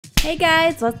Hey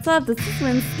guys, what's up? This is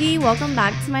Linsky. Welcome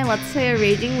back to my Let's Play a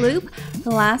Raging Loop. The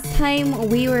last time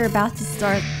we were about to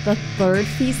start the third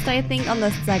feast, I think, on the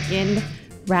second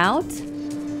route.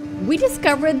 We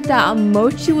discovered that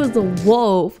Mochi was a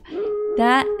wolf.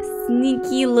 That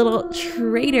sneaky little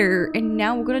traitor. And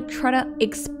now we're gonna try to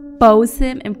expose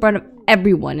him in front of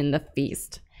everyone in the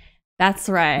feast. That's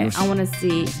right. I wanna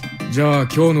see. We're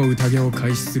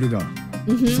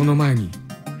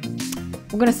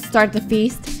gonna start the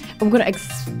feast. We're gonna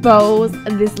expose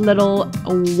this little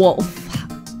wolf.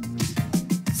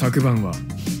 昨晩は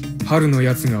春の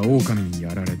やつが狼に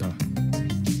やられた。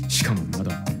しかもま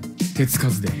だ手つか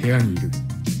ずで部屋にいる。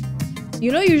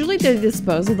You know, usually they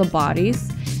dispose of the bodies,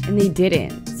 and they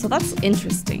didn't. So that's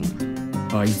interesting.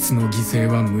 あいつの犠牲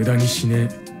は無駄にしねえ。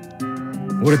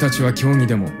俺たちは競技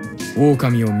でも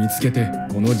狼を見つけて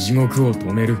この地獄を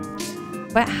止める。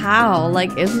But how?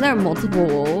 Like, isn't there multiple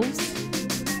wolves?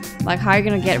 Like, how are you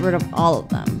gonna get rid of all of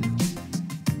them?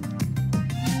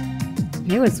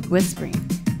 He was whispering.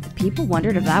 People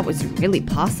wondered if that was really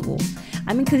possible.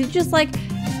 I mean, could you just like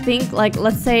think, like,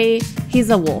 let's say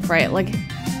he's a wolf, right? Like,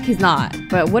 he's not.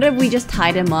 But what if we just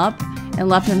tied him up and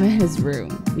left him in his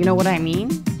room? You know what I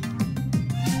mean?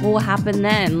 What will happen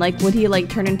then? Like, would he like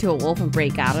turn into a wolf and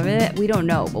break out of it? We don't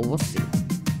know, but we'll see.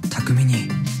 匠に、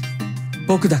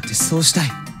僕だってそうしたい。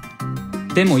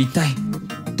でも一体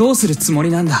どうするつも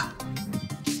りなんだ。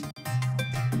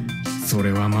そ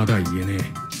れはまだ言えね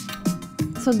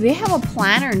え。So do they have a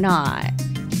plan or not?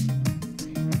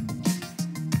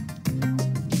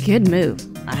 Good move.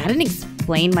 I hadn't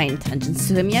explained my intentions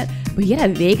to him yet, but he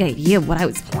had a vague idea of what I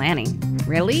was planning.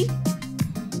 Really?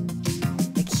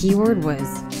 The keyword was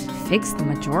fix the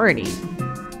majority.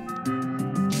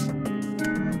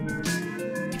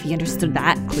 If he understood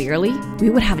that clearly, we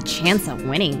would have a chance of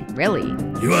winning, really.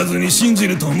 言わずに信じ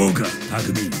ると思うか、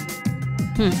匠。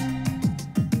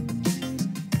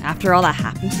After all that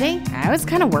happened today, I was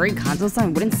kind of worried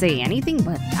Kanzo-san wouldn't say anything,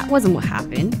 but that wasn't what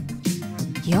happened.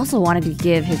 He also wanted to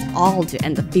give his all to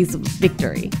end the feast of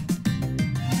victory.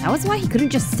 That was why he couldn't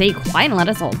just stay quiet and let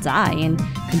us all die, and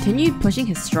continued pushing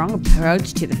his strong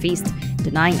approach to the feast,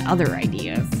 denying other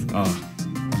ideas. ああ、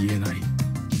言えない。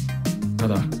た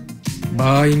だ、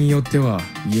場合によっては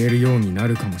言えるようにな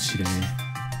るかもしれね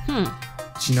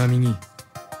え。ちなみに、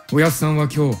おやすさんは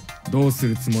今日どうす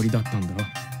るつもりだったんだ？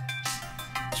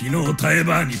昨日タエ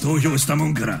バーに投票したも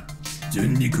んから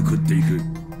順にくくっていく。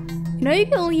You know you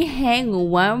can only hang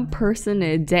one person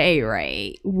a day,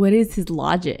 right? What is his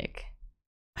logic?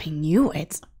 I knew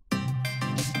it.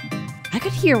 I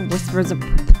could hear whispers of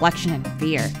perplexion and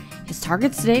fear. His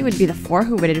targets today would be the four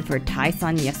who waited for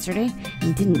Tai-san yesterday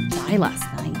and didn't die last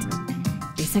night.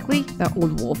 Basically, the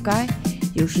old wolf guy,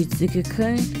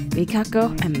 Yoshizuku-kun,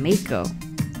 RIKAKO, and Meiko.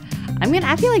 I mean,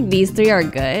 I feel like these three are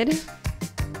good.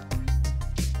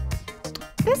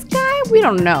 This guy, we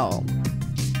don't know.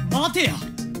 待てよ、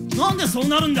なんでそう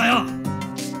なるんだよ。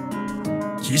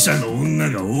記者の女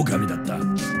が狼だった。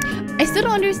I still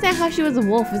don't understand how she was a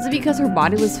wolf. Is it because her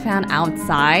body was found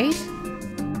outside?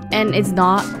 And it's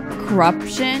not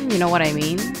corruption? You know what I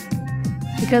mean?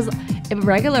 Because if a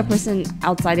regular person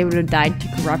outside, they would have died to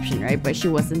corruption, right? But she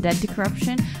wasn't dead to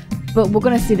corruption. But we're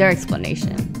gonna see their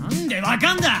explanation.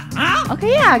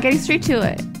 Okay, yeah, getting straight to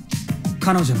it.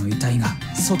 彼女の遺体が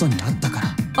外にあったか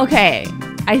ら。Okay,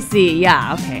 I see.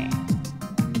 Yeah, okay.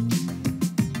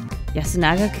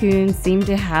 Yasunaga-kun seemed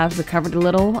to have recovered a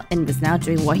little and was now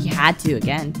doing what he had to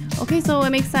again. Okay, so it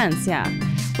makes sense, yeah.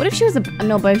 What if she was a...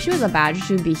 No, but if she was a badger,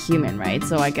 she would be human, right?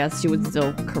 So I guess she would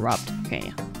still corrupt. Okay,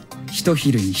 yeah. 一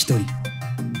昼に一人、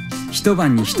一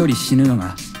晩に一人死ぬの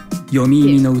が読み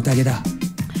意味の宴だ。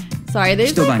Sorry,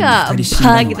 there's like a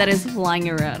bug that is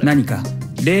flying around. 何か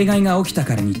例外が起きた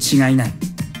からに違いない。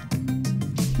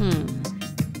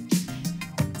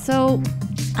So,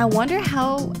 I wonder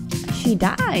how she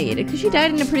died. Because she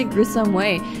died in a pretty gruesome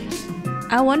way.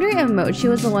 I wonder if Mochi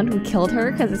was the one who killed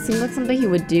her, because it seemed like something he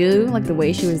would do, like the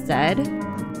way she was dead.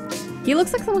 He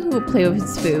looks like someone who would play with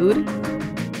his food.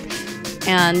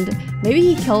 And maybe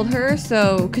he killed her,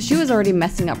 so, because she was already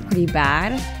messing up pretty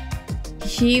bad.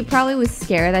 She probably was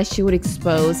scared that she would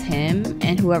expose him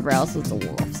and whoever else was the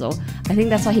wolf. So I think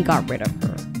that's why he got rid of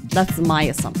her. That's my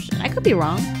assumption. I could be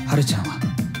wrong. はるちゃんは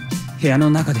部屋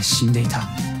の中で死んでいた。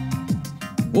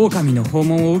狼の訪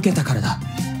問を受けたからだ。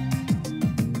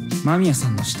間宮さ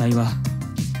んの死体は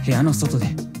部屋の外で、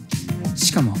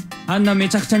しかもあんなめ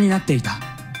ちゃくちゃになっていた。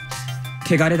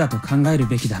汚れだと考える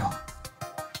べきだろう。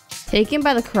Taken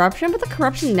by the corruption, but the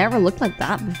corruption never looked like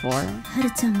that before. は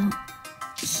るちゃんも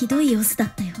ひどい様子だ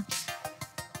ったよ。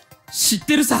知っ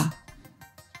てるさ。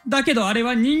だけどあれ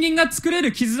は人間が作れ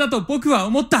る傷だと僕は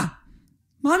思った。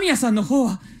間宮さんの方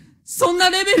はそんな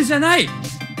レベルじゃない。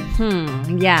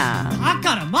Yeah. だ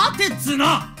から待てっつうの。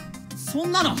そ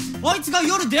んなのあいつが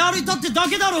夜出歩いたってだ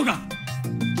けだろうが。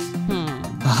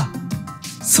あ、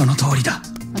その通りだ。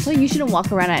So you shouldn't walk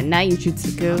around at night,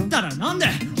 Yuchitsuku. だからなんで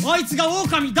あいつが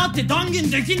狼だって断言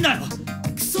できんだよ。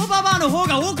クソババアの方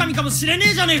が狼かもしれね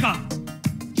えじゃねえか。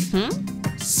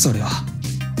それは。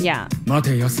Yeah. 待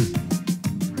てヤス、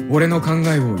俺の考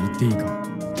えを言っていい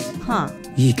か。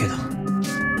いいけど。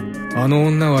あの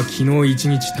女は昨日一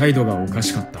日態度がおか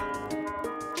しかった。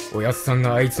おやつさん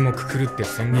があいつもくくるって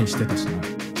宣言してたしな。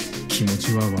気持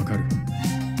ちはわかる。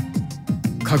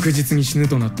確実に死ぬ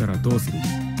となったらどうする？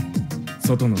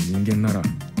外の人間なら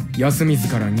安水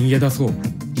から逃げ出そう、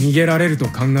逃げられると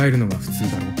考えるのが普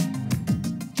通だろう。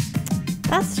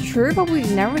 That's true, but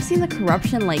we've never seen the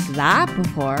corruption like that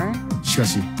before. しか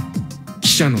し記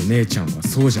者の姉ちゃんは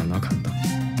そうじゃなかった。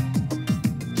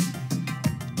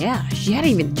 Yeah, she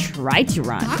hadn't even tried to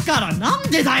run. だからなん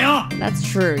でだよ。 That's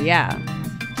true, yeah.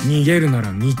 逃げるな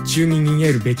ら日中に逃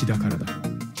げるべきだからだ。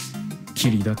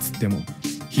霧だっつっても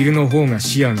昼の方が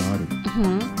視野がある。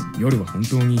夜は本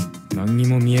当に何に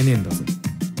も見えねえんだぞ。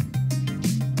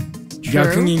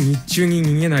逆に日中に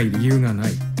逃げない理由がな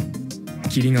い。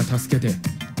霧が助けて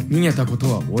逃げたこと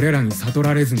は俺らに悟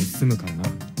られずに済むからな。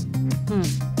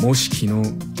もし昨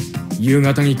日夕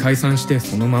方に解散して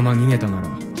そのまま逃げたなら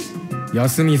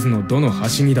安水のどの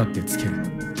端にだってつける。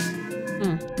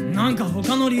なんか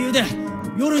他の理由で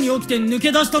夜に起きて抜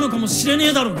け出したのかもしれね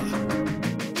えだろうが。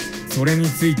それに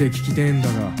ついて聞きてえんだ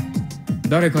が、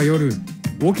誰か夜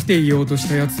起きていようとし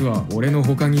たやつは俺の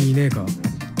他にいねえか？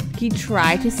 He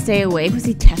tried to stay awake. Was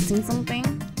he testing something?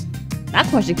 That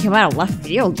question came out of left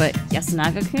field, but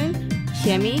Yasunaga-kun,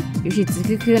 Kimi,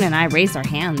 Yoshitsuku-kun, and I raised our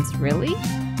hands. Really?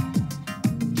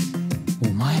 お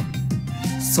前、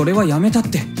それはやめたっ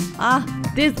て。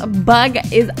This bug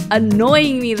is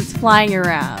annoying me that's flying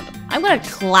around. I'm gonna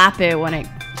clap it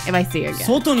if I see it again.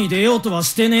 外に出ようとは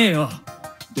してねえよ。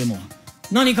でも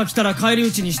何か来たら返り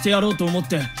討ちにしてやろうと思っ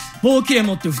て棒切れ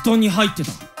持って布団に入って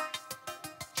た。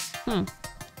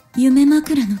夢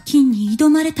枕の金に挑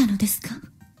まれたのですか？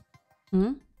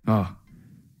ああ、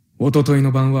おととい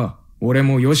の晩は俺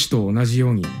もヨシと同じ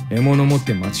ように獲物持っ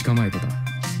て待ち構えてた。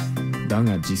だ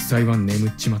が実際は眠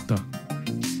っちまった。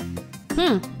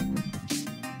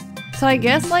So I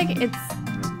guess it's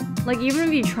like even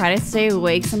if you try to stay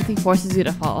awake, something forces you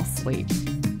to fall asleep.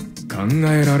 考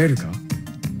えられるか？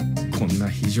こんな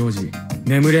非常時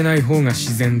眠れない方が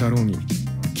自然だろうに、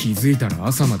気づいたら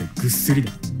朝までぐっすり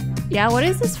だ。Yeah, what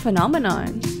is this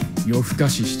phenomenon? 夜更か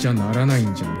ししちゃならない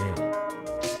んじゃねえ。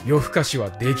夜更かしは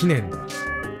できねえんだ。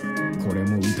これ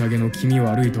も宴の気味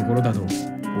悪いところだと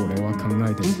俺は考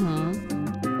えてる。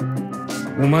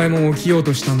お前も起きよう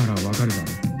としたならわかるだろう。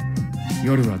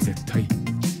夜は絶対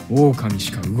狼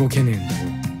しか動けねえん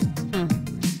だよ。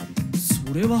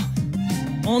それは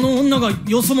あの女が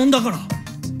よそもんだから。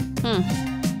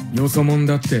よそもん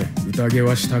だって宴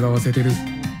は従わせてる。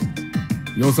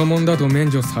よそもんだと免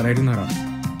除されるなら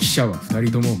記者は2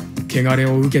人とも汚れ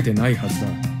を受けてないはずだ。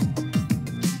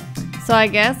 So I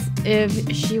guess if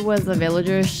she was a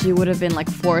villager, she would have been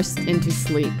forced into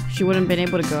sleep. She wouldn't have been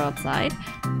able to go outside.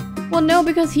 Well, no,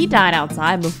 because he died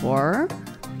outside before.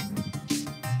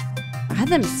 I had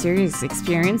the mysterious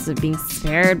experience of being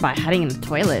spared by hiding in the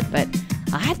toilet, but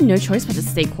I had no choice but to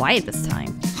stay quiet this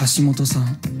time. 橋本さ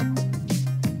ん、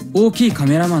大きいカ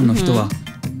メラマンの人は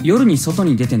夜に外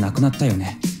に出て亡くなったよ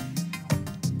ね。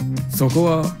そこ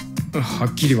はは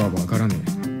っきりはわからね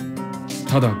え。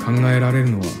ただ考えられる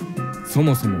のはそ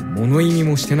もそも物意味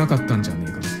もしてなかったんじゃね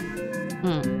えか。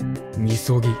み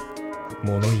そぎ、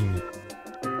物意味、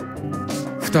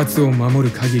2つを守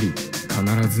る限り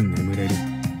必ず眠れる。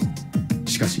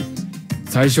しかし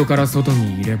最初から外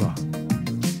にいれば。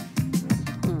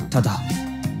ただ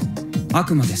あ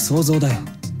くまで想像だよ。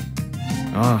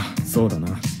ああ、そうだな。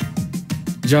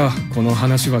じゃあこの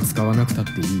話は使わなくたっ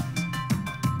ていい。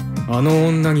あの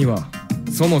女には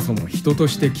そもそも人と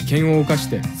して危険を冒し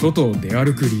て外を出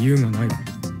歩く理由がない。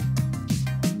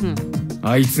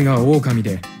あいつが狼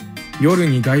で夜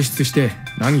に外出して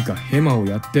何かヘマを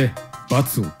やって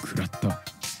罰を食らった。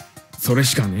それ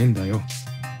しかねえんだよ。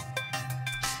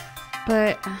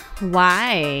But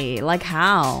why?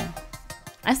 How?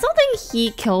 I still think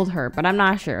he killed her, but I'm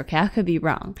not sure, okay? I could be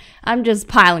wrong. I'm just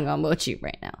piling on Mochi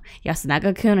right now.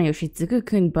 Yasunaga-kun and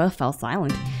Yoshitsugu-kun both fell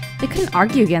silent. They couldn't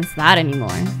argue against that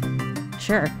anymore.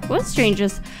 Sure, what's strange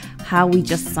is how we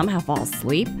just somehow fall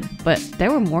asleep, but there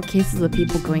were more cases of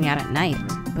people going out at night,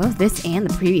 both this and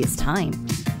the previous time.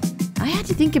 I had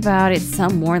to think about it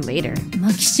some more later.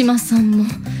 牧島さんも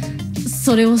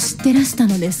それを知ってらした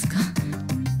のですか？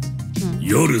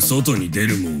夜外に出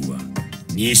るもんは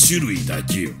2種類だ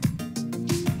けよ。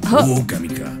狼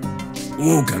か、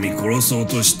狼殺そう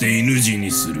として犬死に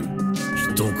する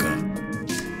人か。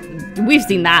We've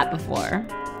seen that before.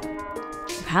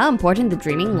 How important the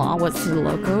dreaming law was to the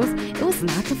locals, it was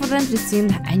natural for them to assume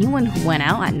that anyone who went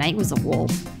out at night was a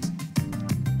wolf.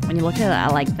 When you look at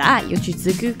it like that,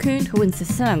 Yoshitsugu-kun, who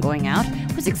insisted on going out,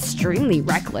 was extremely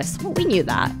reckless. Well, we knew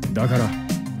that. だから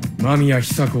間宮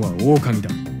久子は狼だ。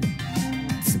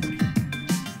つま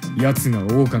り奴が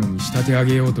狼に仕立て上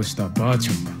げようとしたばあち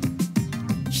ゃんが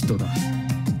人だ。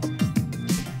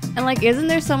 And like, isn't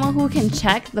there someone who can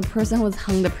check the person who was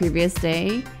hung the previous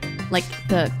day? Like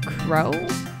the crow?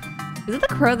 Is it the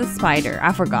crow or the spider?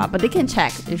 I forgot, but they can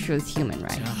check if she was human,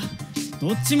 right?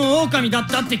 どっちも狼だっ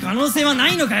たって可能性はな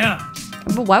いのかよ。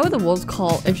 But why would the wolves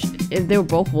call, if they were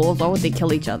both wolves, why would they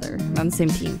kill each other on the same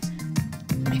team?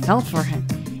 I felt for him.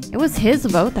 It was his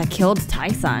vote that killed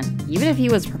Tai-san. Even if he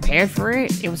was prepared for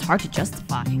it, it was hard to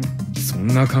justify. そん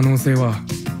な可能性は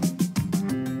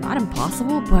Not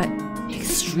impossible, but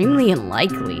extremely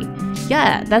unlikely.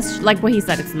 Yeah, that's like what he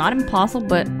said. It's not impossible,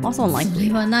 but also それ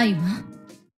unlikely. はないわ。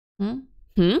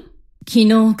Hmm? 昨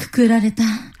日くくられた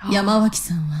山脇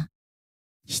さんは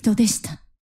人でした。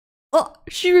 Oh,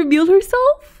 she revealed herself?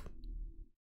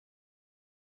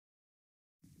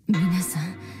 皆さ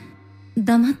ん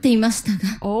黙っていましたが、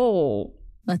 Oh.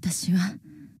 私は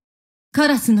カ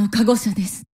ラスのカゴ車で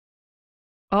す。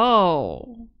 Oh.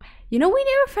 You know, we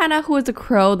never found out who was the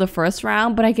crow the first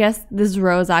round, but I guess this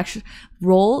role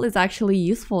is actually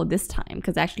useful this time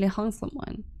because it actually hung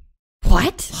someone.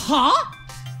 What? は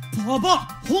ぁ？ババ、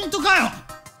本当かよ。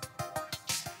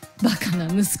バカな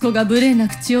息子が無礼な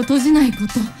口を閉じないこ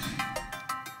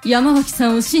と、山脇さ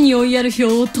んを死に追いやる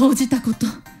票を投じたこと、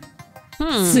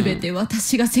すべて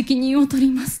私が責任を取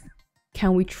ります。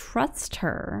 Can we trust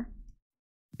her?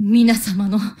 皆様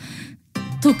の、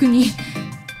特に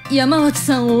山脇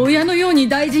さんを親のように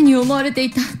大事に思われてい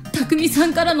た匠さ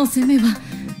んからの責めは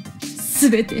す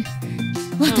べて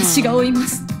私が負いま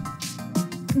す。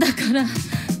だから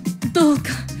どうか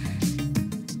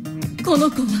この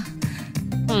子は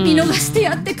見逃して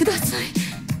やってください。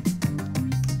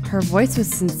 Her voice was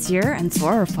sincere and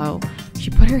sorrowful. She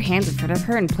put her hands in front of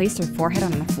her and placed her forehead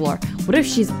on the floor. What if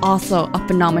she's also a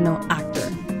phenomenal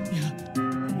actor?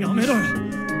 やめろよ。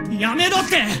やめろっ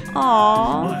て。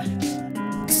 Aww. お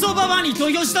い。クソババアに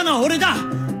投票したのは俺だ。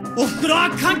おふくろ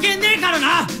は関係ねえから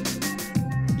な。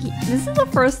 This is the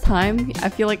first time I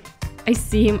feel like I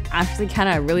see him actually kind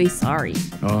of really sorry.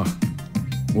 ああ、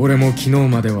俺も昨日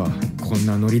まではこん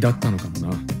なノリだったのかも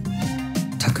な。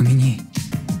匠に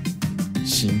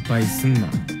心配すんな、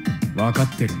分か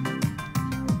ってる。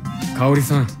香織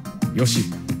さん、よし、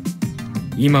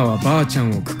今はばあちゃ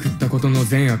んをくくったことの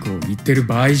善悪を言ってる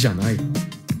場合じゃない。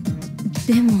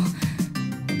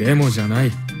でもじゃな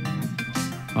い。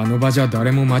あの場じゃ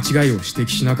誰も間違いを指摘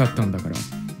しなかったんだから、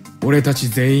俺たち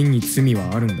全員に罪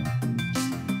はあるんだ。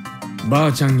ば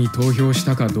あちゃんに投票し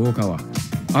たかどうかは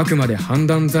あくまで判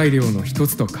断材料の一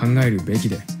つと考えるべき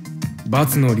で、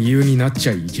罰の理由になっち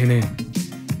ゃいけね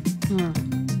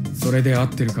え。それで合っ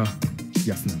てるか、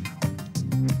安永。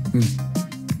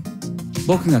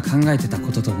僕が考えてた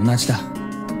ことと同じだ。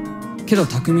けど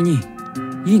匠に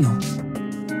いいの？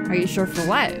 Are you sure for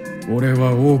what? 俺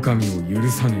は狼を許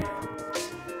さねえ。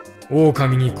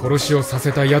狼に殺しをさ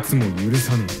せたやつも許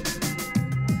さね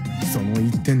え。その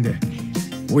一点で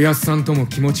おやっさんとも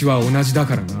気持ちは同じだ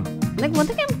からな。 Like, one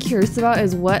thing I'm curious about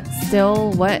is what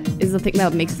is the thing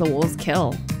that makes the wolves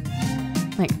kill?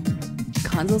 Like,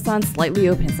 Kanzo-san slightly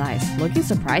opened his eyes, looking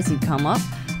surprised he'd come up,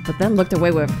 but then looked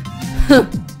away with,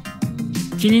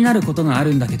 気になることがあ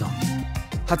るんだけど、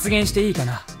発言していいか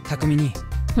な、匠に。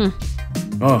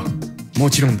ああ、も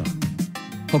ちろんだ。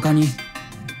他に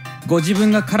ご自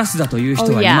分がカラスだという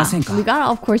人 oh はい yeah, ませんか？ we gotta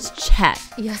of course check.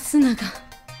 安永。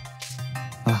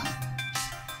あ、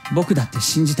僕だって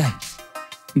信じたい。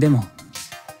でも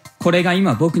これが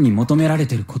今僕に求められ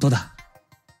てることだ。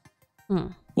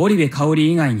織部香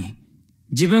織以外に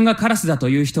自分がカラスだと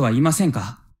いう人はいません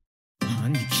か？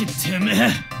兄貴てめ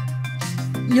え。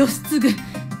義継、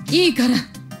いいから。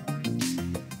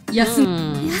安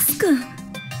くん。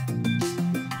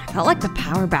 I felt like the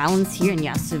power balance here in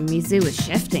Yasumizu was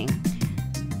shifting.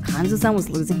 Kanzo-san was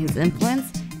losing his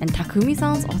influence, and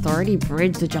Takumi-san's authority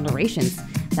bridged the generations.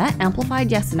 That amplified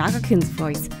Yasunaga-kun's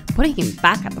voice, putting him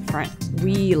back at the front.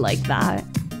 We like that.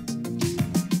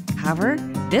 However,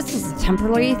 this was a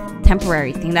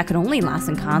temporary thing that could only last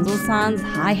when Kanzo-san's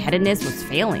high-headedness was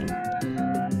failing.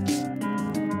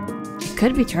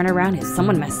 could be turned around if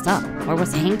someone messed up or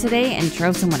was hanged today and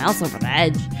drove someone else over the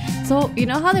edge. So, you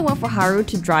know how they went for Haru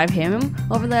to drive him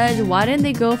over the edge? Why didn't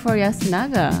they go for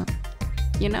Yasunaga?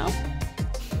 You know?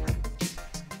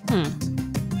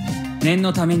 念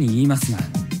のために言いますが、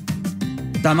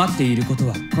黙っていること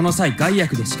はこの際害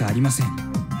悪でしかありません。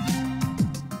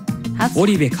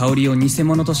織部香織を偽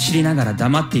物と知りながら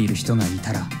黙っている人がい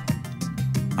たら、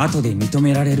後で認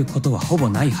められることはほぼ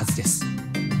ないはずです。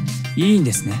いいん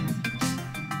ですね。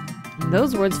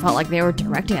Those words felt like they were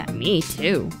directed at me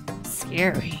too.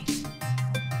 Scary. ...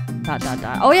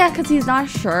 Oh yeah, because he's not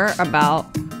sure about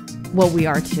what we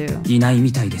are too. いない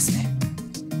みたいですね。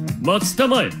待ちた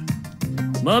まえ。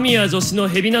間宮女子の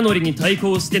蛇名乗りに対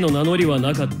抗しての名乗りは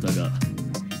なかったが、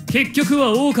結局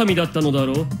は狼だったのだ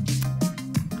ろう。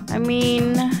I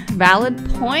mean, valid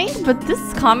point, but this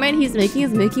comment he's making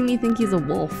is making me think he's a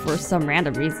wolf for some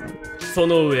random reason. そ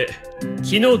の上、昨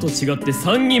日と違って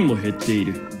3人も減ってい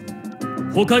る。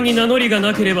他に名乗りが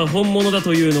なければ本物だ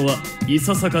というのはい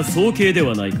ささか早計で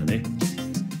はないかね。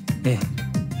ええ、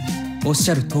おっし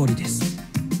ゃる通りです。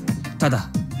ただ、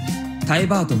タイ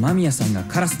バーと間宮さんが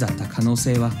カラスだった可能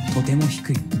性はとても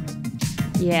低い。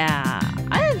Yeah,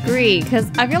 I agree,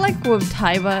 because I feel like with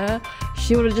Taiba,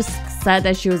 she would have just said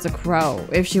that she was a crow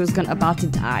if she was about to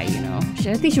die, you know?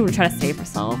 I think she would try to save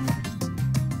herself.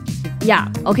 Yeah,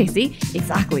 okay, see?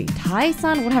 Exactly.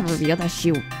 Tai-san would have revealed that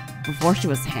before she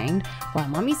was hanged, while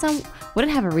Mami-san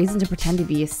wouldn't have a reason to pretend to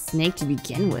be a snake to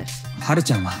begin with. はる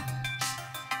ちゃんは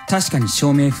確かに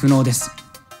証明不能です。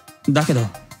だけど、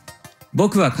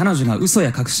僕は彼女が嘘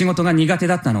や隠し事が苦手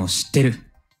だったのを知ってる。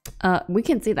We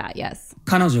can see that, yes.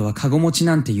 彼女はカゴ持ち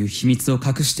なんていう秘密を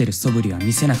隠してる素振りは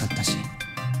見せなかったし、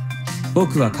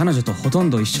僕は彼女とほとん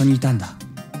ど一緒にいたんだ。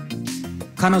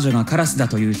彼女がカラスだ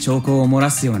という兆候を漏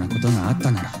らすようなことがあっ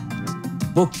たなら、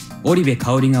織部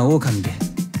香織が狼で、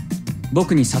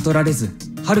僕に悟られず、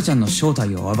はるちゃんの正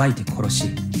体を暴いて殺し、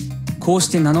こうし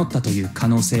て名乗ったという可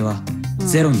能性は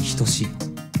ゼロに等しい。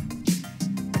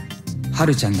は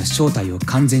るちゃんが正体を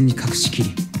完全に隠しき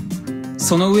り、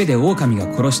その上で狼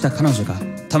が殺した彼女が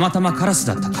たまたまカラス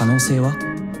だった可能性は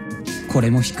こ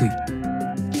れも低い。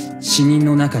死人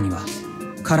の中には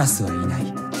カラスはいな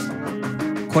い。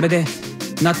これで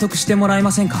納得してもらえ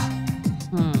ませんか？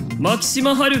牧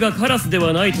島春がカラスで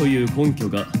はないという根拠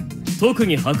が特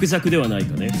に薄弱ではない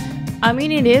かね。I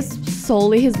mean, it is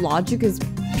solely his logic is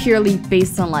purely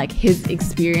based on like his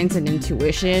experience and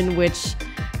intuition, which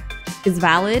is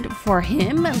valid for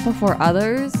him, but for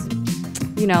others,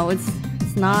 you know, it's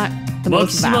not the 牧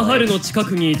most 島春 valid. の近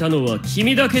くにいたのは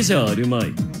君だけじゃあるま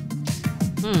い。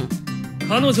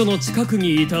彼女の近く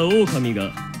にいた狼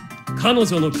が彼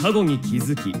女の加護に気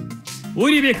づき、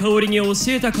織部香織に教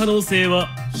えた可能性は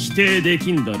否定で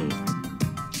きんだろう。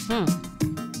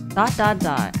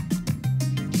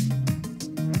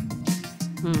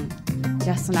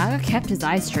Yasunaga kept his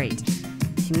eyes straight.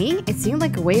 To me, it seemed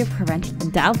like a way of preventing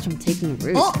doubts from taking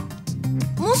root. あ、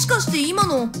もしかして今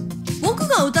の僕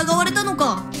が疑われたの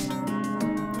か。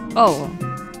Oh,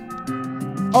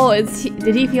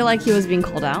 did he feel like he was being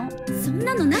called out? そん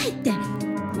なのないって。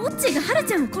モッチーがハル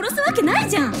ちゃんを殺すわけない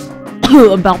じゃん。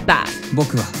About that.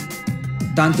 僕は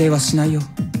断定はしないよ、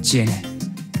知恵ね。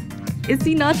Is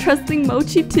he not trusting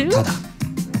Mochi too? ただ、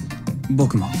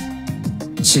僕も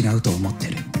違うと思って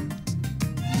る。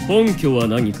根拠は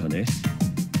何かね。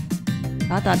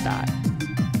What a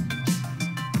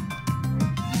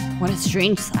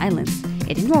strange silence.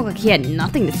 It didn't look like he had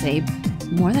nothing to say.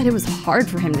 More that it was hard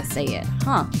for him to say it,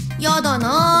 huh? やだ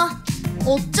な。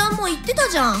おっちゃんも言ってた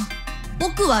じゃん。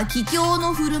僕は桔梗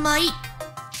の振る舞い。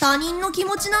他人の気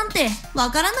持ちなんてわ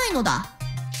からないのだ。は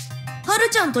る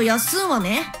ちゃんとやっすんは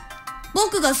ね、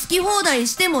僕が好き放題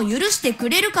しても許してく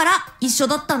れるから一緒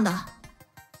だったんだ。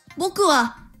僕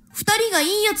は二人がい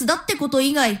いやつだってこと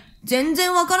以外全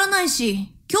然わからない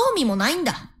し、興味もないん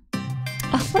だ。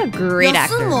What a great やっ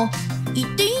すん actor. も言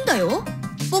っていいんだよ。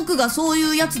僕がそう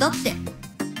いうやつだって。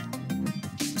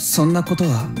そんなこと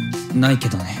はないけ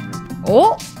どね。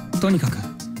お、とにかく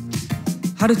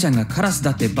はるちゃんがカラス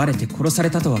だってバレて殺され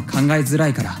たとは考えづら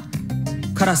いから、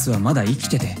カラスはまだ生き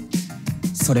てて、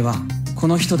それはこ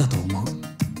の人だと思う。は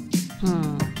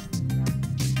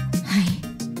い、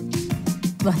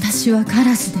私はカ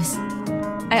ラスです。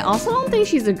I also don't think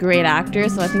she's a great actor,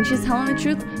 so I think she's telling the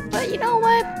truth. But you know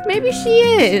what? Maybe she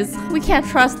is. We can't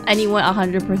trust anyone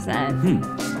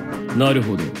 100%. なる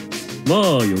ほど。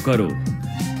まあよかろう。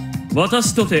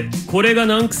私とてこれが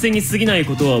難癖に過ぎない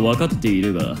ことは分かってい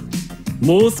るが、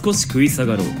もう少し食い下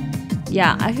がろう。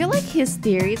Yeah, I feel like his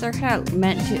theories are kind of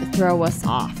meant to throw us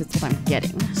off, is what I'm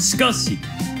getting. しかし、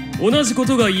同じこ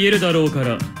とが言えるだろうか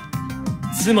ら、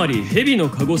つまり蛇の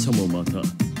カゴ車も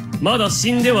まだ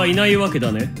死んではいないわけ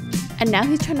だね。 And now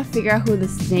he's trying to figure out who the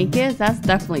snake is. That's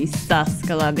definitely sus.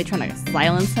 Because they're trying to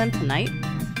silence him tonight.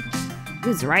 He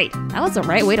was right. That was the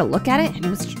right way to look at it, and it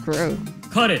was true.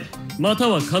 彼また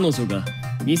は彼女が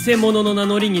偽物の名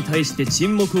乗りに対して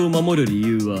沈黙を守る理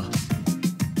由は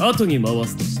後に回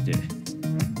すとして、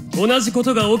同じこ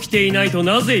とが起きていないと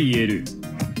なぜ言える？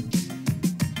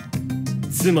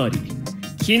つまり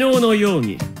昨日のよう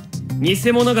に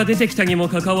偽物が出てきたにも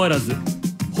かかわらず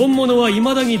本物は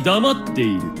未だに黙って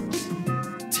いる。て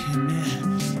め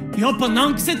え、やっぱ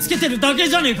難癖つけてるだけ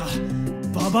じゃねえか。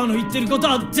ババアの言ってること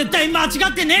は絶対間違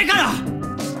ってねえから。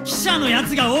記者のや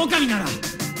つが狼ならク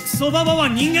ソババは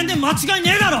人間で間違い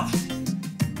ねえだろ。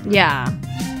いや、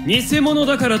偽物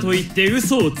だからといって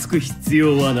嘘をつく必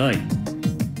要はない。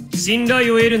信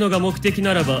頼を得るのが目的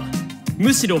ならば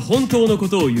むしろ本当のこ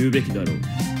とを言うべきだろう。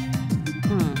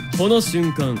この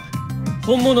瞬間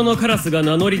本物のカラスが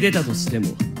名乗り出たとしても、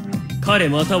彼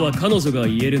または彼女が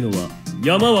言えるのは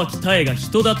山脇妙が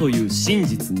人だという真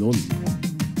実のみ。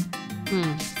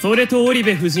それと織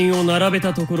部夫人を並べ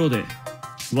たところで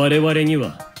我々に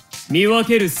は見分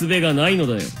ける術がないの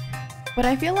だよ。 But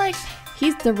I feel like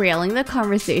he's derailing the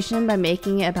conversation by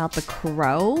making it about the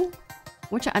crow,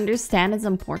 which I understand is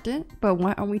important, but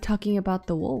why aren't we talking about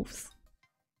the wolves?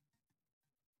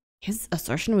 His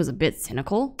assertion was a bit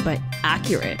cynical, but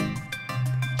accurate.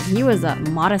 If he was a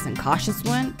modest and cautious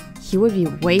one, he would be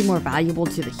way more valuable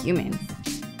to the humans.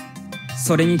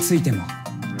 それについても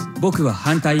僕は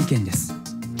反対意見です。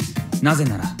なぜ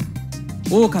なら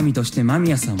狼として間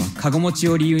宮さんはカゴ持ち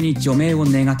を理由に除名を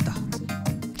願った。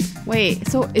 Wait,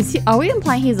 so are we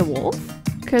implying he's a wolf?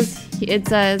 Because it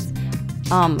says,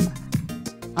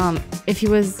 if he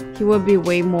would be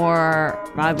way more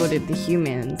valuable to the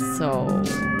humans, so...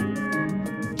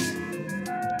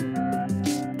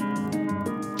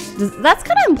 That's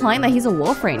kind of implying that he's a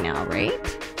wolf right now, right?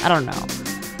 I don't know.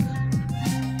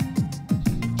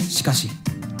 しかし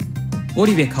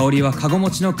織部香織はカゴ持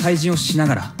ちの怪人をしな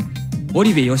がら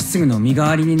織部義継の身代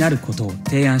わりになることを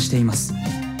提案しています。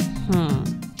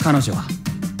彼女は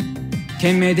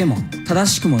賢明でも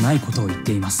正しくもないことを言っ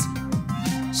ています。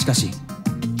しかし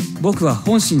僕は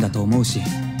本心だと思うし、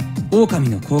狼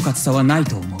の狡猾さはない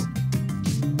と思う。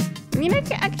 I mean, I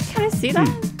can kind of see that.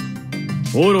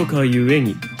 愚かゆえ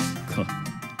にか。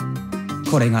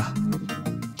これが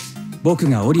僕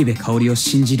が織部香織を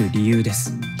信じる理由で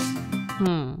す。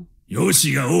よ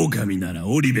しが狼なら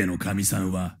織部の神さ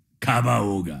んはかば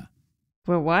おうが。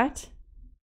 For what?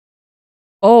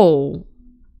 Oh,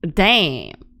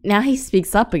 damn. Now he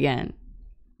speaks up again.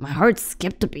 My heart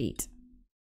skipped a beat.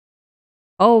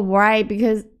 Oh, right,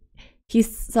 because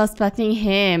he's suspecting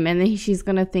him, and then she's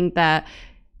gonna think that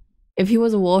if he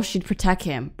was a wolf, she'd protect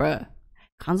him. Bruh.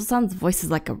 Kanzo-san's voice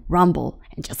is like a rumble,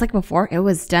 and just like before, it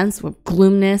was dense with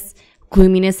gloominess,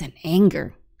 and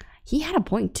anger. He had a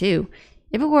point too.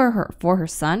 If it were for her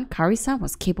son, Kari-san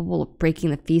was capable of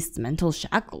breaking the feast's mental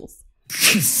shackles.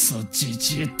 くそじ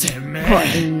じいてめえ。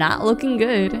 But not looking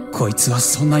good. こいつは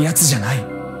そんなやつじゃない。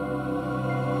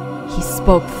 He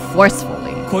spoke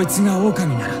forcefully. こいつが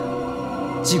狼なら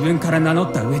自分から名乗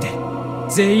った上で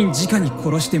全員直に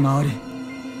殺して回る。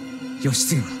義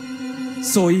継は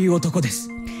そういう男です。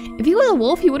 If he was a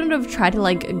wolf, he wouldn't have tried to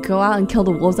like go out and kill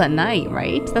the wolves at night,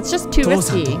 right? That's just too 父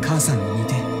さん risky. と母さんに似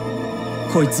て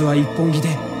こいつは一本気で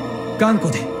頑固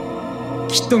で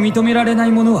きっと認められな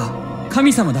いものは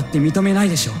神様だって認めない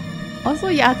でしょう。 Also,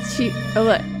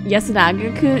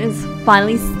 Yasunaga-kun is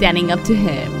finally standing up to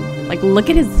him. Like, look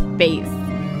at his face.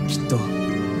 きっと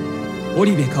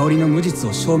織部香織の無実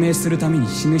を証明するために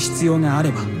死ぬ必要があ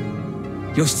れば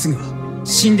義継は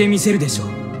死んでみせるでしょう。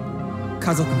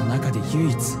家族の中で唯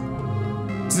一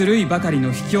ずるいばかり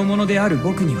の卑怯者である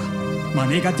僕には真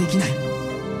似ができない。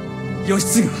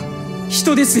義継は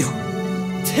人ですよ。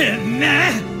てめ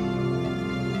え。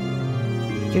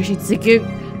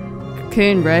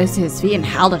 Yoshitsugu-kun rose to his feet and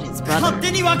howled at his brother. 勝手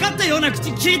に分かったような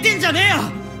口聞いてんじゃねえよ。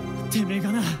てめえ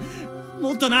がな、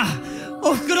もっとな、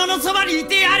おふくろのそばにい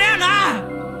てやれよな。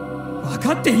分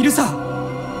かっているさ。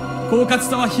狡猾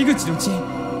さは樋口の知恵。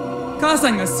母さ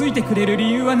んが好いてくれる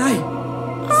理由はない。好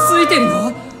いてるの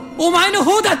はお前の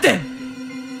方だって。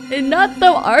 And not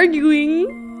them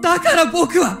arguing. だから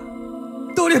僕は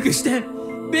努力して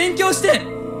勉強して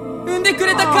産んでく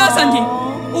れた母さんに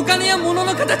お金や物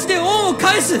の形で恩を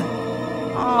返す。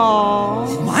お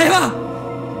前は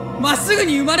まっすぐ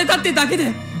に生まれたってだけ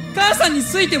で母さんに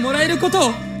好いてもらえること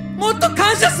をもっと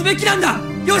感謝すべきなんだ、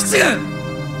義継。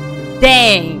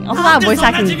 Dang. Also, that voice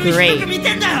なんで acting そんな自分低 great. く見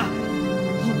てんだよ。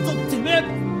ほんとてめえ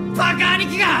バカ兄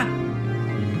貴が。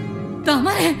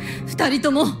黙れ、二人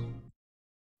とも。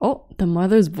Oh, the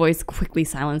mother's voice quickly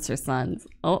silenced her sons.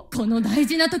 Oh. この大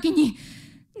事な時に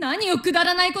何をくだ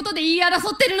らないことで言い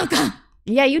争ってるのか。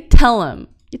Yeah, you tell him.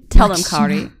 You tell him,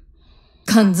 Kaori.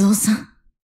 肝臓さん。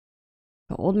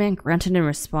The old man grunted in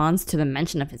response to the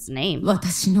mention of his name.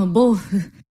 私の母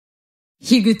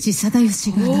父、樋口貞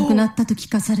義が亡くなったと聞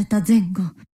かされた前後、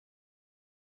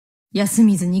安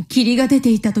水に霧が出て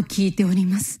いたと聞いており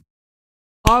ます。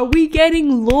Are we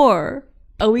getting lore?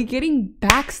 Are we getting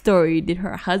backstory? Did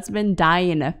her husband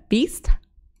die in a feast?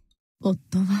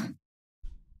 夫は、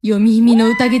読み意味の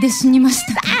宴で死にまし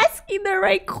た。Asking the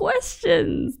right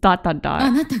questions. ...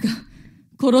 あなたが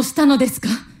殺したのですか?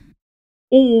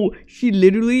 Oh, she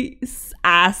literally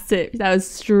asked it. That was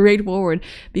straightforward.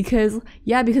 Because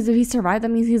if he survived,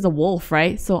 that means he's a wolf,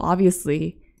 right? So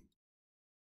obviously.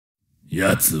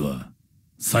 やつは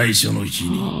最初の日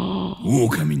に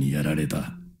狼にやられ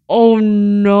た。Oh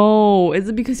no. Is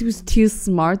it because he was too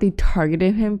smart? They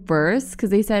targeted him first?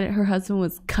 Because they said her husband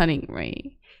was cunning,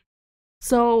 right?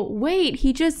 So wait,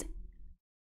 he just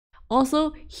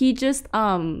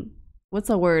what's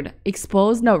the word?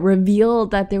 Exposed? No,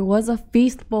 revealed that there was a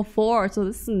feast before. So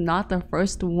this is not the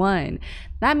first one.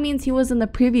 That means he was in the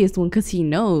previous one because he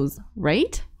knows,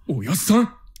 right? おやっさ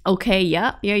ん Okay,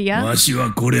 yeah. わし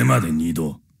はこれまで2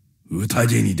度、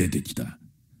宴に出てきた。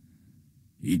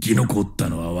生き残った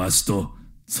のはわしと、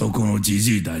そこのじ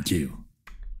じいだけよ。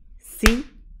See?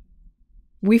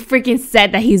 We freaking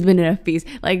said that he's been in a feast.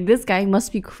 Like, this guy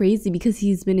must be crazy because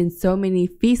he's been in so many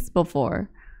feasts before.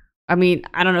 I mean,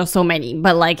 I don't know so many,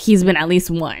 but like, he's been at least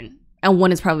one. And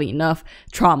one is probably enough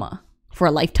trauma for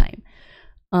a lifetime.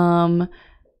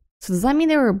 So does that mean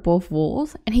they were both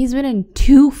wolves? And he's been in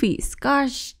 2 feasts.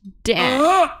 Gosh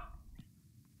damn.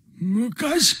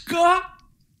 昔か?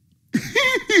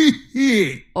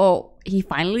 Oh, he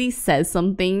finally says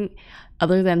something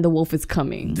other than the wolf is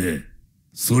coming. で、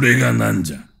それがなん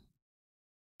じゃ?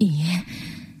 いい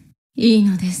え、いい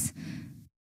のです。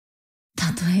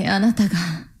たとえあなたが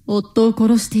夫を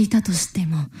殺していたとして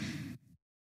も、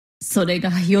それ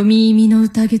が読み意味の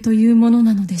宴というもの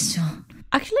なのでしょう。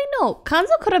Actually, no.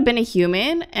 Kanzo could have been a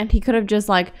human, and he could have just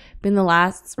like been the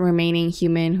last remaining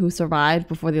human who survived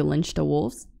before they lynched the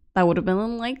wolves. That would have been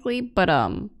unlikely, but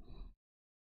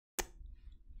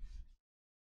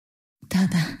た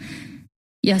だ、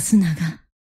安永、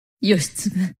義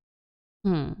継、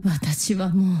私は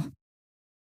もう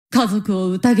家族を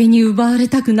宴に奪われ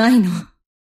たくないの。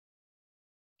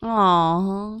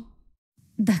Aww.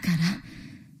 だから、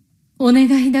お願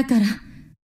いだから、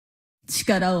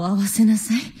力を合わせな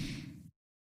さい。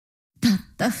たっ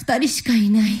た2人しかい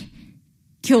ない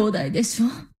兄弟でしょ。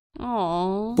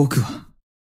Aww. 僕は、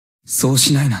そう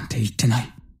しないなんて言ってな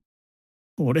い。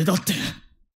俺だって。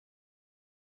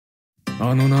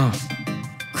あのな、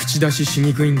口出しし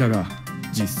にくいんだが、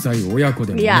実際親子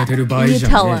で揉めてる場合じゃ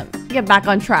ねえ。Yeah, you tell him. Get back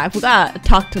on track. We gotta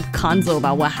talk to Kanzo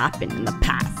about what happened in the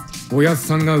past. おやっ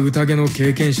さんが宴の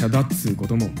経験者だっつうこ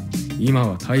とも、今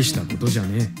は大したことじゃ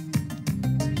ね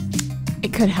え。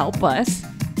It could help us.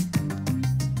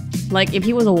 Like, if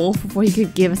he was a wolf before, he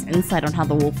could give us insight on how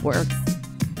the wolf works.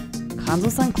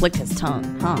 Kanzo-san clicked his tongue,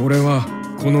 huh? 俺は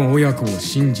この親子を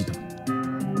信じた。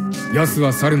ヤス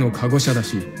は猿のカゴ車だ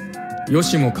し、ヨ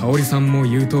シもカオリさんも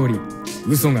言う通り、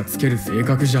嘘がつける性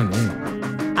格じゃねえ。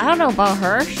I don't know about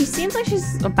her. She seems like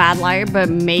she's a bad liar, but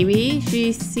maybe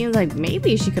she seems like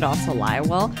maybe she could also lie.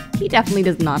 Well, he definitely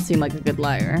does not seem like a good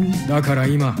liar. だから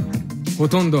今、ほ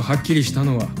とんどはっきりした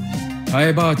のは、タ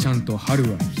エばあちゃんとハル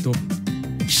は人、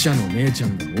記者の姉ちゃ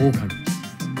んが狼。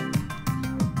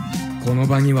この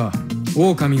場には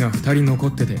狼が2人残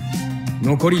ってて、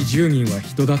残り10人は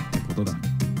人だってことだ。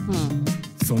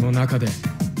その中で、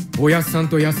おやっさん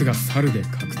とヤスが猿で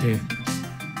確定。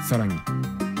さらに、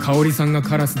カオリさんが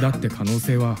カラスだって可能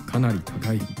性はかなり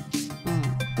高い。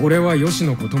俺はヨシ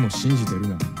のことも信じてる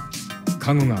が、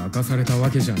カゴが明かされたわ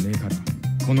けじゃねえから、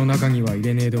この中には入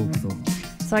れねえでおくぞ。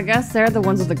So I guess they're the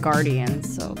ones with the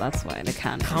guardians, so that's why they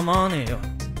can't. 構わねえよ。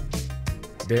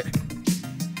で、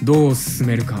どう進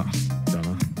めるかだ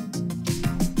な。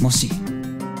もし、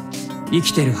生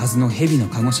きてるはずの蛇の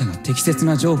カゴ車が適切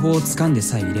な情報を掴んで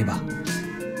さえいれば、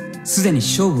すでに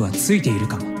勝負はついている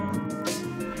かも。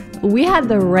We had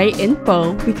the right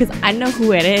info because I know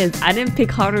who it is. I didn't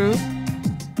pick Haru.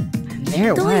 And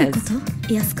there it どういう was. こ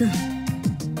とヤス君。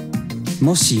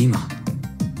もし今、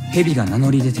蛇が名乗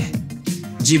り出て、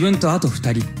自分とあと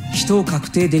2人、人を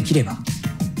確定できれば、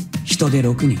人で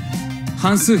6人、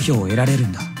半数票を得られる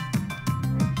んだ。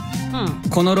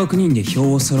この6人で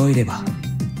票を揃えれば、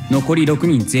残り6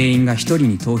人全員が1人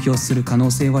に投票する可能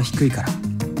性は低いから、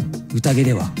宴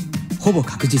ではほぼ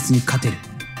確実に勝てる。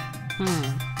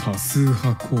多数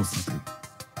派工作。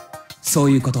そ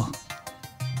ういうこと。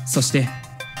そして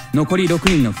残り6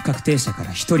人の不確定者か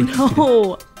ら1人かける。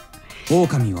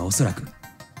狼はおそらく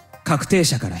確定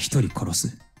者から1人殺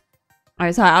す。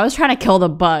Alright, so I was trying to kill the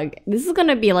bug. This is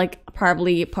gonna be like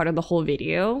probably part of the whole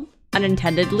video,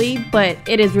 unintendedly, but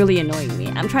it is really annoying me.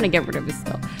 I'm trying to get rid of it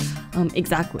still.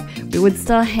 Exactly. We would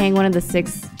still hang one of the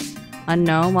 6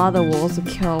 unknown while the wolves would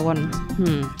kill one.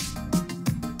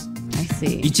 I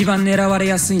see. 一番狙われ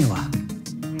やすいのは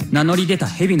名乗り出た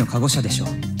蛇のカゴ車でしょう。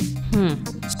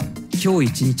今日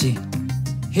一日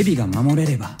蛇が守れ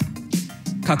れば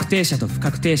確定者と不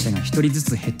確定者が1人ず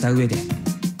つ減った上で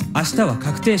明日は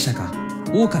確定者か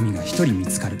狼が1人見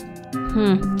つかる。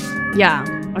Yeah,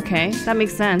 okay, that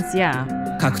makes sense, yeah.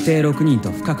 確定6人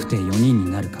と不確定4人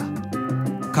になるか、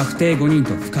確定5人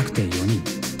と不確定4人、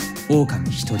狼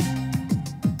1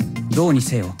人。どうに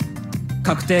せよ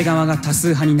確定側が多数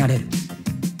派になれる。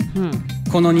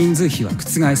この人数比は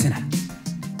覆せない。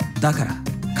だから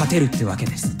勝てるってわけ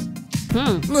です。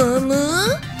むむ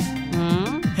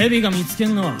蛇が見つけ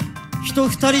んのは人2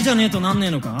人じゃねえとなんね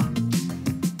えのか。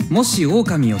もし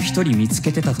狼を1人見つ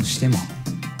けてたとしても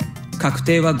確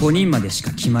定は5人までし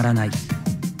か決まらない。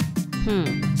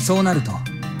そうなると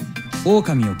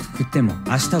狼をくくっても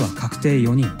明日は確定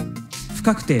4人不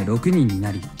確定6人に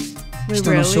なり、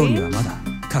人の勝利はまだ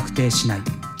確定しない。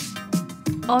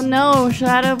Oh no, should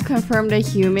I have confirmed a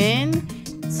human?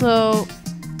 So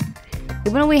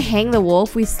even when we hang the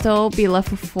wolf, we still be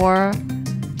left with 4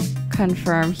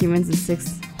 confirmed humans and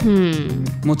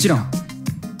 6. もちろん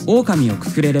狼を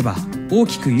くくれれば大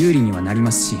きく有利にはなり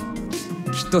ますし、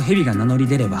きっと蛇が名乗り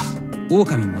出れば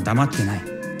狼も黙ってない。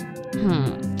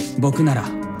僕なら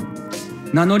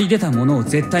名乗り出た者を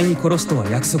絶対に殺すとは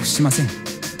約束しません。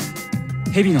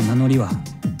蛇の名乗りは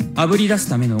あぶり出す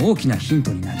ための大きなヒン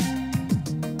トになる。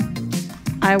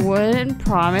I wouldn't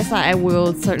promise that I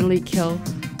will certainly kill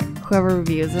whoever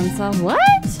reveals himself. What?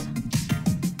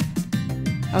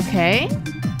 Okay.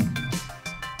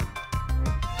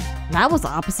 That was the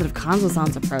opposite of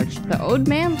Kanzo-san's approach. The old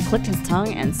man clicked his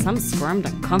tongue and some squirmed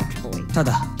uncomfortably. た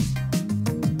だ、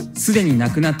すでに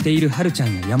亡くなっているハルちゃ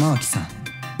んや山脇さん、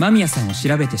間宮さんを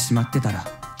調べてしまってたら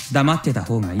黙ってた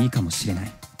方がいいかもしれな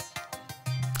い。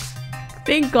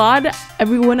Thank God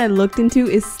everyone I looked into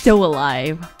is still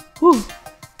alive. Whew.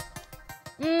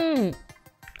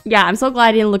 Yeah, I'm so glad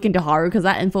I didn't look into Haru because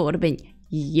that info would have been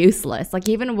useless. Like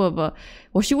even with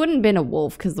well, she wouldn't have been a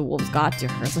wolf because the wolves got to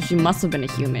her, so she must have been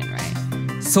a human,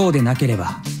 right? そうでなけれ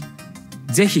ば、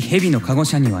ぜひ蛇のカゴ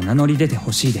車には名乗り出て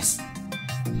ほしいです。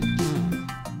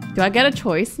Do I get a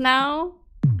choice now?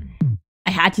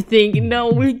 I had to think,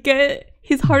 no, we get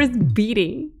his heart is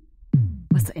beating.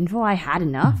 Was the info I had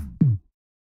enough?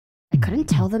 I couldn't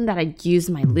tell them that I'd used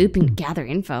my looping to gather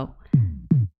info.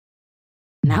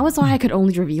 And that was why I could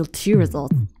only reveal 2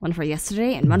 results, one for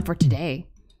yesterday and one for today.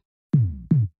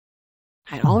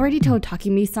 I'd already told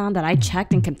Takumi-san that I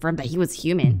checked and confirmed that he was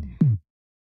human.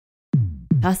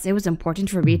 Thus, it was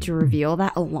important for me to reveal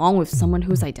that along with someone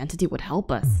whose identity would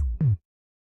help us.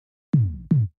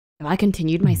 If I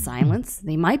continued my silence,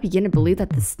 they might begin to believe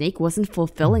that the snake wasn't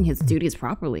fulfilling his duties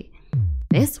properly.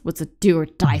 This was a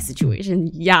do-or-die situation.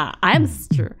 Yeah, I'm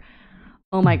sure.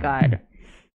 Oh my god.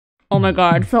 Oh my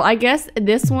god. So I guess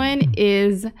this one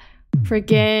is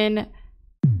freaking...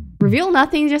 Reveal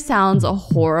nothing just sounds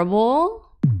horrible.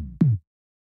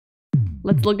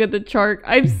 Let's look at the chart.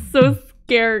 I'm so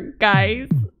scared, guys.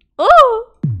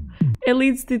 Oh! It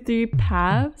leads to 3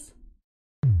 paths.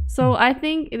 So I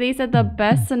think they said the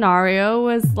best scenario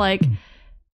was like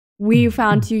we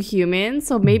found 2 humans.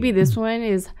 So maybe this one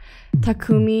is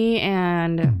Takumi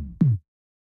and...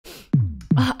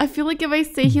 I feel like if I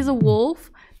say he's a wolf,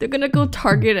 they're gonna go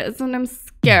target us and I'm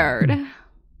scared.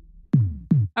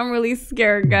 I'm really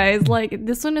scared, guys. Like,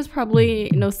 this one is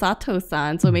probably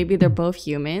Nosato-san, so maybe they're both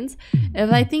humans. If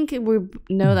I think we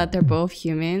know that they're both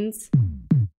humans,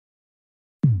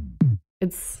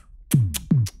 it's...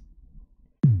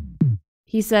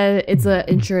 He said it's an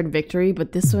insured victory,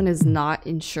 but this one is not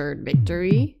insured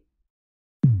victory.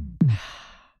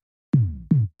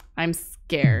 I'm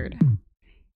scared.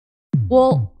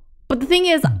 Well, but the thing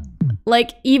is,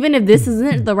 like, even if this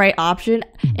isn't the right option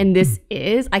and this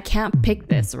is, I can't pick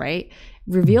this, right?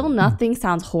 Reveal nothing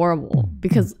sounds horrible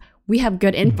because we have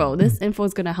good info. This info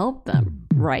is gonna help them,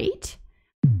 right?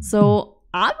 So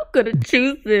I'm gonna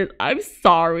choose this. I'm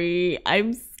sorry.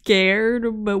 I'm scared,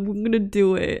 but we're gonna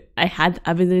do it. I had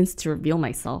evidence to reveal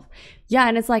myself. Yeah,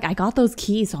 and it's like, I got those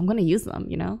keys, so I'm gonna use them,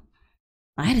 you know?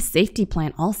 I had a safety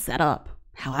plan all set up.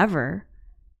 However,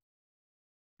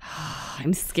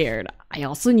 I'm scared. I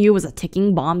also knew it was a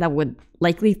ticking bomb that would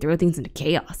likely throw things into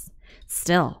chaos.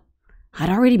 Still, I'd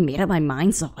already made up my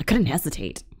mind, so I couldn't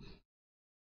hesitate.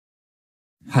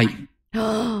 はい。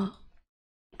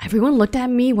 Everyone looked at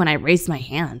me when I raised my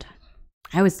hand.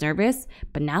 I was nervous,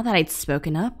 but now that I'd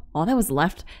spoken up, all that was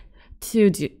left to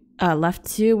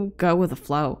go with the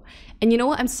flow. And you know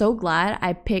what? I'm so glad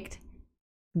I picked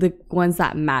the ones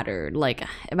that mattered. Like,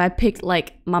 if I picked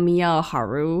like Mamiya or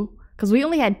Haru, because we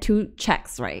only had 2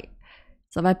 checks, right?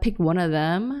 So if I picked one of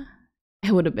them,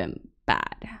 it would have been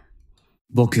bad.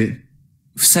 僕、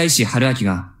久石春明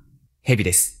が蛇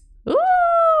です。 Ooh!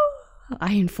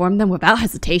 I informed them without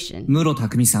hesitation. 室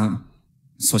匠さん、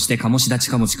そして鴨志田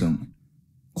近持くん。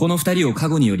この2人を過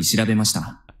去により調べまし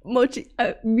た。Mochi,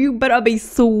 you better be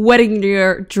sweating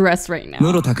your dress right now.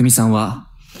 室匠さんは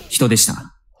人でし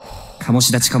た。鴨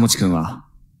志田近持くんは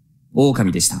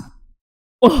狼でした。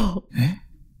Oh.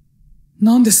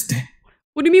 なんですって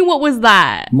What do you mean, what was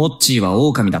that? モッチーは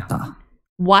狼だった。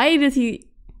Why does he...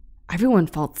 Everyone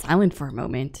felt silent for a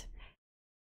moment.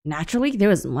 Naturally, there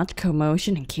was much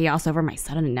commotion and chaos over my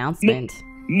sudden announcement.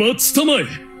 待ちたまえ。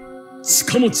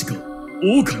近持が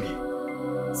狼。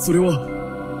それは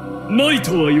ない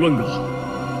とは言わんが、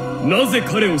なぜ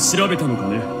彼を調べたのか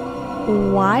ね。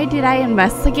Why did I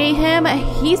investigate him?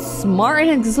 He's smart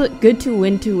and good to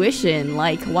intuition.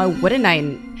 Like, why wouldn't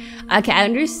I? Okay, I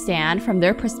understand from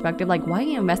their perspective, like, why are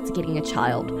you investigating a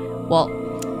child? Well,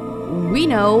 we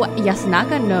know,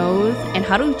 Yasunaga knows, and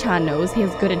Haru-chan knows he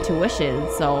has good intuition,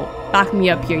 so back me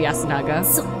up here, Yasunaga.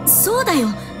 そうだよ。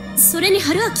それに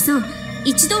春明さん、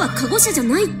一度はカゴ者じゃ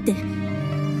ないって。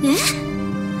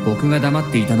僕が黙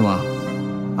っていたのは、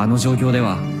あの状況で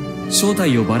は、正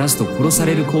体をばらすと殺さ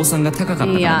れる公算が高かった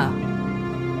からだ。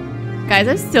Guys,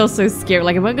 I'm still so scared.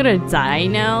 Like, am I gonna die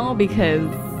now? Because...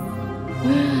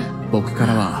 僕か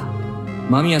らは、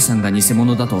間宮さんが偽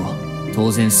物だと、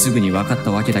当然すぐに分かっ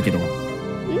たわけだけど、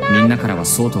みんなからは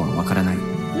そうとは分からない。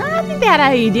Not that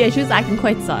idea. She was acting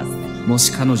quite sus. も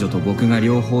し彼女と僕が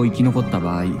両方生き残った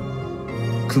場合、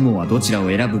雲はどちらを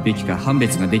選ぶべきか判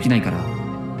別ができないから、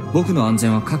僕の安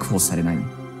全は確保されない。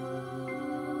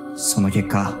その結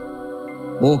果、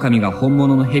狼が本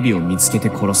物の蛇を見つけて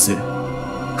殺す、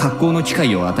格好の機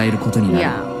会を与えることになる。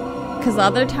Yeah, because the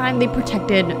other time they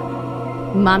protected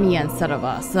Mamiya instead of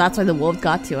us, so that's why the wolf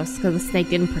got to us, because the snake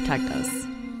didn't protect us.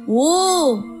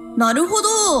 おー、なるほ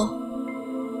ど。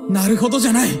なるほどじ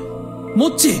ゃない。モ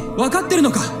ッチ、分かってるの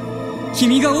か。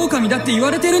君が狼だって言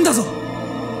われてるんだぞ。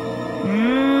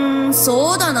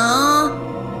そうだな。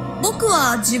僕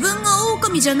は自分が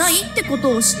狼じゃないってこと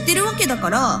を知ってるわけだか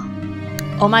ら。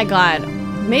Oh my god.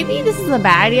 Maybe this is a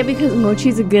bad idea because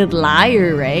Mochi's a good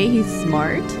liar, right? He's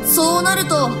smart. そうなる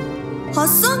と、ハッ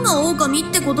サンが狼っ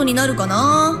てことになるか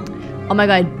な。Oh my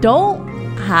god, don't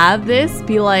have this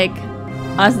be like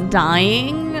us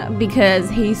dying because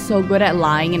he's so good at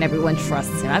lying and everyone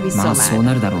trusts him. I'd be so mad. まあそう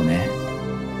なるだろうね。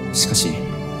しかし、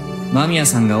間宮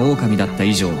さんが狼だった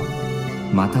以上、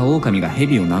また狼が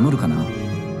蛇を名乗るかな。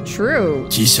True.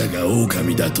 記者が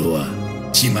狼だとは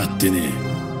決まってね。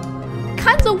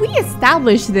Kanzo, we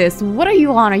established this. What are you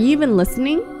on? Are you even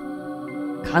listening?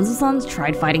 Kanzo-san's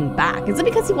tried fighting back. Is it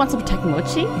because he wants to protect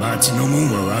Mochi? 町のも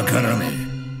んはわからね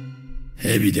え。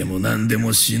蛇でも何で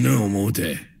も死ぬ思う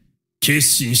て決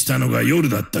心したのが夜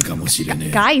だったかもしれね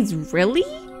え。Guys, really?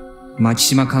 牧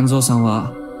島勘三さん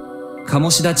は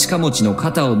鴨志田近持の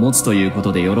肩を持つというこ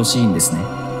とでよろしいんですね。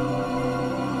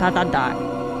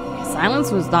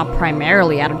Silence was not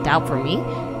primarily out of doubt for me,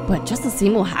 but just a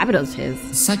simple habit of his.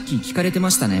 さっき聞かれてま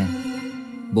したね。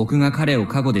僕が彼を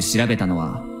過去で調べたの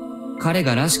は彼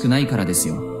がらしくないからです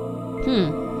よ。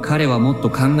彼はもっと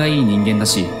勘がいい人間だ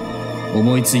し、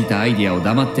思いついたアイディアを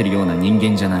黙ってるような人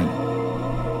間じゃない。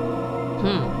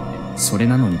それ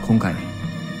なのに今回、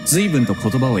随分と言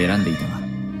葉を選んでいた。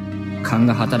勘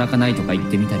が働かないとか言っ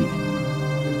てみたり。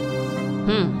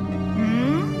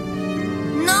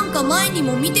なんか前に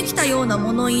も見てきたような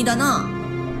物言いだな。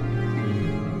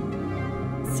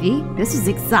See, this is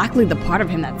exactly the part of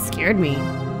him that scared me.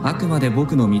 あくまで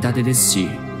僕の見立てですし、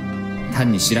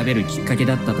単に調べるきっかけ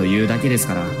だったというだけです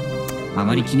から、あ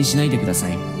まり気にしないでくださ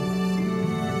い。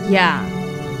Yeah.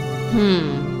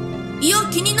 いや、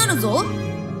気になるぞ。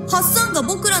ハッサンが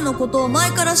僕らのことを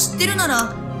前から知ってるな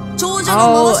ら、長者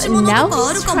の回し物とか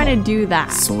あるか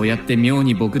も。そうやって妙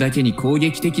に僕だけに攻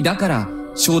撃的だから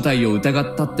正体を疑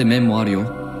ったって面もあるよ。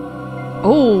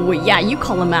Oh, yeah, you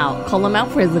call him out. Call him out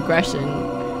for his aggression.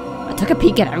 I took a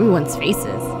peek at everyone's faces.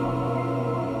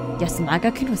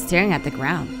 Yasunaga-kun was staring at the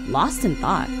ground, lost in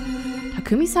thought.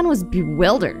 Takumi-san was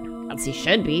bewildered, as he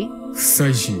should be. 久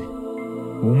石、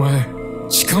お前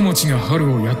近持が春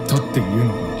をやったっていう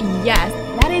の？ Yes,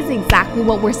 that is exactly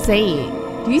what we're saying.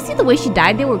 Do you see the way she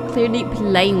died? They were clearly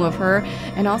playing with her.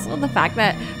 And also the fact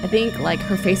that I think like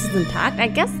her face is intact. I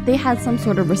guess they had some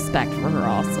sort of respect for her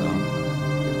also.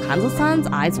 Kanzo-san's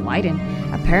eyes widened.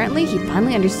 Apparently he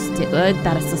finally understood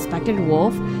that a suspected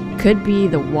wolf could be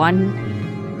the one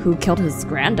who killed his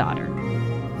granddaughter.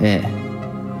 ええ、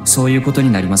そういうことに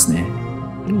なりますね。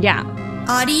Yeah.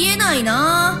 ありえない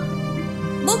な。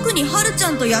僕にハルちゃ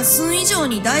んとヤッスン以上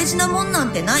に大事なもんな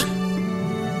んてない。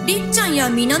りっちゃんや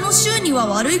皆の衆には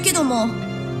悪いけども、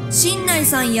新内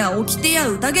さんや掟や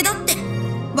宴だって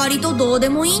割とどうで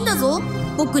もいいんだぞ、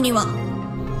僕には。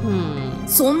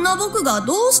そんな僕が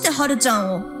どうしてハルちゃ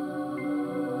ん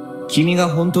を？君が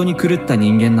本当に狂った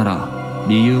人間なら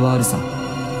理由はあるさ。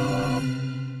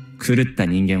狂った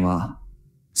人間は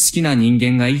好きな人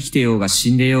間が生きてようが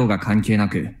死んでようが関係な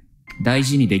く大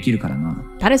事にできるからな。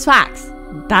That is facts.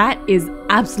 That is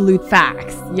absolute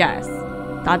facts. Yes. ...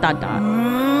 確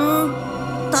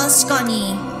か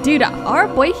に。Dude, our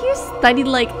boy here studied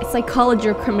like psychology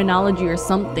or criminology or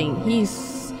something.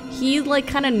 He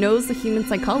like kind of knows the human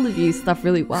psychology stuff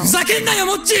really well. ふざけんなよ、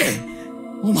モッチ！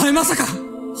お前まさか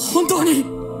本当に？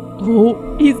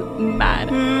 Oh, he's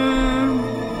mad.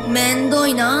 めんど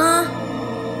いな。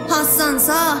ハッサン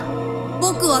さ、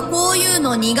僕はこういう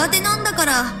の苦手なんだか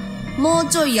ら、もう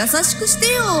ちょい優しくし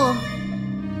てよ。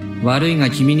悪いが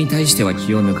君に対しては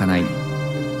気を抜かない。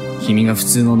君が普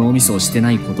通の脳みそをして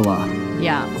ないことは、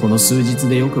この数日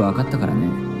でよく分かったからね。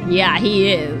Yeah, he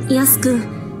is. ヤス君、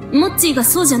モッチーが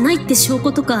そうじゃないって証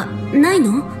拠とかない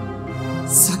の？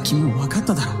さっきもう分かっ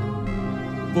ただろ。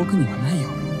僕にはないよ。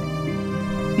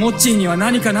モッチーには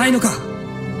何かないのか？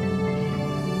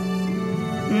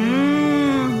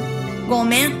ご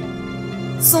めん。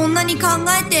そんなに考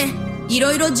えてい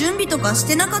ろいろ準備とかし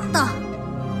てなかった。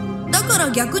だから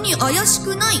逆に怪し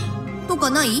くないとか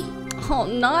ない？ Oh,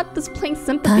 not this playing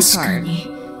sympathy 確か card. に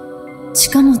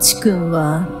近持くん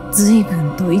は随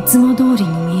分といつも通り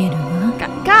に見えるわ。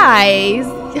Guys,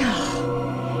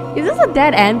 is this a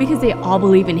dead end because they all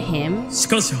believe in him? し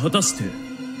かし果たして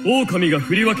狼が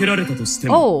振り分けられたとして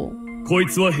も、こい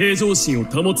つは平常心を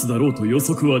保つだろうと予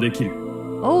測はできる。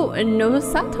Oh, no,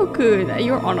 Sato-kun,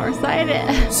 you're on our side. I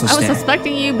was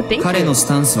suspecting you, but thank you. 彼のス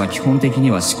タンスは基本的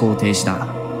には思考停止だ。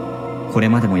これ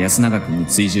までも安永君に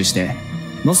追従して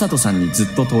野里さんに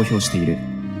ずっと投票している。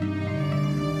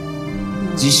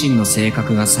自身の性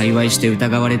格が幸いして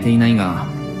疑われていないが、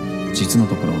実の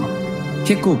ところ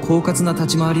結構狡猾な立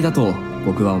ち回りだと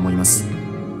僕は思います。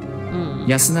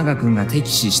安永君が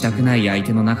敵視したくない相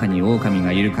手の中に狼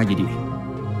がいる限り、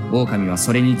狼は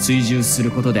それに追従する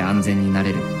ことで安全にな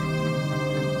れる。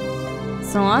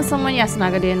 So long as someone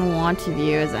Yasunaga didn't want to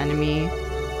view as enemy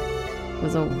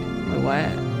was a... Wait, what?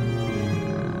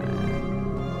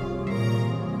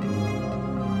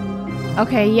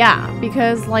 Okay, yeah,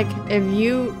 because like if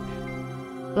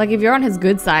you're on his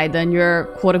good side, then you're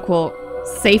quote unquote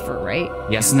safer, right?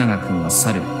 安永君は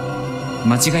猿。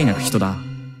間違いなく人だ。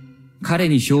彼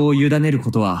に票を委ねるこ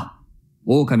とは、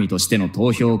狼としての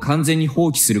投票を完全に放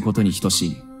棄することに等し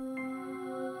い。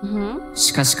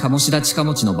しかし鴨志田近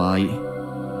持の場合、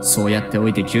そうやってお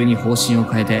いて急に方針を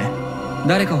変えて、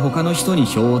誰か他の人に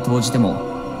票を投じて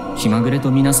も、気まぐれと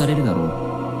みなされるだろ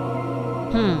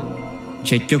う。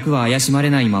結局は怪しま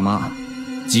れないまま、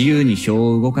自由に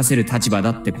票を動かせる立場だ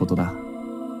ってことだ。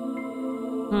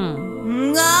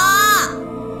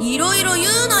いろいろ言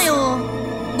うなよ。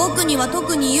僕には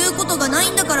特に言うことがない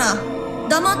んだから、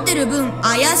黙ってる分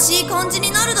怪しい感じ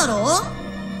になるだろ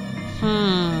う。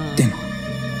でも、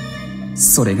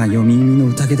それが読み意味の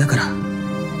宴だから。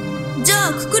じゃ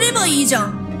あくくればいいじゃ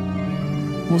ん。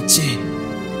モッチー、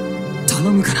頼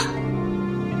むから、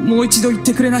もう一度言っ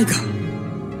てくれないか。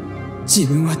自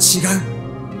分は違う。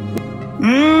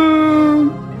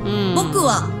僕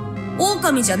は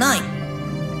狼じゃない。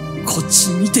こっち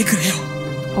見てくれよ。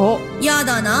や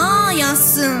だなあ、やっ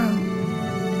す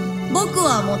ん。僕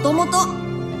はもともと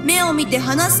目を見て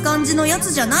話す感じのや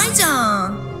つじゃないじゃ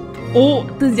ん。Oh,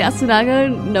 does Yasunaga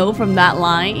know from that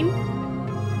line?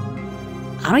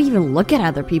 I don't even look at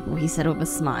other people, he said with a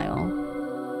smile.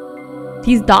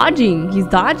 He's dodging.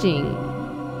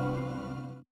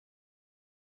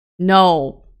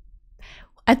 No.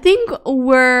 I think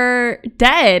we're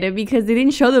dead because they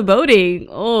didn't show the voting.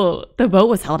 Oh, the vote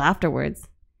was held afterwards.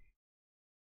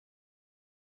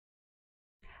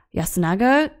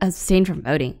 Yasunaga abstained from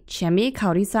voting. Chemi,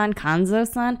 Kaori-san,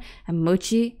 Kanzo-san, and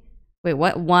Mochi. Wait,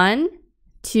 what? 1,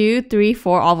 2, 3,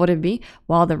 4 all voted B,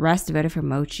 while the rest voted for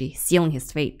Mochi, sealing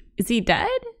his fate. Is he dead?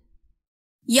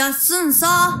 やっすん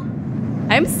さ、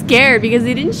I'm scared because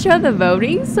they didn't show the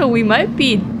voting, so we might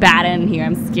be bad in here.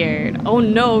 I'm scared. Oh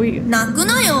no. 泣く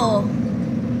なよ。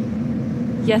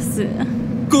 Yes.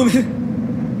 ごめん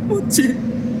もっち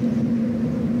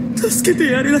助けて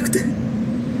やれなくて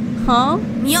Huh?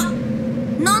 いや、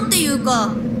なんていう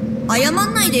か、謝ん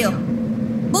ないでよ。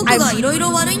僕がいろい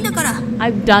ろ悪いんだから。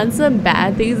I've done some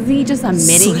bad things. Is he just そ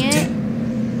admitting れって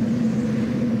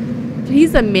it?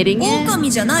 He's admitting it? 狼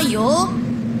じゃないよ。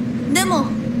でも、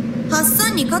ハッサ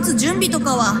ンに勝つ準備と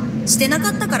かはしてなか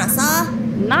ったからさ。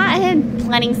 Not him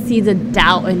planting seeds of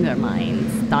doubt in their minds.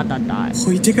 Dot dot dot.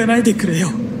 置いてかないでくれよ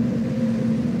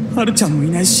はるちゃんもい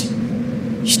ないし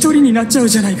一人になっちゃう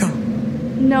じゃないか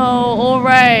No,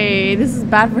 alright. This is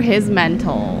bad for his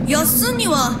mental. やっすんに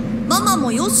はママ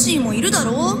もヨッシーもいるだ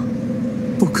ろう。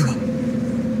僕は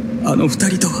あの二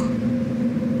人とは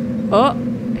Oh,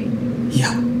 い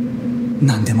や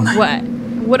なんでもない what?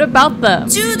 What about them?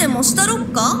 銃でもしたろっ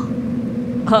か。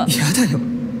 Huh. やだよ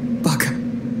バカ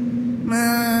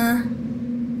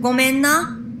ごめん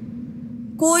な。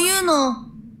こういうの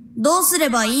どうすれ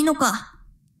ばいいのか。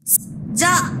じゃ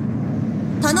あ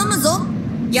頼むぞ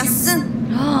やっすん。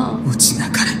落ちな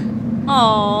かれ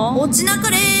Aww. 落ちなか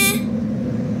れ。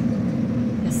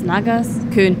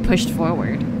 Yasunaga-kun pushed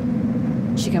forward.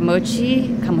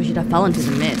 Kamoshida fell into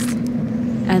the mist,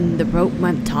 and the rope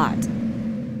went taut.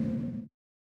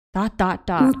 Dot dot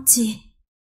も dot. っち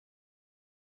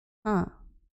Huh.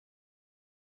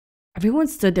 Everyone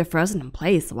stood there frozen in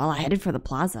place while I headed for the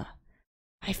plaza.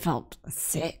 I felt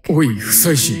sick. おい不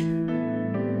妻子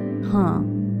Huh.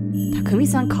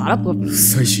 Takumi-san caught up with 不 me.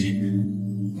 妻子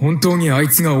本当にあい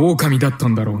つが狼だった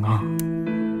んだろうな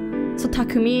So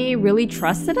Takumi really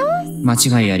trusted us?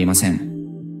 間違いありません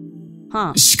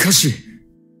Huh. しかし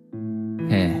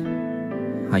ええ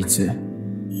あいつ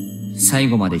最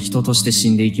後まで人として死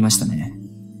んでいきましたね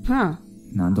Huh.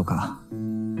 何度か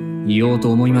言おう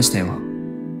と思いましたよ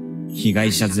被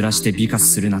害者ずらして美化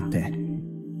するなって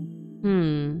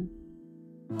And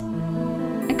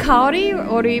Kaori or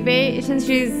Oribe, since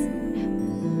she's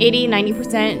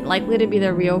 80-90% likely to be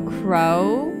the real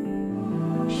Crow,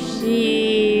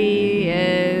 she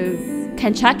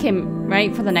can check him,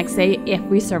 right, for the next day if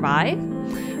we survive.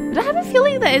 But I have a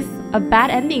feeling that it's a bad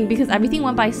ending because everything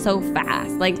went by so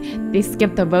fast. Like, they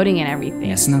skipped the voting and everything.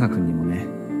 安永君にもね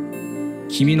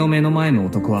君の目の前の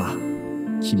男は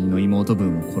君の妹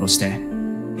分を殺して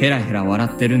ヘラヘラ笑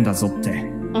ってるんだぞって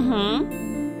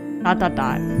Dot dot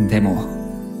dot. でも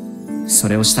そ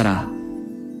れをしたら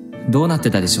どうなって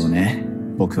たでしょうね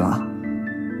僕は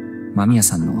間宮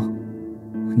さんの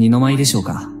二の舞でしょう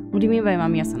か What do you mean by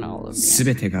Mamiya-san all over?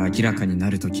 全てが明らかにな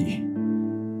るとき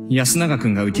安永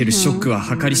君が受けるショックは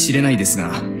計り知れないです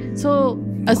が So,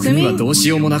 僕には assuming, どうし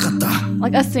ようもなかった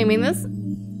like, assuming this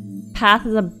path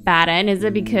is a bad end, is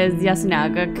it because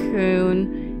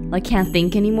Yasunaga-kun, like, can't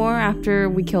think anymore after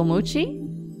we kill Mochi?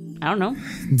 I don't know.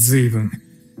 随分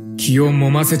気を揉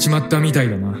ませちまったみたい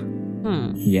だな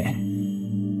いえ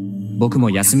僕も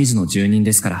安水の住人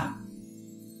ですから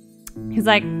He's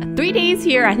like, 3 days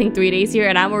here, I think 3 days here,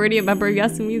 and I'm already a member of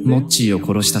Yasumizu. モッチーを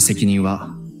殺した責任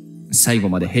は最後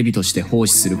まで蛇として奉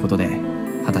仕することで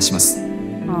果たします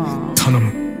Aw. 頼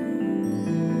む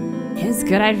It was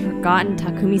good I'd forgotten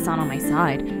Takumi-san on my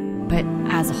side, but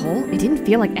as a whole, it didn't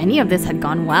feel like any of this had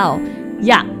gone well.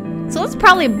 Yeah, so it's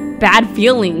probably a bad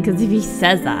feeling, because if he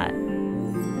says that,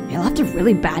 it left a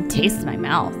really bad taste in my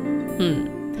mouth.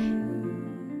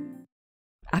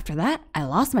 After that, I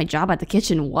lost my job at the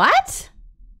kitchen. What?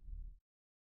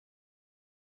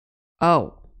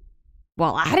 Oh.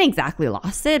 Well, I hadn't exactly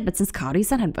lost it, but since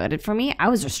Kaori-san had voted for me, I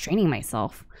was restraining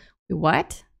myself. Wait,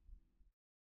 what?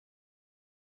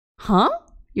 Huh?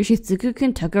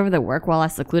 Yoshitsugu-kun took over the work while I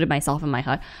secluded myself in my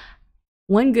hut.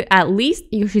 At least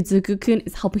Yoshitsugu-kun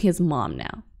is helping his mom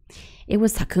now. It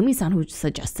was Takumi-san who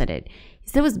suggested it. He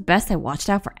said it was best I watched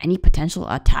out for any potential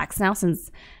attacks now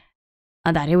since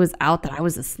that it was out that I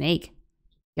was a snake.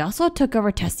 He also took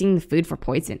over testing the food for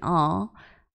poison. Aw,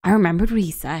 I remembered what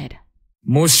he said.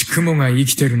 もし雲が生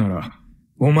きてるなら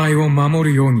お前を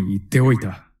守るように言っておい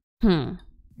た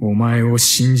お前を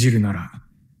信じるなら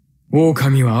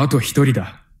狼はあと一人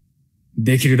だ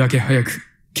できるだけ早く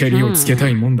ケリをつけた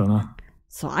いもんだな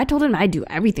So I told him I'd do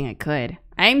everything I could.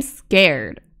 I'm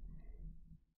scared.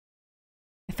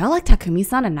 I felt like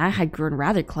Takumi-san and I had grown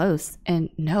rather close. And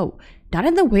no, not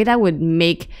in the way that would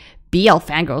make BL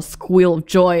fangirls squeal of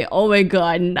joy. Oh my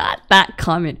god, not that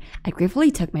common. I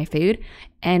gratefully took my food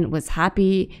and was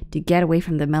happy to get away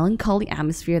from the melancholy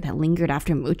atmosphere that lingered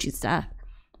after Mochi's death.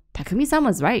 Takumi-san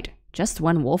was right. Just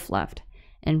one wolf left.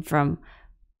 And from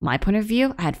my point of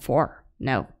view, I had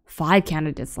 5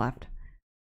 candidates left.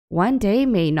 one day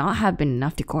may not have been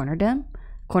enough to corner them.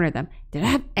 Did I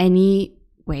have any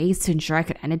ways to ensure I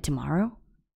could end it tomorrow?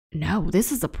 No,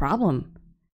 this is a problem.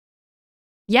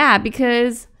 Yeah,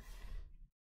 because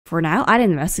for now, I'd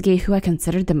investigate who I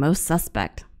considered the most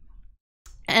suspect.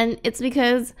 And it's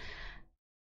because,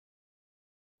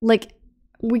 like,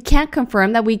 we can't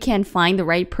confirm that we can find the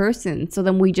right person. So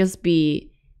then we just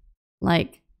be,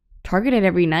 like, targeted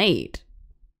every night.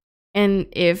 And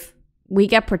if we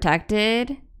get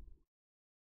protected,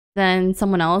 then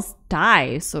someone else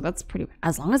dies. So that's pretty...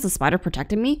 As long as the spider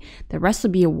protected me, the rest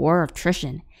would be a war of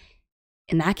attrition.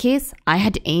 In that case, I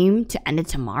had to aim to end it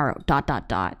tomorrow. ...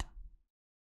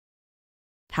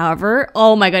 However,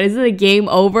 oh my god, is it a game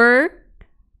over?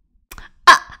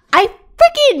 I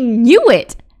freaking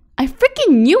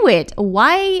knew it!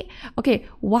 Why? Okay,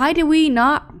 why did they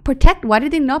not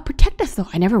protect us though?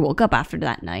 I never woke up after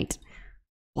that night.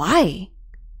 Why?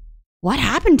 What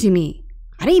happened to me?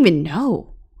 I didn't even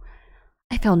know.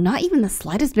 I felt not even the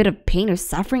slightest bit of pain or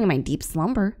suffering in my deep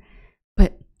slumber.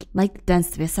 But like the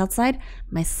dense mist outside,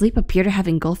 my sleep appeared to have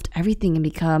engulfed everything and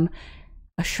become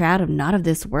a shroud of not of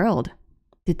this world.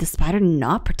 Did the spider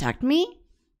not protect me?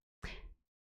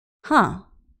 Huh.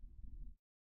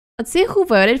 Let's see who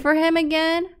voted for him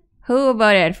again. Who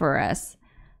voted for us?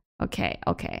 Okay.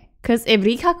 Because if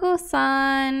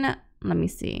RIKAKO-san... Let me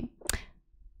see.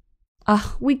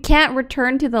 We can't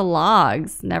return to the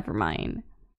logs. Never mind.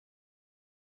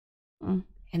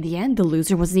 In the end, the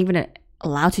loser wasn't even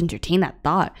allowed to entertain that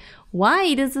thought.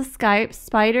 Why does the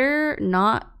spider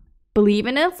not believe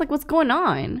in us? Like, what's going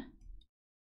on?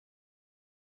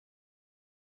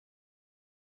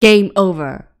 Game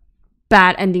over.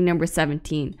 Bad ending number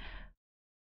 17.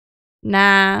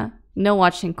 Nah, no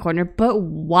watching corner, but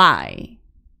why?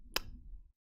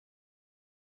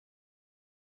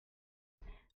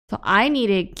 So I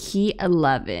needed key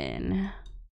 11.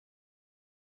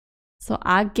 So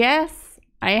I guess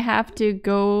I have to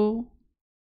go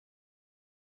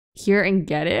here and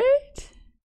get it?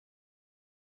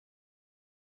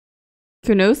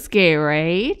 Konosuke,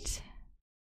 right?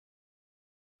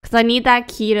 Because I need that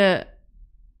key to...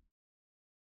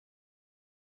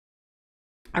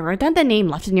 I wrote down the name,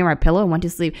 left it near my pillow, and went to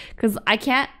sleep. Because I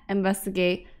can't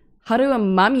investigate Haru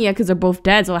and Mamiya because they're both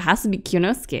dead, so it has to be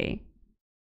Konosuke.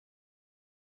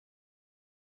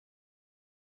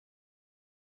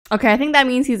 Okay, I think that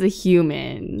means he's a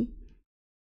human.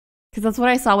 Because that's what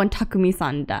I saw when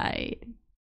Takumi-san died.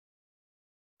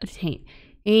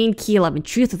 Ain key 11,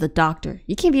 truth of the doctor.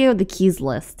 You can view the keys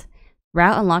list.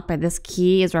 Route unlocked by this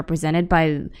key is represented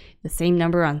by the same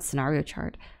number on scenario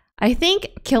chart. I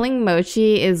think killing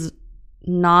Mochi is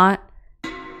not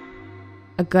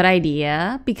a good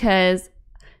idea because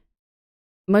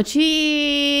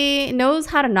Mochi knows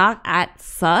how to knock at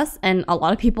sus and a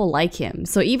lot of people like him.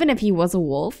 So even if he was a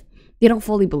wolf, they don't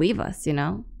fully believe us, you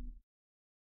know?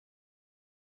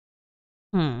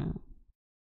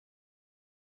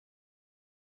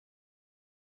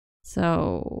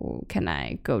 So can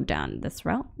I go down this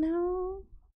route now?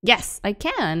 Yes, I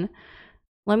can.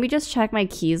 Let me just check my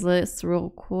keys list real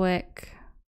quick.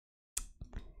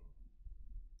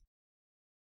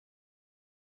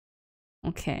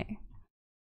 Okay.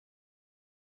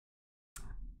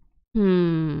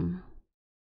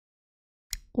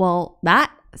 Well,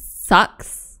 that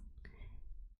sucks.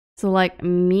 So like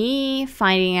me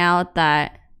finding out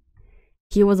that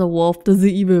he was a wolf doesn't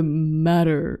even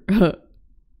matter.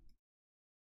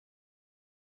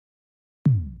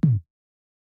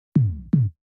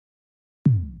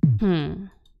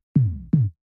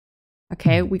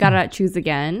 Okay, we gotta choose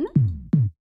again.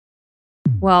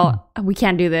 Well, we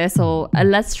can't do this, so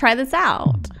let's try this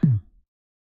out.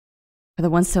 For the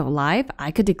ones still alive,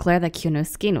 I could declare that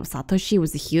Konosuke no Satoshi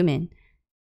was a human.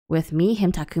 With me,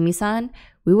 him, Takumi-san,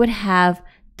 we would have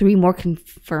 3 more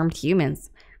confirmed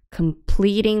humans,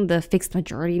 completing the fixed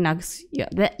majority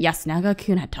that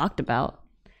Yasunaga-kun had talked about.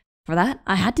 For that,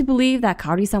 I had to believe that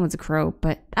Kaori-san was a crow,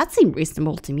 but that seemed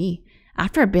reasonable to me.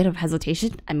 After a bit of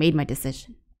hesitation, I made my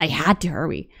decision. I had to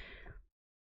hurry.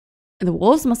 The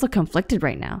wolves must have conflicted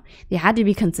right now. They had to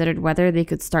be considered whether they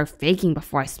could start faking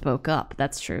before I spoke up.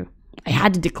 That's true. I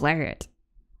had to declare it.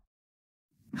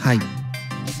 Hi.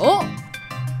 Oh!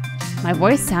 My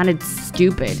voice sounded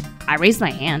stupid. I raised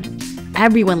my hand.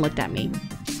 Everyone looked at me.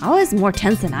 I was more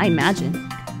tense than I imagined.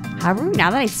 However,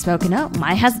 now that I'd spoken up,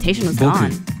 my hesitation was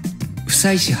gone.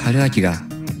 久石春明が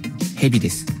蛇で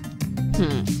す。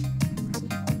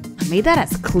I made that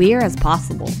as clear as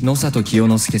possible. 野里清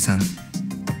之介さん、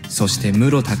そして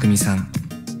室匠さん。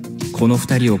この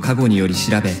2人を過去により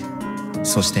調べ、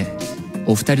そして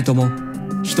お二人とも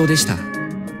人でした。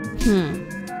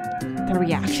The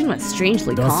reaction was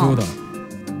strangely だそう calm. だ。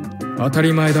当た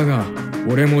り前だが、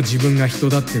俺も自分が人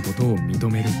だってことを認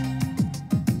める。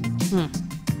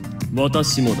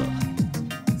私もだ。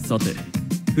さて、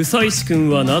不妻子君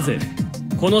はなぜ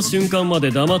この瞬間ま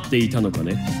で黙っていたのか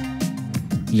ね。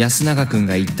安永君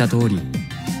が言った通り、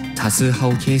多数派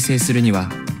を形成するには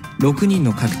6人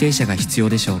の確定者が必要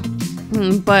でしょう。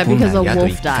But because a 本来あと wolf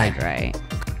一回 died,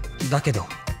 right? だけど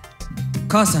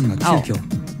母さんが急遽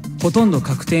ほとんど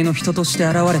確定の人として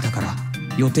現れたから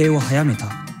予定を早めた。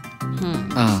あ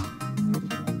あ、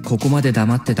ここまで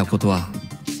黙ってたことは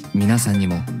皆さんに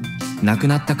も亡く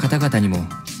なった方々にも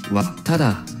た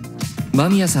だ間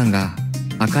宮さんが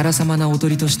あからさまなおと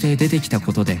りとして出てきた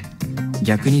ことで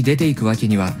逆に出ていくわけ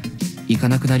にはいか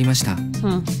なくなりました。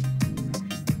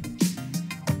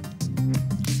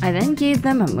I then gave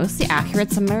them a mostly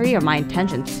accurate summary of my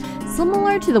intentions,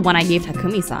 similar to the one I gave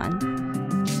Takumi-san.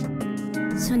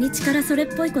 初日からそれ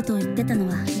っぽいことを言ってたの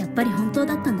はやっぱり本当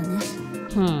だったんだね。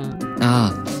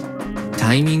ああ、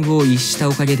タイミングを逸した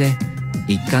おかげで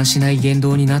一貫しない言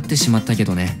動になってしまったけ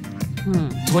どね。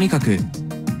とにかく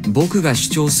僕が主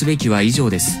張すべきは以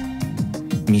上です。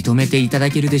認めていた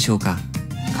だけるでしょうか、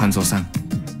勘三さん。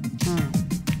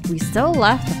We still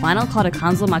left the final call to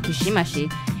Kanzo Makishimashi,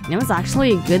 and it was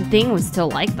actually a good thing it was still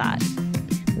like that.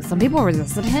 Some people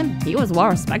resisted him, he was well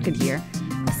respected here.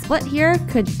 A split here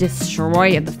could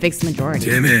destroy the fixed majority.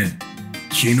 てめえ、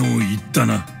昨日言った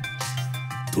な。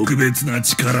特別な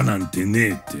力なんてねえ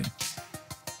って。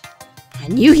I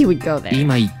knew he would go there.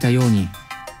 今言ったように、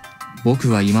僕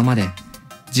は今まで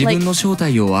自分の正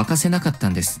体を明かせなかった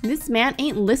んです。This man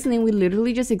ain't listening. We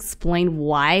literally just explained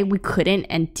why we couldn't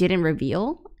and didn't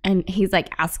reveal. And he's like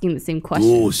asking the same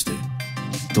question. どうして？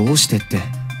どうしてって。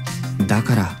だ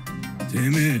から。て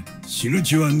めえ、死ぬ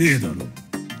気はねえだろ。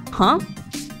Huh?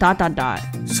 Dot dot dot.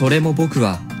 それも僕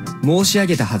は申し上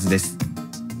げたはずです。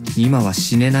今は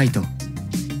死ねないと。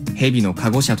蛇の加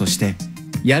護者として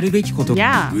やるべきこと。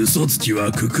Yeah. 嘘つき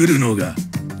はくくるのが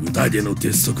宴の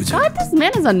鉄則じゃ。God, this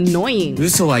man is annoying.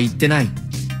 嘘は言ってない。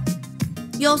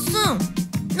やっす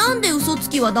ん、なんで嘘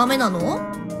つきはダメなの？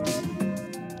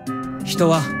人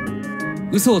は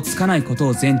嘘をつかないこと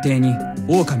を前提に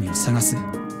狼を探す。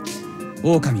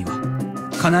狼は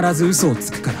必ず嘘を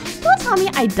つくから。Don't tell me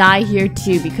I die here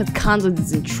too because Kanzo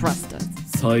doesn't trust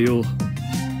us. さよう。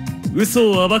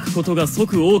嘘を暴くことが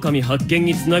即狼発見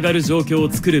につながる状況を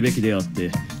作るべきであっ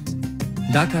て。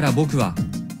だから僕は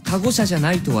加護者じゃ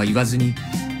ないとは言わずに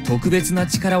特別な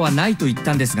力はないと言っ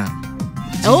たんですが、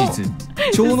事実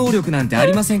超能力なんてあ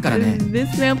りませんからね。This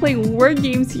man playing word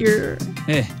games here.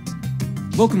 ええ、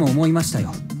僕も思いました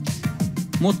よ。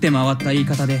持って回った言い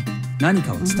方で何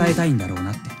かを伝えたいんだろう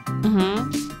なって。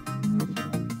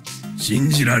信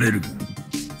じられるか。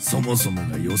そもそも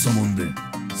がよそもんで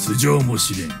素性も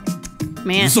知れん。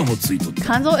Man, 嘘もついとった。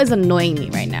 Kanzo is annoying me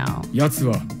right now. 奴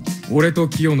は俺と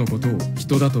キヨのことを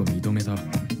人だと認めた。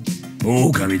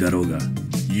狼だろうが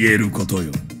言えること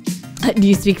よ。Do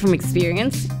you speak from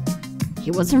experience?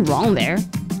 He wasn't wrong there.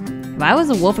 If I was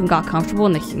a wolf and got comfortable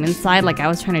in the human side like I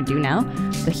was trying to do now,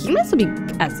 the humans would be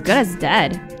as good as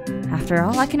dead. After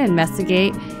all, I can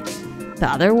investigate the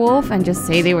other wolf and just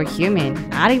say they were human,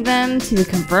 adding them to the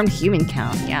confirmed human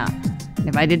count, yeah. And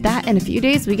if I did that, in a few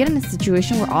days, we get in a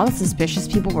situation where all the suspicious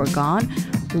people were gone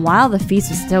while the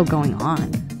feast was still going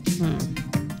on.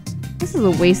 This is a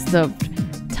waste of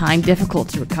time difficult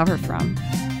to recover from.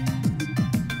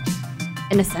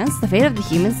 In a sense, the fate of the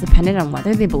humans depended on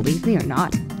whether they believed me or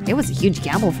not. It was a huge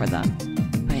gamble for them.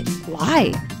 But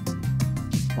why?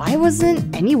 Why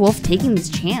wasn't any wolf taking this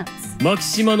chance? マキ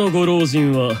シマのご老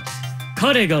人は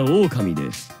彼が狼で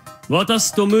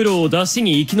私とムロを出し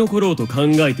に生き残ろうと考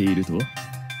えていると。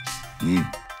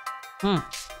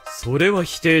それは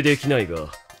否定できないが。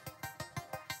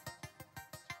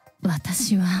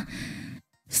私は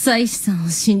不妻子さんを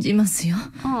信じますよ。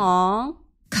Aww.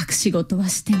 隠し事は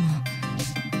しても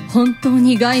本当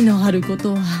に害のあるこ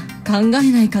とは考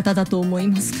えない方だと思い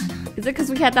ますから。Is it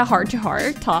because we had that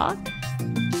heart-to-heart talk?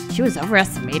 She was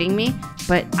overestimating me,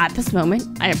 but at this moment,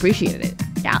 I appreciated it.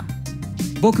 Yeah.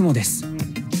 僕もです。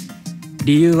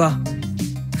理由は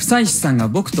不妻子さんが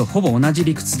僕とほぼ同じ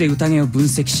理屈で宴を分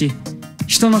析し、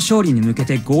人の勝利に向け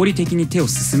て合理的に手を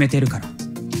進めてるから。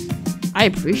I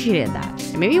appreciated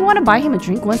that. Maybe you want to buy him a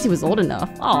drink once he was old enough.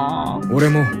 Aww. 俺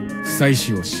も不妻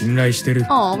子を信頼してる。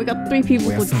Aw, we got 3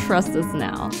 people who trust us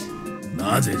now.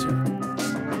 なぜじゃ。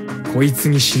こいつ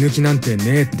に死ぬ気なんて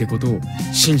ねえってことを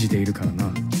信じているからな。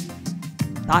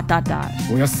Dot dot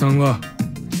dot. おやすさんは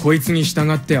こいつに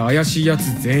従って怪しいや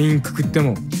つ全員くくって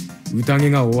も宴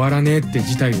が終わらねえって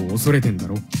事態を恐れてんだ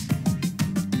ろ。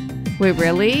 Wait,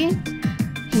 really?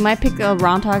 He might pick the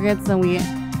wrong targets and we...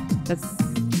 That's...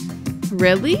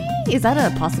 Really? Is that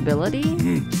a possibility?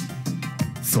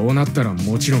 そうなったら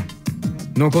もちろん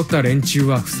残った連中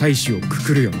は不採取をく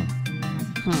くるよな。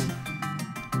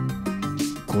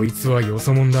こいつはよ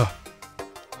そもんだ。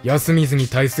安水に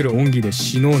対する恩義で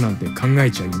死のうなんて考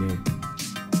えちゃいね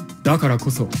え。だから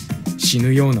こそ死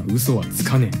ぬような嘘はつ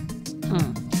かね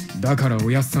え。だから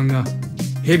おやっさんが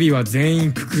蛇は全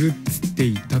員くくるっつって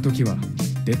言った時は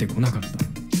出てこなかった。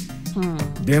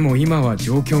でも今は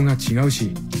状況が違う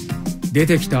し、出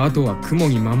てきた後は雲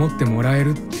に守ってもらえ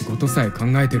るってことさえ考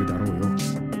えてるだろうよ。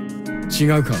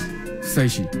違うか、不採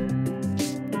取。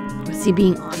Was he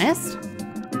being honest?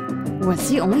 Was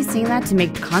he only saying that to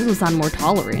make Kanzo-san more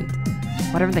tolerant?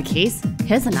 Whatever the case,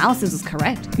 his analysis was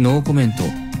correct. ノーコメント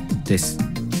です。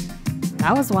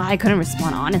That was why I couldn't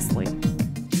respond honestly.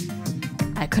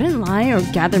 I couldn't lie or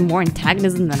gather more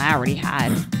antagonism than I already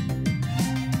had.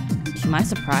 To my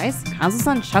surprise,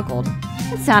 Kanzo-san chuckled.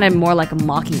 It sounded more like a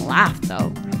mocking laugh,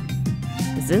 though.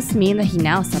 Does this mean that he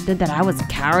now accepted that I was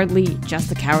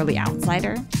just a cowardly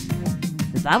outsider?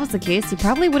 If that was the case, he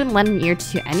probably wouldn't lend an ear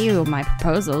to any of my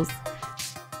proposals.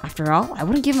 After all, I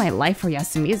wouldn't give my life for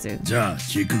Yasumizu. じゃあ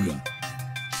聞くが、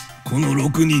この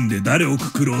6人で誰を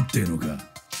くくろうってのか。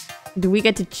Do we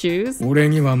get to choose? 俺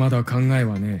にはまだ考え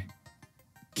はねえ。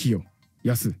キヨ、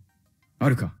ヤス、あ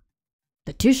るか？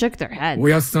 The two shook their heads. お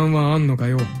やすさんはあんのか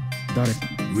よ。誰？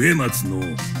植松の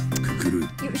くくる。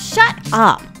You shut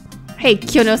up! Hey,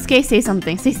 Kyonosuke, say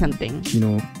something, say something. 昨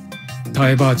日、タ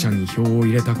エばあちゃんに票を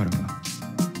入れたからか。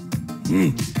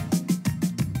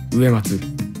植松、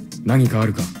何かあ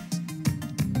るか？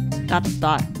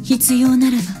必要な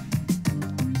らば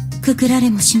くくられ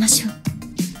もしましょう。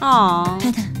た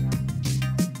だ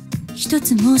一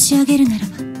つ申し上げるなら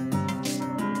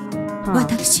ば、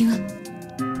私は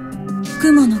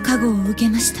雲の加護を受け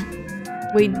ました。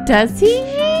 Wait, does he?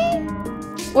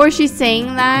 Or is she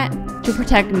saying that to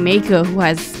protect Meiko, who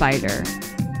has spider?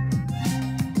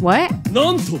 What?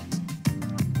 なんと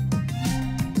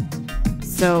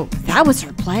So that was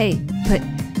her play. But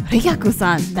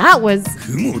Rikako-san, that was...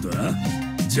 雲だ？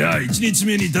じゃあ1日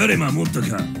目に誰守った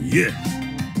か言え。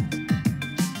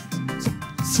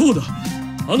そうだ、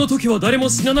あの時は誰も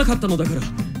死ななかったのだから、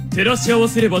照らし合わ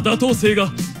せれば妥当性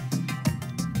が。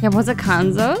Yeah, was it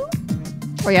Kanzo?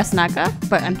 Or Yasunaka?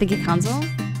 But I'm thinking Kanzo.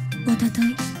 おとと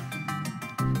い、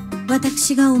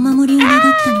私がお守りを願っ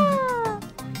たのは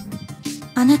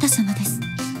あなた様です。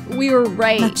 We were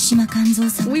right. 牧島勘三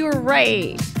様。 We were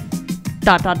right. ...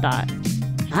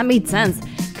 That made sense.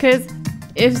 Because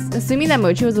if assuming that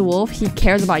Mochi was a wolf, he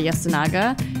cares about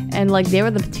Yasunaga. And like they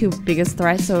were the two biggest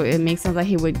threats, so it makes sense that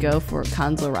he would go for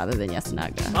Kanzo rather than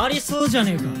Yasunaga. ありそうじゃ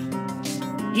ねえか。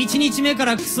1日目か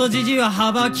らクソジジイは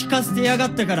幅利かせてやが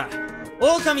ったから、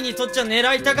狼にとっちゃ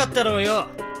狙いたかったろうよ。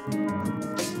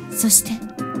そして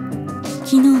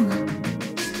昨日は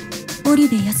織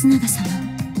部安永様。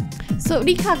 So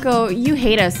Rikako, you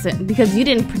hate us because you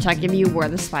didn't protect. If you were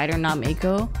the spider, not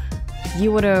Meiko,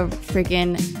 you would have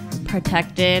freaking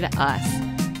protected us.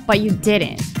 But you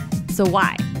didn't. So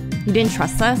why? You didn't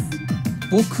trust us?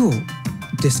 僕を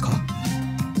ですか？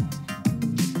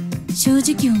正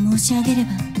直を申し上げれば、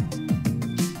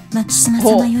牧島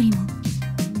様よりも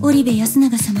織部安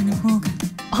永様の方が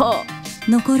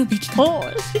残るべきかと。 Oh,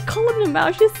 she calling him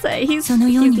out. She say he's その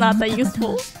ように not 思っ that たこと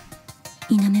は useful.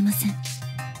 否めません。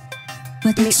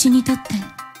私にとって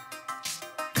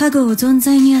加護を存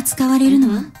在に扱われる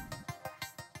のは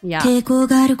抵抗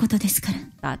があることですか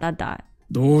ら。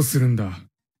どうするんだ？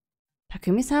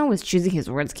 Takumi-san was choosing his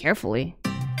words carefully.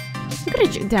 He could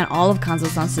have jotted down all of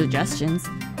Kanzo-san's suggestions.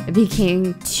 If he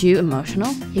became too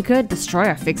emotional, he could destroy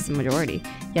our fixed majority.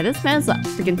 Yeah, this man's a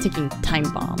freaking ticking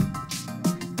time bomb.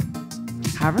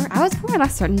 However, I was more or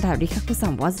less certain that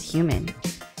Rikako-san was human.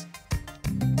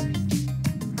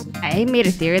 I made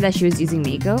a theory that she was using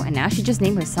Meiko, and now she just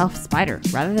named herself Spider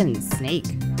rather than Snake.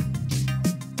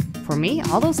 For me,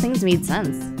 all those things made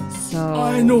sense. So...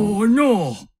 I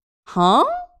know. Huh?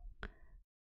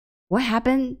 What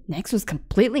happened next was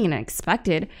completely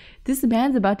unexpected. This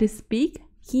man's about to speak?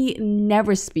 He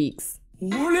never speaks.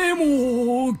 俺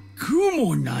も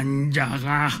雲なんじゃ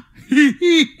が。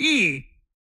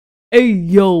Hey,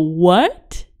 yo,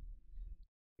 what?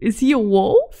 Is he a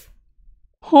wolf?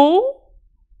 Huh?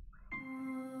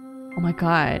 Oh my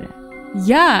god.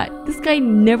 Yeah, this guy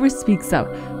never speaks up.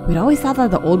 We'd always thought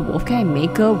that the old wolf guy,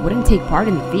 Meiko, wouldn't take part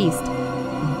in the feast.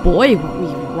 Boy, were we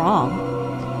wrong.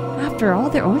 After all,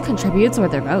 their only contributors were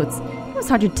their votes. It was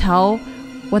hard to tell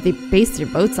what they based their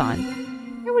votes on.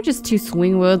 They were just two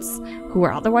swing votes who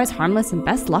were otherwise harmless and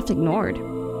best left ignored.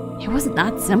 It wasn't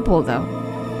that simple, though.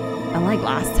 unlike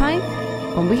last time,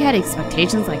 when we had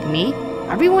expectations like me,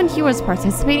 everyone here was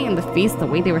participating in the feast the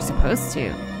way they were supposed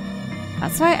to.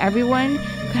 That's why everyone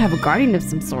could have a guardian of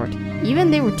some sort,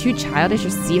 even they were too childish or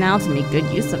senile to make good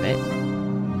use of it.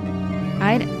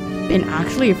 I'd been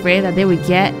actually afraid that they would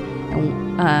get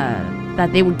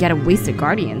a wasted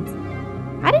guardian.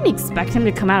 I didn't expect him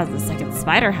to come out as the second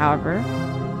spider, however.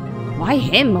 Why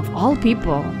him, of all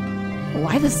people?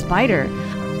 Why the spider?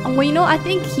 Well, you know, I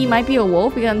think he might be a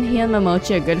wolf because he and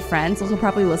Mochi are good friends, so he'll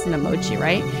probably listen to Mochi,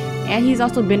 right? And he's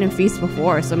also been in feasts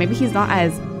before, so maybe he's not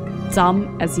as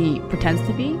dumb as he pretends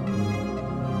to be.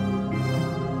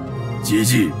 じ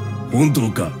じい、本当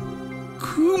か。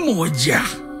雲じゃ。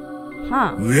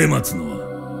Huh. 植松の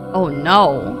は。Oh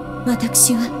no.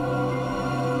 私は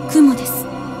雲です。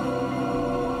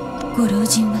ご老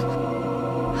人は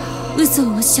嘘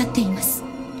をおっしゃっています。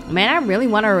Man, I really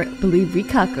want to believe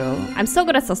Rikako. I'm so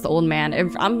good at such the old man.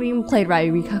 If I'm being played by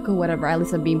Rikako, whatever, at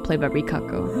least I'm being played by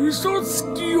Rikako. 嘘つ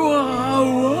きは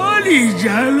悪いじ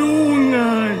ゃろう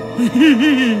が。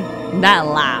That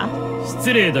laugh.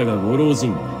 失礼だがご老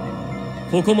人、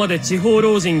ここまで地方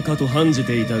老人かと判じ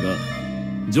ていたが、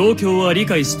状況は理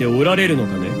解しておられるの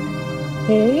かね。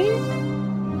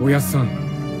おやっさん、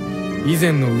以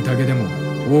前の宴でも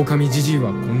狼じじい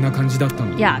はこんな感じだった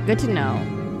の。Yeah, good to know.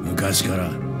 昔か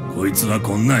らこいつは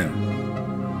こんなよ。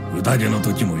宴の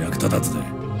時も役立たずで。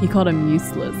He called him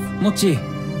useless. もっち、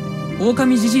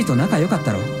狼じじいと仲良かっ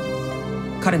たろ。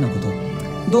彼のこと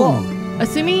どう思う？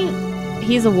 Assuming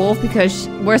he's a wolf because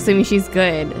we're assuming she's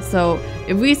good. So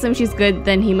if we assume she's good,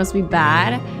 then he must be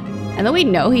bad. And then we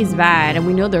know he's bad, and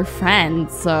we know they're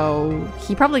friends. So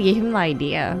he probably gave him the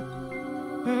idea.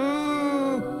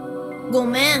 ご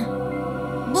めん。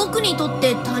僕にとっ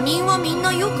て他人はみん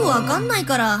なよくわかんない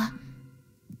から。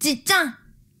じっちゃん、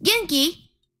元気？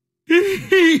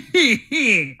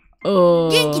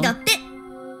元気だって。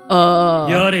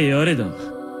やれやれだ。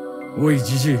おい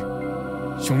じじい、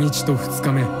初日と二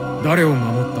日目誰を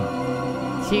守った？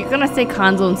 She's gonna say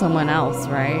Kanzo and someone else,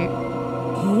 right?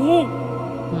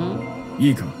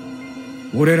 いいか、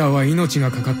俺らは命が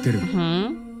かかってる。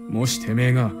Hmm? もしてめ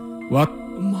えが守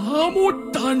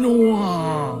ったの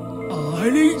はあ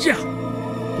れじゃ。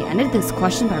 He ended this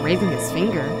question by raising his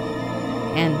finger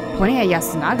and pointing at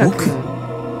Yasunaga-kun.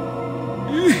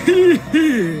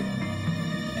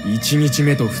 1日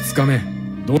目と2日目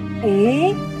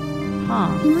Huh.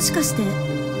 もしかして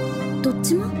どっ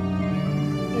ちも？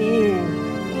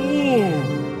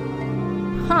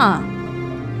 Huh.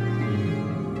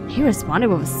 He responded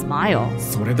with a smile.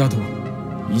 それだと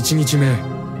1日目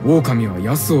狼は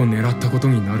ヤスを狙ったこと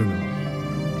になるが。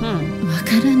わ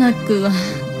からなくは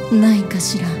ないか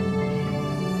しら。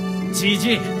じ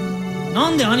じい、な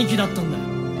んで兄貴だったんだよ。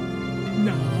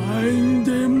なん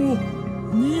でも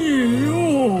ねえ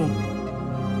よ。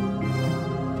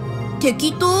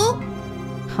適当？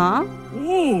 Huh?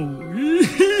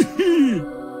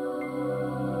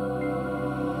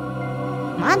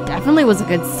 That definitely was a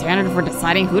good standard for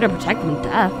deciding who to protect from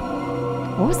death.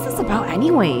 What was this about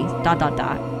anyway? ...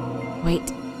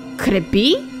 Wait, could it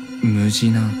be? 無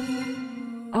事な。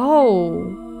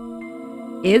 Oh.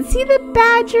 Is he the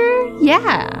badger?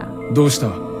 Yeah. どうした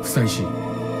夫妻氏。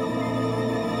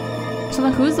 So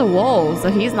then who's the wolf? So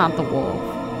he's not the wolf.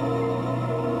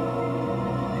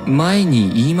 前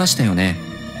に言いましたよね。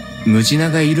ムジナ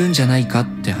がいるんじゃないかっ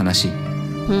て話。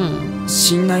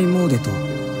神内詣でと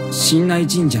神内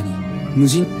神社に無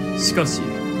人。しかし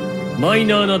マイ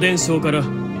ナーな伝承から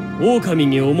狼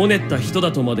におもねった人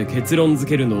だとまで結論付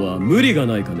けるのは無理が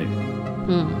ないかね。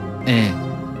ええ、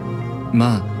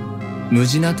まあム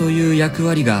ジナという役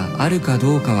割があるか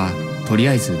どうかはとり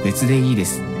あえず別でいいで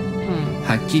す。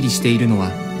はっきりしているの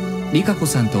はリカコ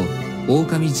さんと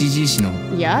狼じじい氏の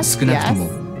少なくとも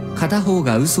片方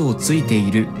が嘘をついて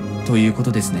いるというこ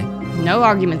とですね。 No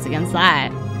arguments against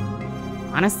that.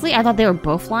 Honestly, I thought they were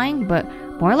both lying, but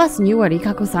more or less knew what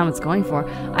Rikako-san was going for.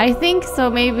 I think so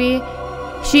maybe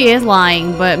she is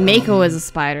lying, but Meiko is a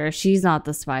spider. She's not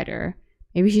the spider.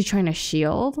 Maybe she's trying to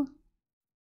shield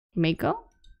Meiko?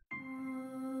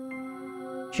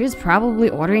 She was probably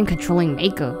ordering and controlling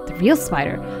Meiko, the real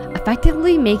spider,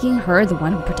 effectively making her the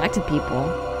one who protected people.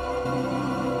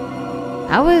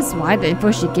 That was why the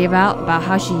info she gave out about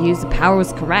how she used the power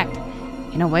was correct.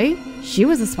 In a way, she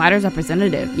was the spider's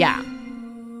representative, yeah.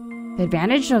 The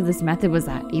advantage of this method was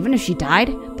that even if she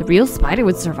died, the real spider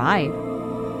would survive.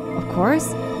 Of course,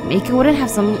 Meiko wouldn't have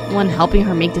someone helping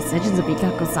her make decisions if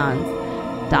Rikako-san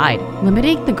died,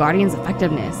 limiting the guardian's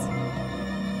effectiveness.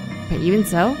 But even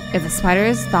so, if the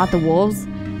spiders thought the wolves,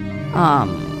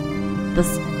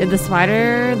 if the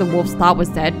spider the wolves thought was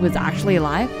dead was actually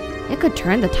alive, It could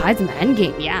turn the tides in the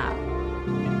endgame, yeah.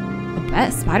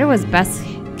 The spider was best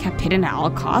kept hidden at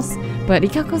all costs, but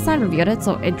Rikako-san revealed it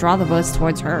so it draw the votes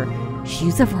towards her. She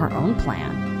used it for her own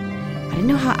plan. I didn't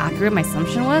know how accurate my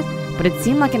assumption was, but it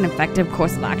seemed like an effective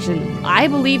course of action. I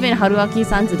believe in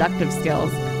Haruaki-san's deductive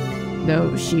skills.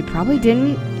 Though she probably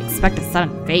didn't expect a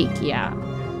sudden fake, yeah.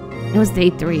 It was day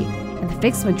 3, and the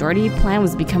fixed majority plan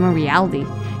was becoming reality,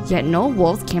 yet no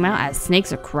wolves came out as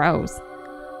snakes or crows.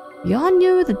 We all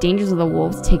knew the dangers of the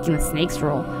wolves taking the snake's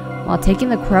role, while taking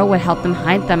the crow would help them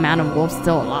hide the amount of wolves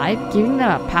still alive, giving them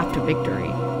a path to victory.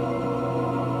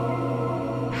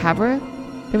 However,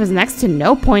 there was next to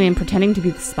no point in pretending to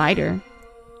be the spider.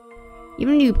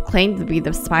 Even if you claimed to be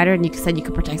the spider and you said you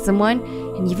could protect someone,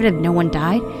 and even if no one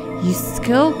died, you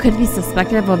still could be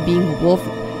suspected of being the wolf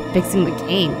fixing the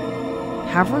game.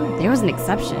 However, there was an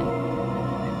exception.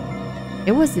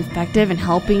 It was effective in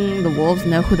helping the wolves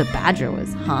know who the badger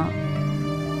was, huh?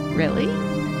 Really?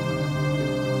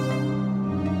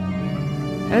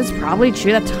 It was probably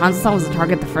true that Hanzo-san was the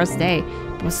target the first day,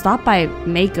 but was stopped by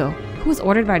Meiko, who was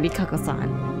ordered by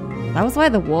Rikako-san. That was why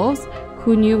the wolves,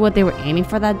 who knew what they were aiming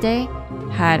for that day,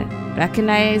 had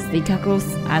recognized Rikako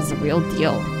as the real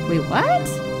deal. Wait, what?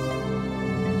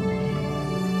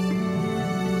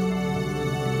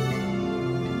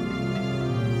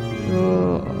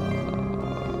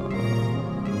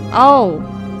 Oh,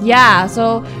 yeah,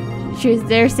 so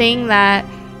they're saying that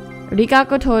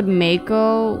Rikako told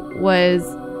Meiko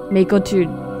to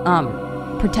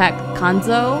protect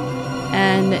Kanzo,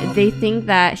 and they think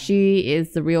that she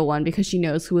is the real one because she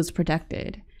knows who was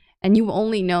protected. And you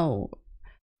only know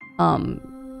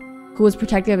who was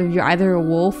protected if you're either a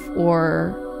wolf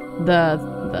or the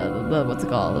what's it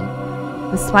called?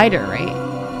 The spider, right?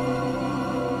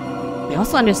 They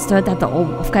also understood that the old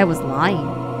wolf guy was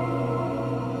lying.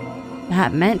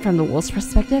 That meant from the wolf's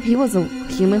perspective, he was a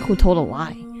human who told a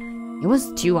lie. It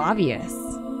was too obvious.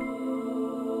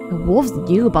 The wolves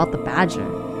knew about the badger.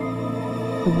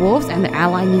 The wolves and the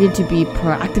ally needed to be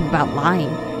proactive about lying.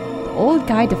 The old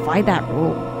guy defied that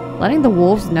rule, letting the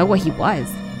wolves know what he was.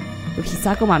 With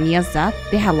Hisako Mamiya's death,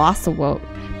 they had lost a vote,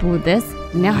 but with this,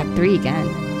 they now had 3 again.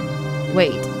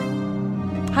 Wait,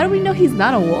 how do we know he's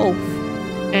not a wolf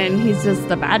and he's just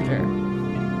a badger?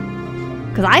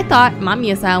 Because I thought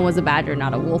Mamiya-san was a badger,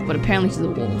 not a wolf, but apparently she's a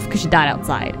wolf because she died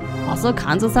outside. Also,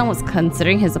 Kanzo-san was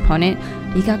considering his opponent,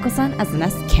 Rikako-san, as the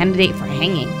next candidate for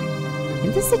hanging.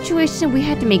 In this situation, we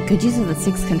had to make good use of the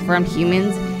 6 confirmed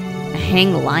humans and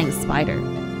hang the lying spider.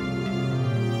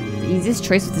 The easiest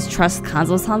choice was to trust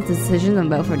Kanzo-san's decision and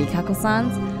vote for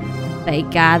Rikako-san's. By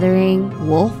gathering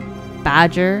wolf,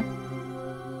 badger,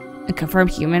 and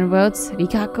confirmed human votes,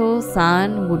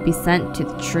 Rikako-san would be sent to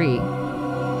the tree.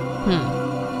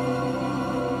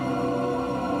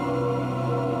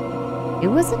 It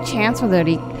was a chance for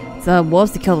the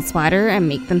wolves to kill the spider and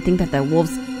make them think that the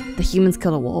humans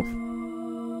killed a wolf.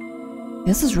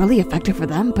 This was really effective for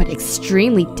them, but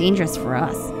extremely dangerous for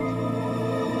us.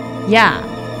 Yeah,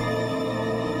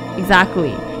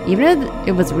 exactly. Even if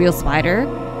it was a real spider,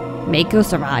 Meiko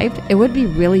survived, it would be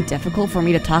really difficult for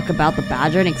me to talk about the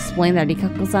badger and explain that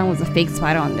Rikako-san was a fake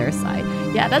spider on their side.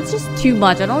 Yeah, that's just too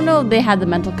much. I don't know if they had the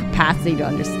mental capacity to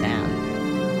understand.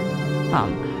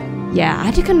 Yeah, I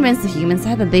had to convince the human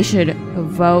side that they should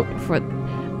vote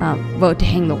to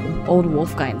hang the old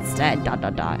wolf guy instead, ...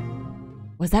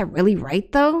 Was that really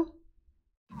right, though?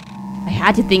 I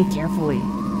had to think carefully.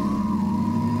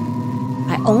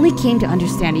 I only came to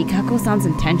understand Rikako-san's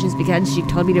intentions because she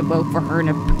told me to vote for her in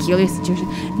a peculiar situation.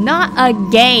 Not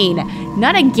again!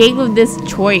 Not again with this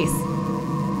choice!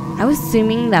 I was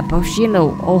assuming that both she and the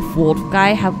old wolf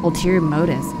guy have ulterior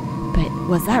motives, but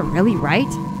was that really right?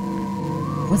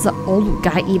 Was the old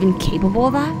guy even capable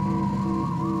of that?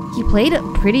 He played with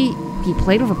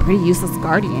a pretty useless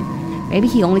guardian. Maybe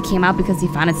he only came out because he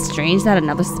found it strange that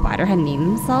another spider had named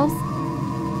themselves?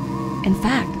 In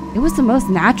fact, it was the most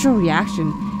natural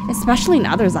reaction, especially in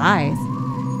others' eyes.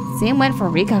 Same went for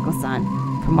Rikako-san.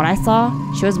 From what I saw,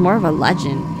 she was more of a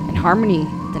legend and harmony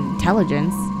than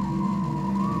intelligence.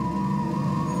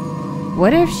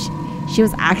 What if she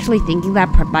was actually thinking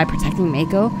that by protecting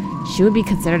Meiko, she would be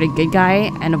considered a good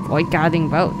guy and avoid gathering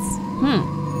votes?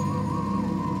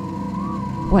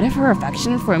 What if her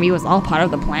affection for me was all part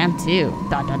of the plan too? ...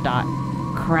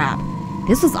 Crap.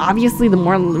 This was obviously the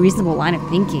more reasonable line of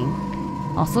thinking.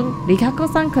 Also,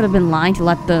 Rikako-san could have been lying to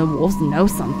let the wolves know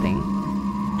something.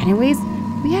 Anyways,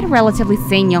 we had a relatively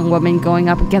sane young woman going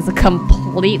up against a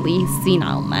completely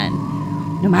senile man.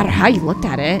 No matter how you looked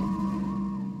at it.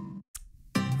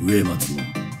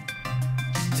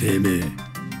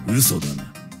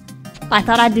 I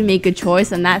thought I had to make a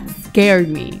choice and that scared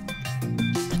me.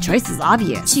 choice is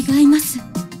obvious. 違います。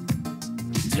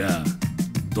じゃあ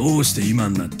どうして今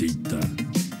になって言った？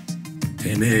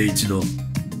てめえ一度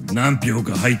何票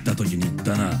か入った時に言っ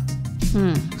たな。は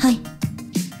い。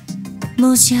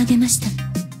申し上げました。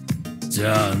じ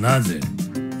ゃあなぜ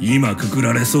今くく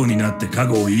られそうになって過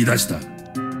去を言い出した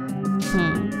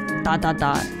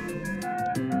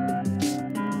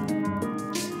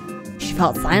？She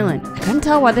felt silent. I couldn't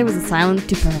tell whether it was a silence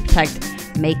to protect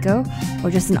Mako or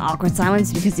just an awkward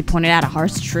silence because he pointed out a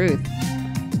harsh truth.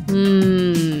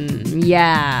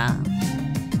 Yeah.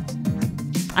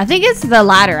 I think it's the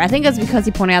latter. I think it's because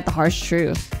he pointed out the harsh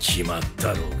truth. 決まっ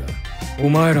たろうが。お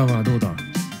前らはどうだ？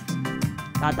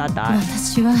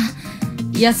私は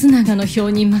安永の票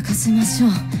に任せましょ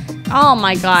う。Oh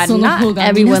my god, その方 not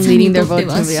が皆 everyone さんに leading と their っ vote て to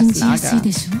は信じやすいで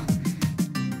Yasunaga. し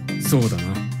ょ。そうだな。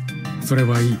それ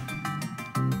はいい。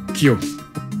キヨ。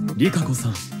リカコさ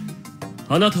ん、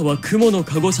あなたは雲の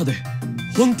カゴ車で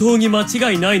本当に間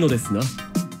違いないのですな。は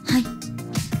い。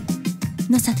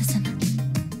マサト様、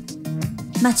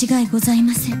間違いござい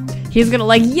ません。He's gonna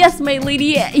like, yes, my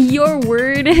lady, your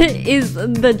word is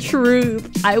the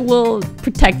truth. I will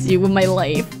protect you with my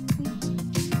life.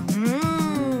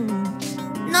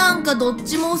 なんかどっ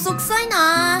ちも嘘くさい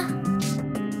な。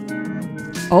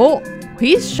Oh,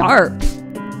 he's sharp.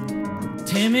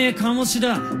 てめえカモシ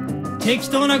だ。適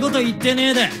当なこと言って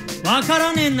ねえで。わか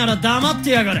らねえんなら黙っ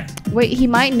てやがれ。 Wait, he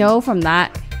might know from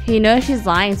that. He knows she's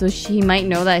lying, so he might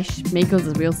know that Mako's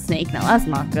a real snake. Now that's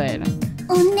not good.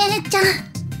 お姉ちゃん、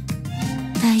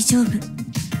大丈夫。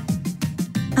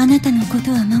あなたのこ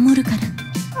とは守るから。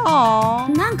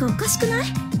Aww. なんかおかしくない？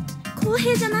公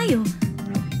平じゃないよ。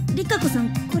リカコさん、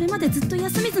これまでずっと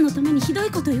安水のためにひどい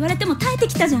こと言われても耐えて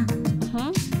きたじゃん。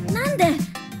なんで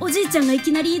おじいちゃんがい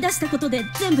きなり言い出したことで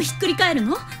全部ひっくり返る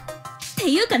の？って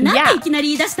いうか、なんでいきなり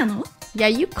言い出したの？ Yeah,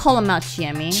 you call him out,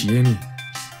 Chiemi. チエミ。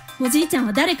おじいちゃん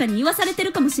は誰かに言わされて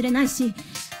るかもしれないし、リ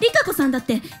カコさんだっ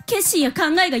て決心や考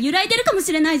えが揺らいでるかも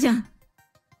しれないじゃん。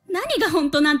何が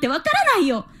本当なんてわからない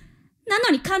よ。なの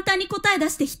に簡単に答え出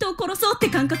して人を殺そうって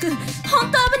感覚、本当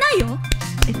危ないよ。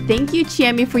Thank you,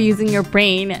 Chiemi, for using your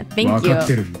brain. Thank わ you. かっ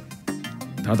てる。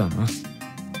ただな。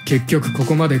結局こ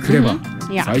こまで来れば、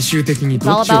Yeah. 最終的に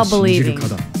どっちを信じるか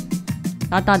だ。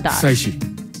妻子、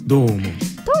どう思う？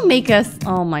 Don't make us.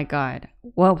 Oh my god.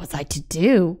 What was I to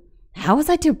do? How was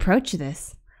I to approach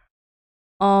this?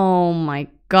 Oh my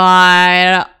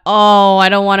god. Oh, I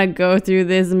don't want to go through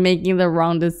this making the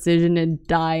wrong decision and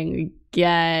dying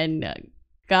again.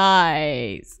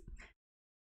 Guys.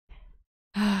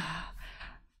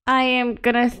 I am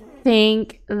gonna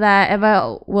think that if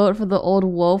I vote for the old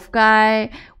wolf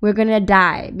guy, we're gonna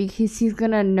die because he's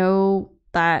gonna know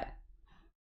that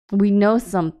we know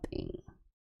something.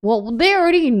 Well, they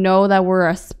already know that we're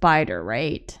a spider,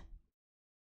 right?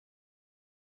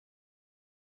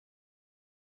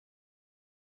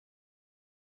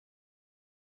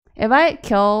 If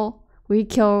we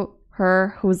kill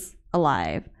her who's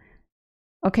alive.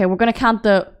 Okay, we're gonna count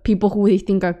the people who we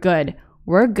think are good.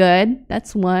 We're good.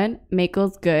 That's 1.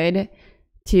 Mako's good.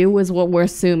 2 is what we're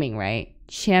assuming, right?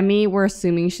 Chemi, we're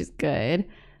assuming she's good.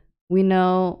 We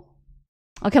know...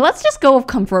 Okay, let's just go with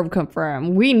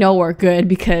confirm. We know we're good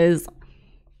because...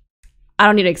 I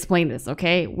don't need to explain this,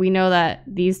 okay? We know that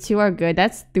these 2 are good.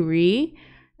 That's 3.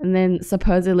 And then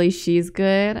supposedly she's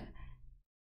good.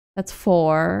 That's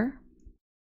 4.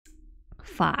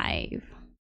 5.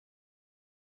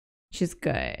 She's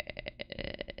good.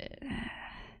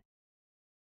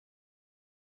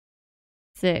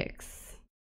 6.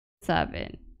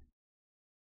 7.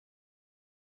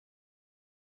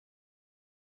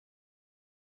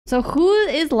 So who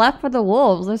is left for the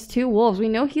wolves? There's 2 wolves. We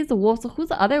know he's the wolf, so who's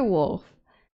the other wolf?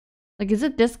 Like, is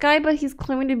it this guy? But he's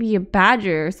claiming to be a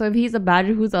badger. So if he's a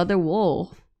badger, who's the other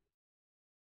wolf?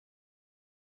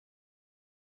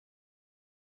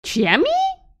 Chiemi?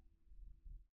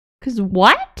 Cause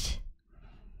what?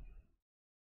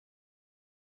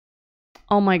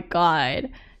 Oh my god.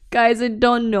 Guys, I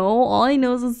don't know. All I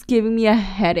know is it's giving me a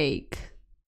headache.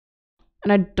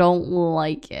 And I don't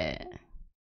like it.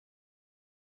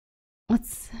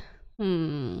 Let's...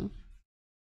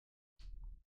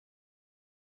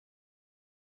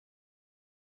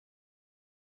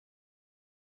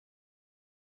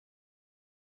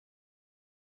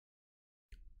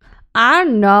 I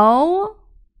don't know.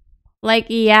 Like,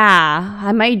 yeah,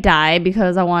 I might die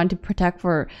because I wanted to protect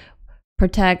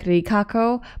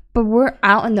Rikako, but we're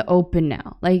out in the open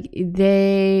now. Like,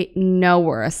 they know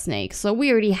we're a snake, so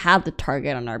we already have the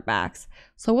target on our backs.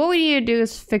 So what we need to do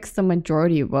is fix the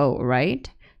majority vote, right?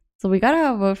 So we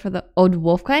gotta vote for the old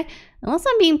wolf guy, unless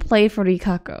I'm being played by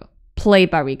Rikako.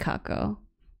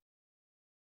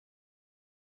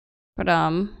 But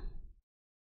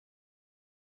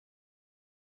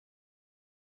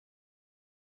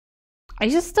I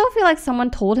just still feel like someone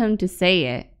told him to say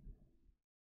it.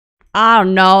 I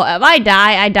don't know. If I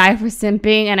die for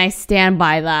simping, and I stand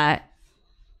by that.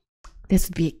 This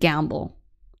would be a gamble.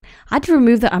 I had to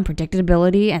remove the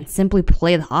unpredictability and simply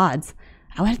play the odds.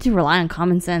 I would have to rely on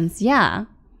common sense, yeah.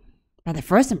 By the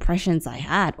first impressions I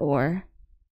had, or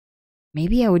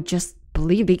maybe I would just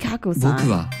believe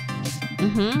Rikako-san.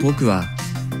 僕は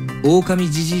狼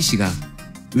じじい氏が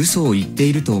嘘を言って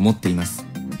いると思っています。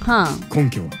根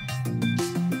拠は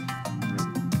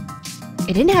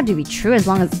It didn't have to be true as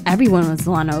long as everyone was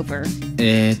won over.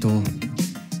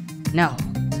 No.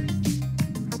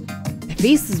 The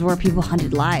feast is where people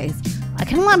hunted lies. I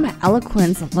couldn't let my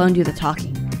eloquence alone do the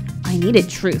talking. I needed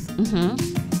truth.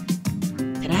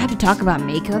 Did I have to talk about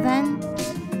Meiko then?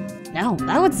 No,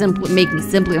 that would make me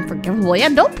simply unforgivable. Yeah,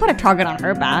 don't put a target on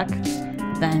her back.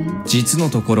 Then... 実の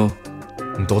ところ、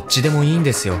どっちでもいいん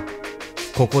ですよ。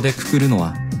ここでくくるの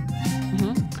は。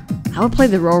I would play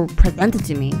the role presented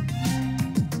to me.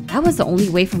 That was the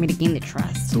only way for me to gain the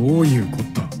trust. どういうこ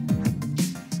と？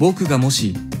僕がも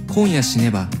し今夜死ね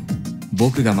ば、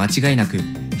僕が間違いなく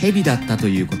蛇だったと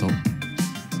いうこと。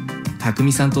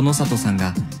匠さんと野里さん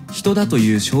が人だと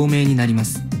いう証明になりま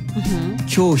す。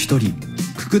今日一人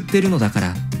くくってるのだか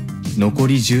ら、残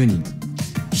り10人。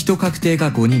人確定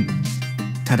が5人。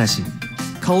ただし、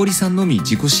香織さんのみ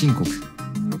自己申告。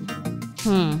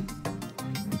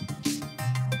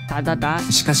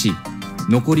しかし、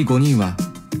残り5人は、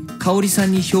香織さ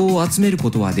んに票を集める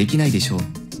ことはできないでしょ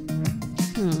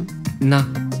う。な、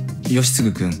吉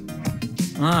次くん。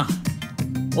ああ、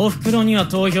おふくろには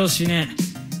投票しね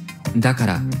え。だか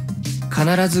ら、必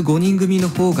ず5人組の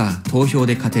方が投票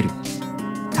で勝てる。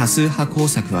多数派工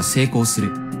作は成功す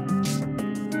る。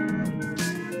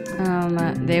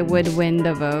They would win the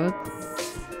votes.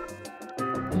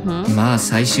 まあ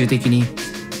最終的に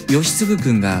吉次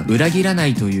くんが裏切らな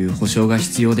いという保証が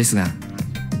必要ですが、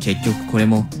結局これ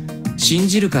も信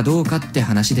じるかどうかって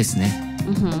話ですね。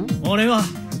俺は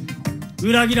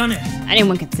裏切らねえ。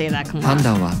Anyone can say that. 判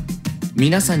断は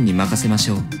皆さんに任せまし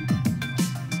ょう。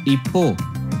一方、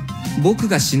僕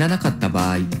が死ななかった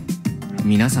場合、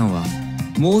皆さんは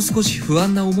もう少し不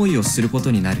安な思いをするこ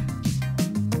とになる。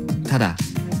ただ、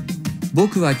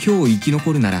僕は今日生き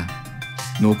残るなら、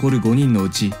残る5人のう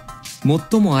ち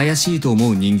最も怪しいと思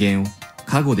う人間を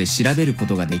過去で調べるこ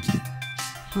とができる。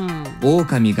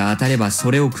狼が当たればそ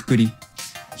れをくくり、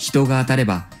人が当たれ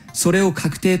ばそれを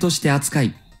確定として扱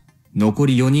い、残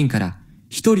り4人から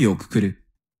1人をくくる。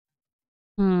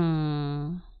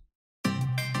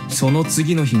その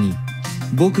次の日に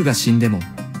僕が死んでも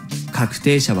確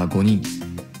定者は5人、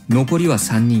残りは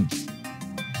3人。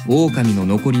狼の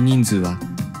残り人数は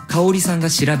香織さんが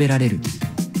調べられる。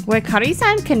Wait,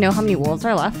 Kaori-san can know how many wolves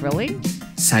are left, really?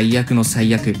 最悪の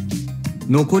最悪。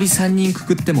残り3人く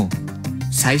くっても、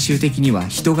最終的には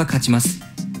人が勝ちます。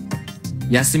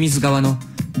安水側の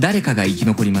誰かが生き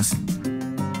残ります。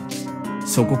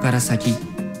そこから先、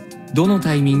どの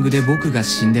タイミングで僕が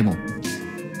死んでも、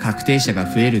確定者が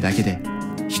増えるだけで、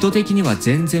人的には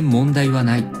全然問題は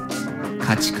ない。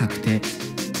勝ち確定。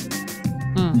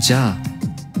じゃあ、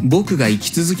僕が生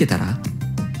き続けたら？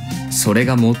それ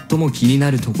が最も気にな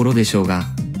るところでしょうが、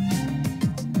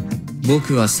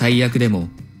僕は最悪でも、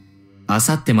あ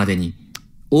さってまでに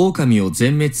狼を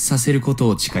全滅させること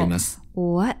を誓います。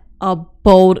What a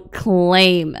bold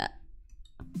claim.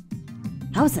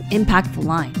 That was an impactful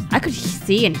line. I could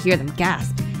see and hear them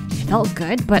gasp. It felt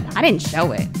good, but I didn't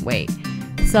show it. Wait.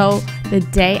 So, the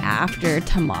day after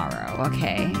tomorrow,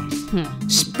 okay?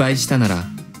 失敗したなら、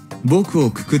僕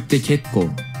をくくって結構。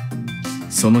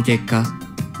その結果、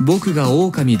僕が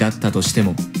狼だったとして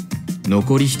も、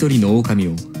残り一人の狼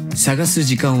を探す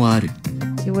時間はある。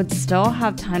You would still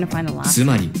have time to find the last. つ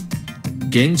まり、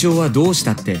現状はどうし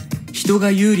たって人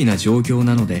が有利な状況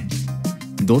なので、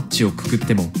どっちをくくっ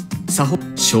ても、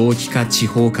正気か地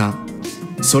方か、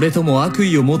それとも悪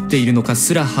意を持っているのか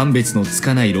すら判別のつ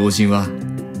かない老人は、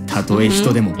たとえ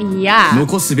人でも、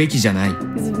残すべきじゃない。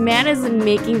This man is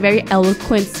making very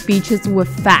eloquent speeches with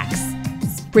facts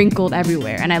sprinkled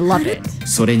everywhere, and I love it.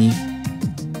 それに、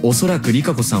おそらくリ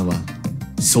カコさんは、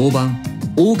早晩、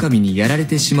狼にやられ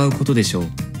てしまうことでしょう。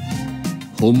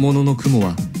本物の雲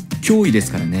は脅威で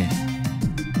すからね。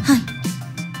は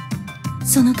い、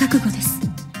その覚悟です。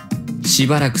し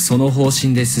ばらくその方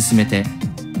針で進めて、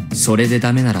それで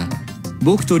ダメなら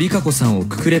僕とリカコさんを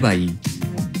くくればいい。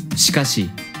しかし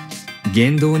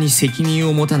言動に責任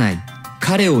を持たない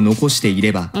彼を残してい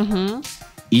れば、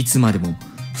いつまでも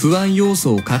不安要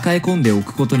素を抱え込んでお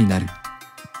くことになる。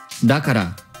だか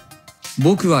ら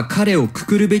僕は彼をく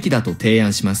くるべきだと提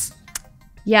案します。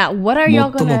Yeah, what are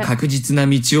y'all 最も gonna... 確実な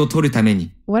道を取るため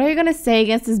に。What are you gonna say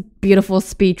against this beautiful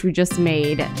speech we just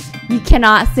made? You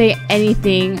cannot say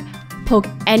anything, poke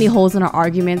any holes in our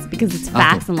arguments because it's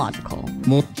facts and logical.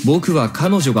 僕は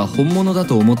彼女が本物だ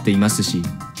と思っていますし、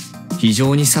非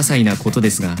常に些細なことで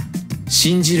すが、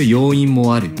信じる要因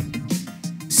もある。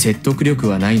説得力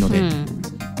はないので。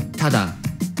ただ、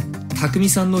匠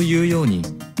さんの言うように、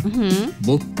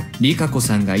リカ子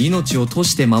さんが命を賭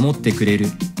して守ってくれる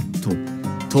と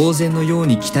当然のよう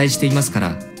に期待していますか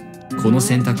ら、この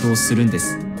選択をするんで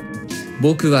す。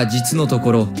僕は実のと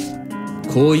ころ、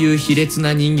こういう卑劣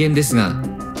な人間ですが、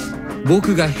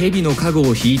僕が蛇の加護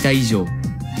を引いた以上、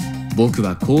僕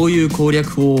はこういう攻略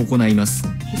法を行います。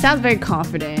He sounds very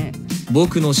confident.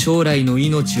 僕の将来の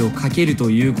命をかけると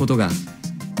いうことが、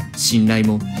信頼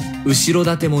も後ろ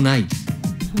盾もない。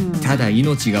ただ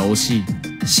命が惜しい。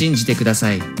信じてくだ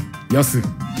さい。ヤス、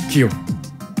キヨ、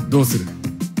どうする？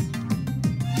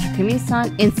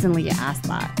 Takumi-san instantly asked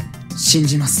that. 信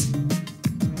じます。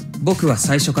僕は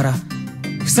最初から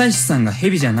不妻子さんが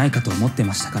蛇じゃないかと思って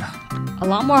ましたから。A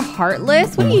lot more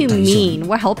heartless? What do you mean?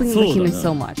 We're helping the humans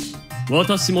so much.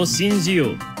 私も信じ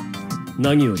よう。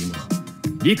何よりも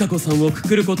リカ子さんをく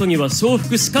くることには承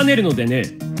服しかねるのでね。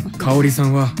香織さ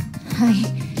んは？は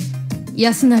い、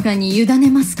安永に委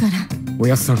ねますから。お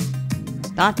やすさん。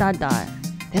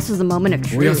This was a moment of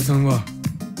truth. おやすさんは？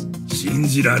信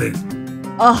じられん。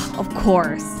Of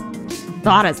course.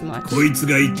 Thought as much. こいつ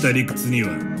が言った理屈に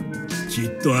はき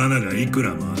っと穴がいく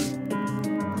らもある。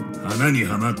穴に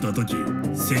はまった時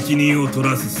責任を取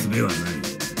らす術はない。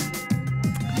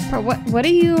What do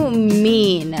you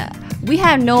mean? We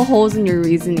have no holes in your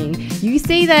reasoning. You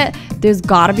say that there's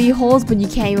gotta be holes, but you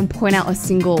can't even point out a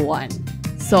single one.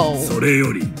 So それ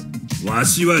よりわ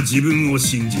しは自分を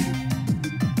信じる。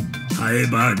ハエ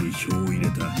バーに票を入れ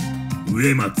た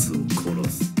植松を殺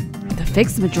す。The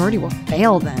fixed majority will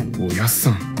fail then. おやす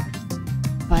さん。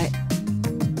But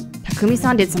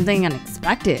Takumi-san did something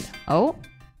unexpected. Oh?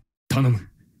 頼む。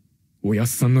おや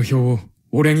すさんの票を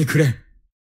俺にくれ。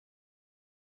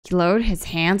He lowered his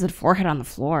hands and forehead on the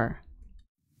floor.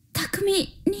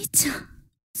 匠兄ちゃん。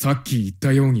さっき言っ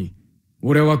たように、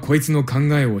俺はこいつの考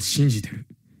えを信じてる。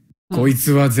こい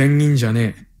つは善人じゃ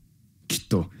ねえ。きっ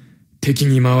と敵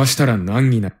に回したら難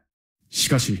儀な。し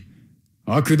かし、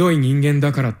悪どい人間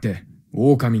だからって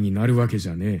狼になるわけじ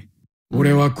ゃねえ。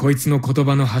俺はこいつの言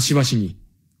葉の端々に、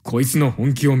こいつの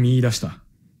本気を見出した。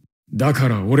だか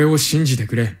ら俺を信じて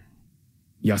くれ。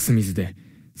安水で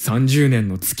30年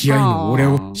の付き合いの俺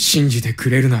を信じてく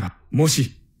れるなら、も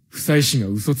し、不妻子が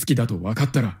嘘つきだと分か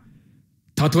ったら、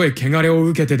たとえ汚れを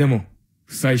受けてでも、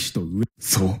不妻子と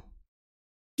そう、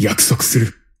約束す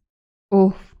る。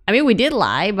Oh, I mean, we did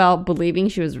lie about believing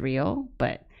she was real,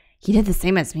 but he did the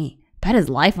same as me. Bet his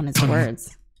life on his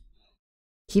words.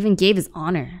 He even gave his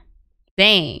honor.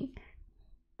 Dang.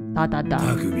 Dot. 匠、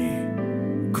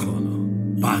こ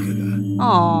のバカが。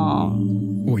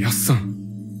Aww. おやっさ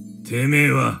ん。てめ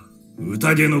えは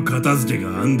宴の片付け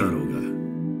があんだろ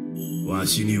うが、わ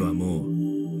しにはもう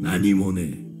何もね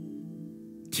え。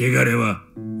汚れは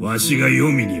わしが黄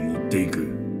泉に持っていく。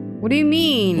What do you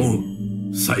mean? お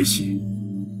う、妻子。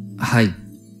はい。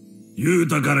言う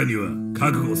たからには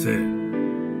覚悟せえ。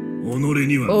己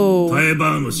にはタエ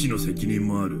バーの死の責任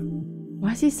もある。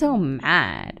Why is he so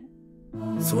mad?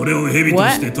 それを蛇と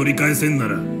して取り返せんな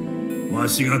ら、わ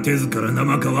しが手ずから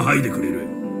生皮剥いでくれる。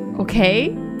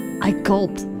Okay, I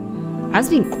gulped. I was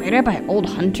being glared at by an old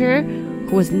hunter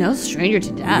who was no stranger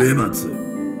to death. 植松、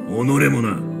己も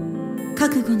な。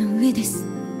覚悟の上です。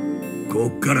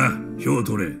こっから票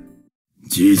取れ。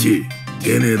じじい、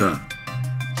てめえだ。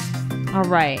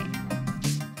Alright.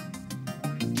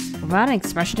 Without an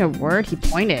expression of word, he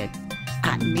pointed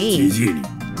at me. じじいに。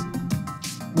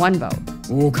One vote.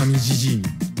 狼じじいに。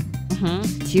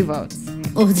Two votes.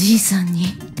 おじいさんに。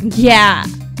Yeah.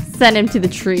 Send him to the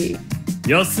tree.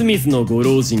 安水のご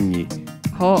老人に。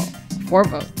Oh, 4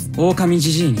 votes. 狼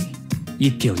じじいに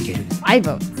1票入れる。5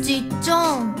 votes. じっち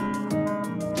ゃん。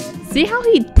See how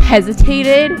he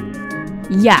hesitated?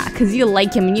 Yeah, because you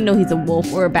like him and you know he's a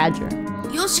wolf or a badger.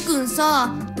 よしくん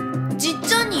さ、じっ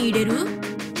ちゃんに入れる？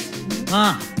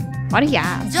ああ。What do you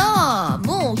ask? じゃあ、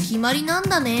もう決まりなん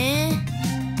だね。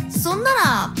そんな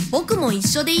ら、僕も一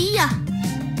緒でいいや。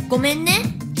ごめん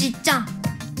ね、じっちゃん。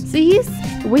See,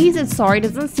 the way he said sorry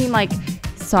doesn't seem like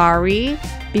sorry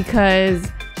because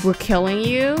we're killing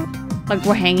you, like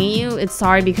we're hanging you. It's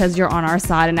sorry because you're on our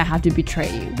side and I have to betray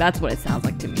you. That's what it sounds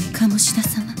like to me. 鴨志田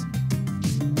様。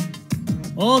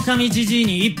狼じじい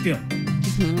に1票。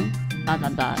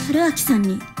Dot. 春明さん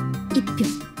に1票。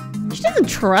She She doesn't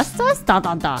trust us? Dot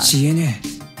dot dot. 知恵ね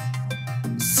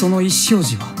え。その意思表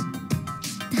示は。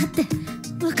だって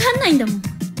わかんないんだもん。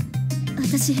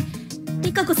私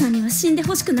リカ子さんには死んで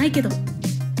ほしくないけど、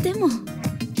でも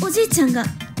おじいちゃんが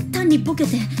単にボケ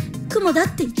て雲だっ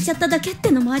て言っちゃっただけっ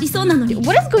てのもありそうなのに。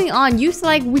 What is going on? You said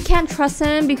like we can't trust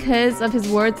him because of his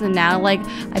words, and now like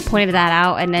I pointed that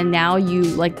out, and then now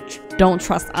you like don't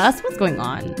trust us. What's going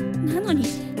on? なのに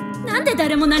なんで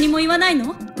誰も何も言わない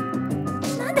の？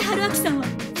なんで春明さんは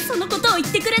そのことを言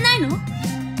ってくれないの？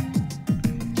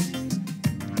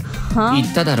 Huh? 言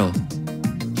っただろう。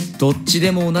どっち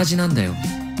でも同じなんだよ。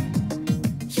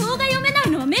表が読めな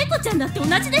いのはメイコちゃんだって同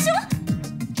じでしょ？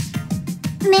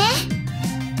ね。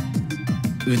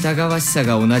疑わしさ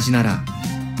が同じなら、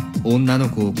女の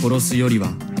子を殺すより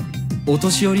はお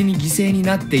年寄りに犠牲に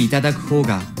なっていただく方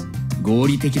が合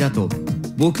理的だと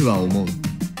僕は思う。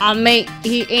I mean,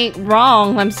 he ain't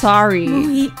wrong. I'm sorry. も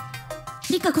ういい。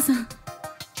リカ子さん、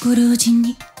ご老人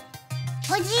に。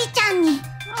おじいちゃんに。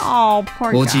 Oh,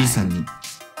 poor おじい guy. さんに。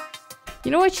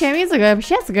You know what? Chammy's a good.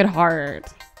 She has a good heart.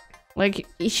 Like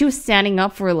she was standing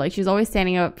up for like she's always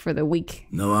standing up for the weak.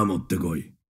 縄持ってこ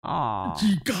い。 Aww.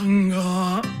 時間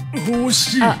が欲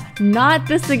しい。 Not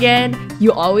this again.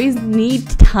 You always need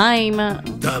time.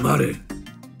 黙れ。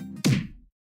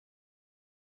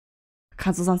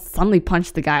 Kazuo-san suddenly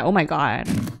punched the guy. Oh my god.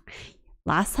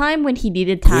 Last time when he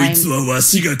needed こ time. いつはわ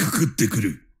しがくくってく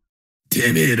る。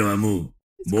てめえらはもう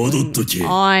戻っとけ。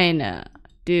 On.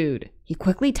 Dude. He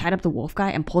quickly tied up the wolf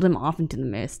guy and pulled him off into the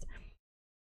mist.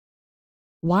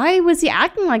 Why was he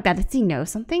acting like that? Does he know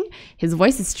something? His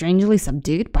voice is strangely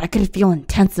subdued, but I could feel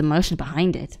intense emotion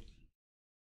behind it.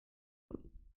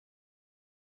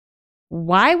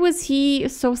 Why was he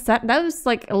so sad? That was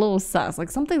like a little sus.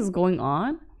 Like something's going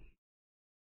on.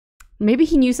 Maybe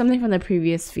he knew something from the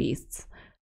previous feasts.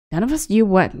 None of us knew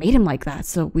what made him like that,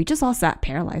 so we just all sat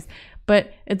paralyzed.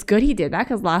 But it's good he did that,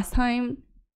 because last time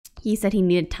he said he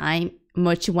needed time.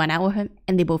 Mochi went out with him,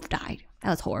 and they both died.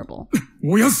 That was horrible.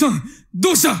 おやっさん、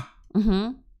どうした？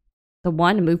 Mm-hmm. The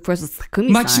one to move first was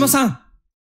牧島 Takumi-san. さ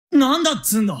ん。なんだっ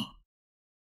つんだ。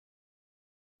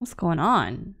 What's going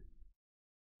on?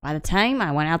 By the time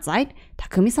I went outside,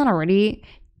 Takumi-san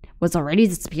was already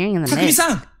disappearing in the 匠 mist.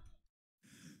 さん。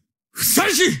夫妻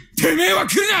子、てめえは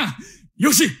来るな。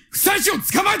よし、夫妻子を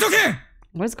捕まえとけ。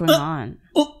 What is going on?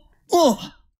 お、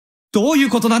どういう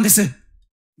ことなんです？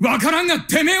わからんが、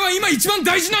てめえは今一番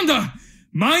大事なんだ。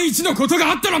万一のことが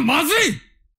あったらまずい。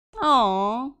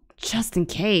 Oh, just in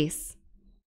case.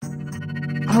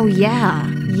 Oh yeah,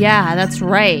 yeah, that's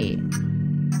right.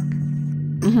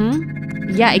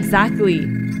 Yeah, exactly.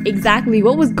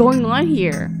 What was going on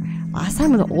here? Last time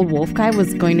when the old wolf guy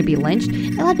was going to be lynched,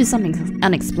 it led to some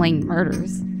unexplained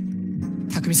murders.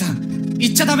 匠さん、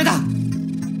言っちゃダメだ。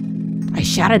 I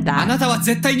shouted あ that. なたは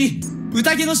絶対に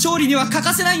宴の勝利には欠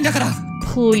かせないんだから。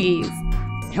 Please.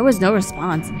 There was no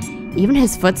response. Even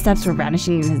his footsteps were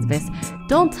vanishing in his abyss.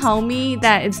 Don't tell me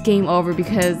that it's game over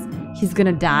because he's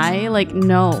gonna die. Like,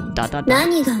 no. ...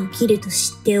 何が起きると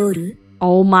知っておる？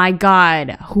 Oh my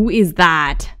god. Who is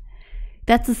that?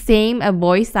 That's the same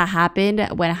voice that happened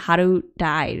when Haru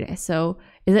died. So,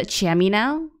 is it Chami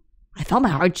now? I felt my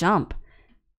heart jump.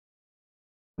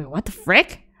 Wait, what the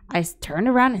frick? I turned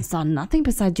around and saw nothing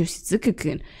besides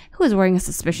Yoshizuku-kun, who was wearing a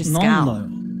suspicious なんだ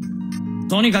scowl. よ。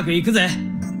とにかく行くぜ。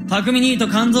匠兄と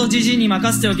肝臓じじいに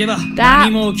任せておけば That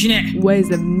何も起きねえ。 was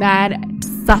mad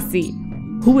sussy.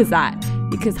 Who was that?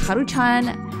 Because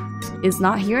Haru-chan is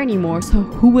not here anymore, so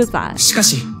who was that? しか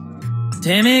し、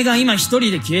てめえが今一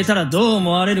人で消えたらどう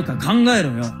思われるか考え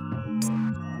ろよ。 ...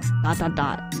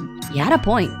 He had a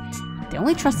point. They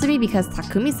only trusted me because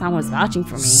Takumi-san was vouching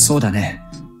for me. そうだね。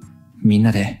みん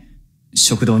なで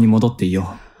食堂に戻ってい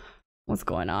よう。 What's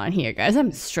going on here, guys?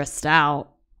 I'm stressed out.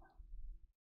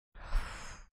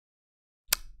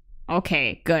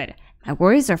 Okay, good. My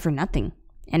worries are for nothing.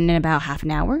 And in about half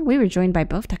an hour, we were joined by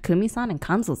both Takumi-san and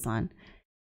Kanzo-san.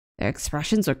 Their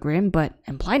expressions were grim, but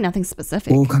implied nothing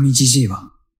specific. 狼じじい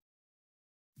は。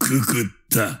くくっ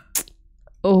た。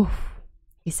 Oh.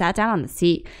 He sat down on the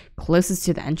seat closest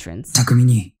to the entrance. 匠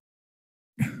に。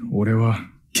俺は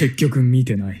結局見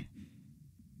てない。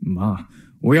まあ、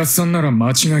おやっさんなら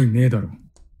間違いねえだろ。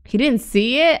 He didn't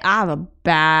see it? I have a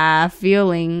bad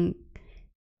feeling.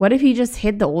 What if he just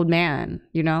hit the old man,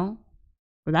 you know?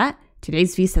 With that,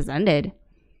 today's feast has ended.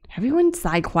 Everyone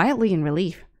sighed quietly in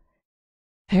relief.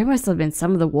 There must have been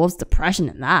some of the wolves' depression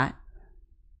in that.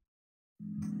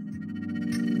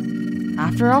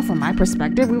 After all, from my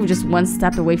perspective, we were just one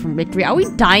step away from victory. Are we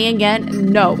dying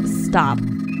again? No, stop.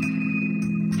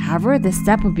 However, this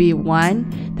step would be one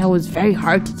that was very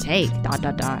hard to take, ...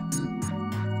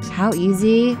 How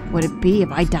easy would it be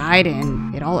if I died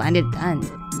and it all ended then?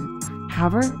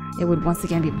 However, it would once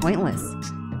again be pointless.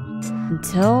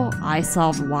 Until I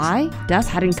solved why death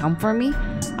hadn't come for me,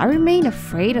 I remained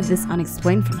afraid of this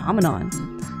unexplained phenomenon.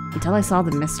 Until I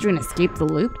solved the mystery and escaped the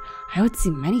loop, I would see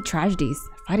many tragedies,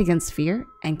 fight against fear,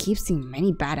 and keep seeing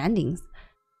many bad endings.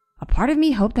 A part of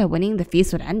me hoped that winning the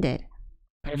feast would end it.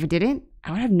 But if it didn't, I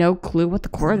would have no clue what the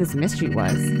core of this mystery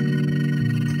was.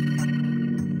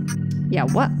 Yeah,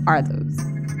 what are those?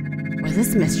 Was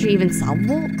this mystery even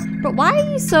solvable? But why are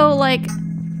you so, like...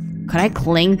 Could I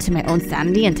cling to my own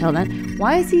sanity until then?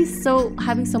 Why is he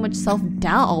having so much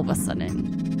self-doubt all of a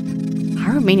sudden? I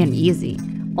remain uneasy.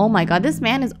 Oh my god, this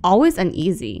man is always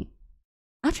uneasy.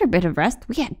 After a bit of rest,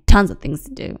 we had tons of things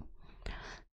to do.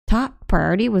 Top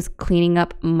priority was cleaning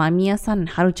up. Mamiya-san and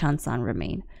Haru-chan-san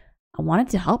remained. I wanted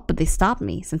to help, but they stopped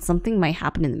me since something might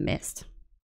happen in the mist.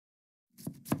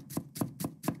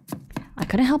 I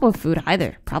couldn't help with food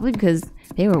either, probably because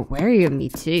they were wary of me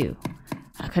too.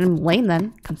 I couldn't blame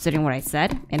them, considering what I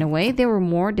said. In a way, they were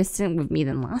more distant with me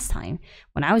than last time,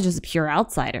 when I was just a pure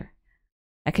outsider.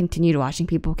 I continued watching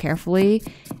people carefully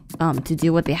to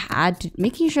do what they had,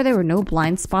 making sure there were no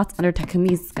blind spots under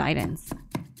Takumi's guidance.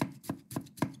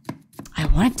 I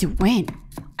wanted to win.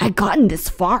 I'd gotten this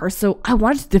far, so I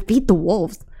wanted to defeat the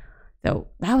wolves. Though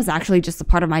that was actually just a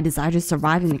part of my desire to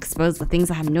survive and expose the things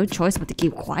I had no choice but to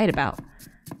keep quiet about.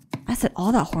 I said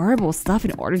all that horrible stuff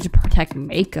in order to protect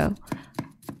Meiko.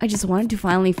 I just wanted to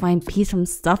finally find peace from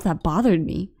stuff that bothered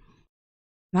me.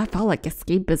 That felt like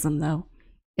escapism, though.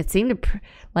 It seemed to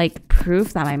like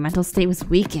proof that my mental state was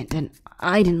weakened, and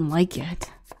I didn't like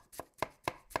it.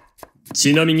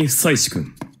 ちなみに久石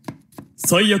君、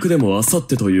最悪でも明後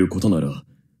日ということなら、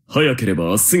早ければ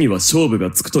明日には勝負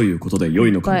がつくということで良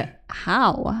いのかね。But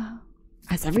how?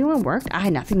 As everyone worked, I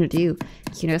had nothing to do.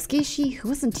 Kinosuke, who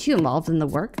wasn't too involved in the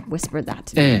work, whispered that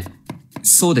to me.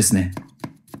 そうですね。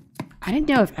I didn't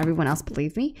know if everyone else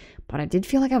believed me, but I did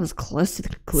feel like I was close to the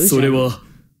conclusion. それは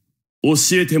教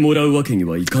えてもらうわけに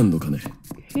はいかんのかね。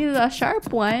He's a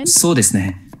sharp one. そうです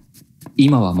ね。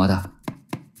今はまだ。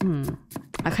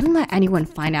I couldn't let anyone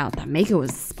find out that Meiko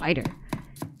was a spider.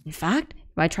 In fact,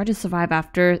 if I tried to survive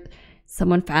after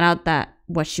someone found out that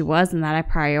what she was and that I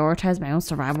prioritized my own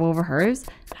survival over hers,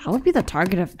 I would be the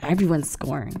target of everyone's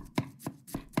scorn.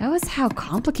 That was how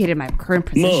complicated my current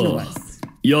position was.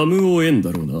 やむを得ん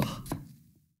だろうな。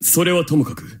それはとも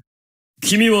かく、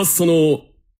君は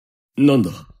なん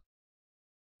だ、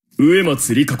植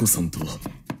松里香子さんと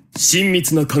親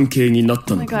密な関係になっ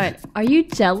たのか。Oh my god, are you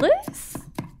jealous? ...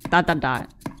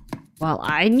 Well,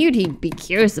 I knew he'd be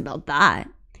curious about that.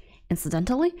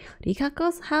 Incidentally,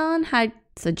 Rikako-san had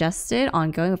suggested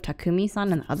on going with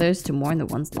Takumi-san and others to mourn the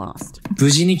ones lost. 無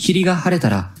事に霧が晴れた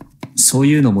ら、そう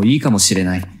いうのもいいかもしれ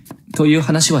ない、という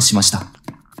話はしました。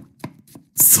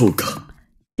そうか。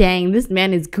Dang, this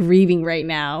man is grieving right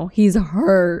now. He's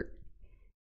hurt.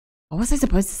 What was I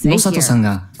supposed to say here? 野里さん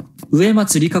が植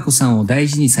松里香子さんを大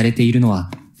事にされているの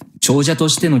は、長者と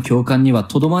しての共感には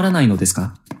とどまらないのです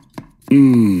か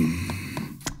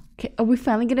？Okay, are we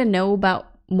finally gonna know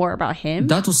more about him?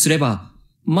 だとすれば、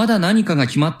まだ何かが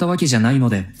決まったわけじゃないの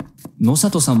で、野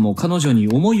里さんも彼女に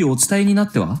思いをお伝えにな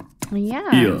っては？ Yeah. い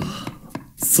や、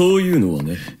そういうのは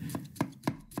ね、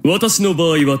私の場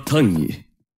合は単に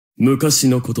昔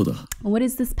のことだ。What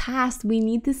is this past? We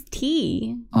need this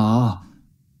tea. ああ、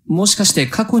もしかして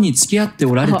過去に付き合って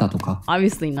おられたとか。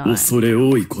Obviously not. 恐れ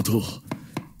多いこと。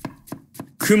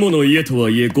雲の家とは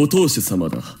いえご当主様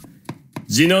だ。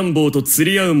次男坊と釣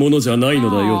り合うものじゃないの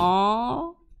だ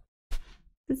よ。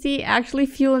Does he actually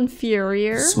feel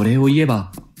inferior? それを言え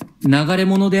ば、流れ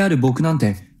者である僕なん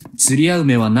て釣り合う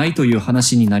目はないという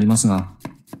話になりますが。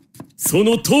そ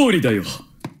の通りだよ。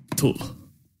と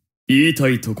言いた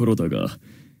いところだが、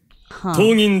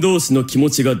当人同士の気持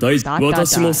ちが大事。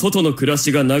私も外の暮ら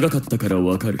しが長かったから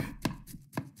わかる。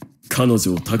彼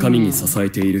女を高みに支え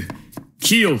ている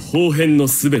器用方変の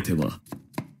すべては、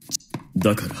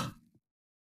だから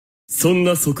そん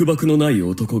な束縛のない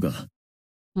男が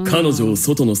彼女を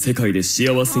外の世界で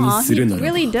幸せにするならば、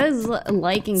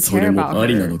それもあ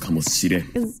りなのかもしれん。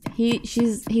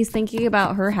He's thinking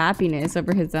about her happiness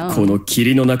over his own. この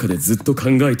霧の中でずっと考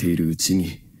えているうち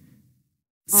に、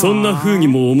そんな風に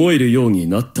も思えるように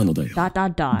なったのだよ。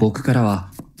僕から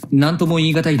は何とも言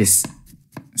い難いです。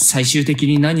最終的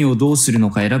に何をどうするの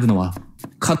か選ぶのは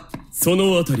そ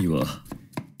のあたりは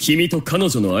君と彼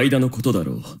女の間のことだ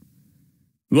ろう。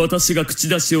私が口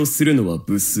出しをするのは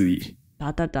無粋。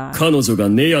彼女が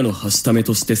根屋のはしため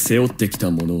として背負ってき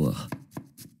たものは、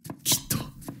きっと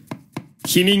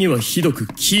君にはひどく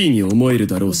キーに思える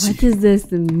だろうし、What does this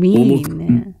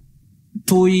mean?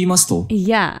 と言いますと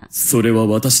Yeah. それは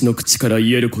私の口から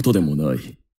言えることでもな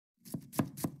い。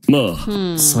ま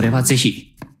あ、それはぜ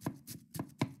ひ。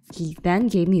He then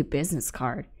gave me a business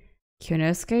card.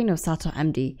 Kyonosuke Nosato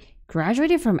MD,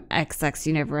 graduated from XX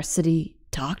University,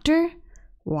 doctor?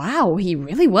 Wow, he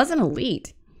really was an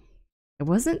elite. It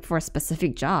wasn't for a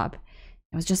specific job.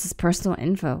 It was just his personal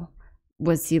info.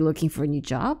 Was he looking for a new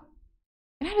job?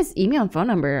 It had his email and phone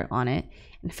number on it,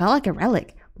 and felt like a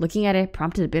relic. Looking at it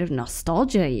prompted a bit of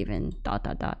nostalgia even. ...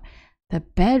 The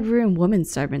bedroom woman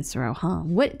servants row, huh?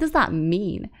 What does that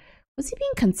mean? Was he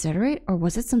being considerate, or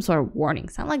was it some sort of warning?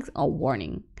 Sound like a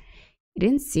warning. It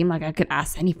didn't seem like I could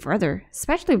ask any further,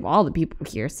 especially with all the people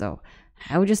here, so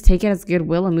I would just take it as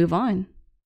goodwill and move on.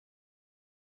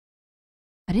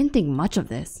 I didn't think much of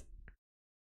this.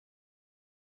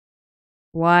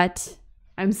 What?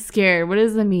 I'm scared. What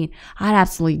does that mean? I had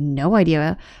absolutely no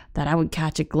idea that I would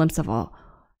catch a glimpse of a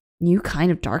new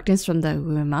kind of darkness from the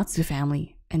Uematsu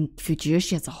family and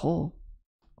Fujiyoshi as a whole.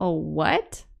 Oh,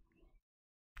 what?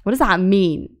 What does that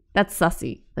mean? That's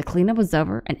SUSSY. The cleanup was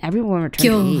over and everyone returned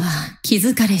to eat. 今日は気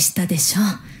疲れしたでしょ。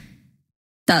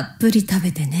たっぷり食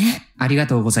べてね。ありが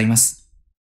とうございます。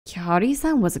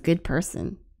 Kyori-san was a good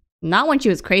person. Not when she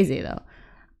was crazy, though.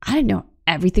 I didn't know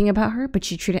everything about her, but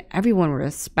she treated everyone with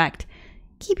respect,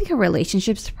 keeping her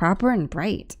relationships proper and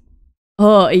bright.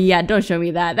 Oh, yeah, don't show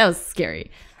me that. That was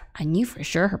scary. I knew for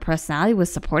sure her personality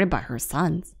was supported by her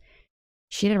sons.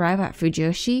 She'd arrived at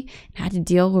Fujiyoshi and had to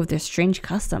deal with their strange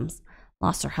customs,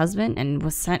 lost her husband, and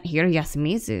was sent here to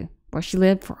Yasumizu, where she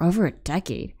lived for over a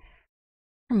decade.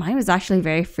 Her mind was actually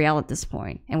very frail at this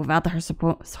point, and without her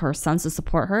sons to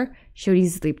support her, she would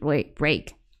easily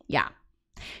break. Yeah,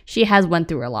 she has went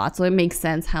through a lot, so it makes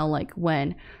sense how, like,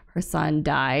 when her son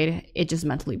died, it just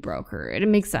mentally broke her. It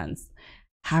makes sense.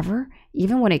 However,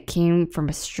 even when it came from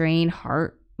a strained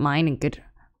heart, mind, and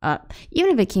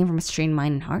even if it came from a strained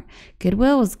mind and heart,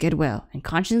 goodwill was goodwill, and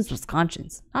conscience was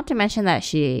conscience. Not to mention that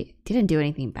she didn't do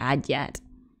anything bad yet.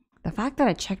 The fact that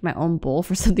I checked my own bowl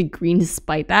for something green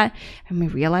despite that made me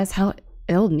realize how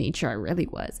ill-natured I really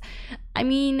was. I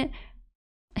mean,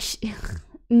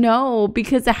 no,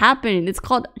 because it happened. It's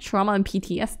called trauma and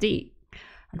PTSD.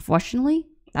 Unfortunately,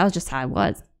 that was just how I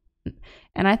was.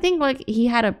 And I think, like, he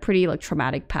had a pretty, like,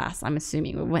 traumatic past, I'm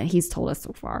assuming, with what he's told us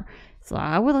so far. So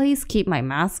I would at least keep my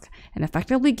mask and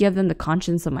effectively give them the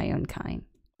conscience of my own kind.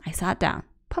 I sat down,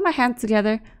 put my hands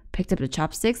together, picked up the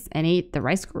chopsticks, and ate the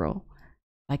rice gruel.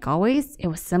 Like always, it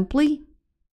was simple,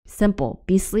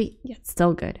 beastly, yet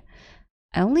still good.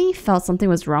 I only felt something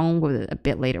was wrong with it a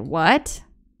bit later. What?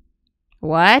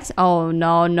 What? Oh,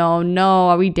 no.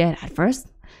 Are we dead? At first,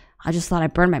 I just thought I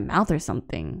burned my mouth or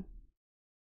something.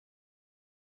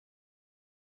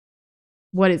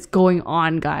 What is going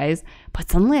on, guys?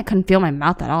 But suddenly I couldn't feel my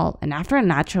mouth at all, and after a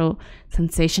natural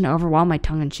sensation overwhelmed my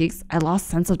tongue and cheeks, I lost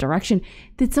sense of direction.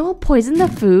 Did someone poison the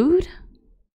food?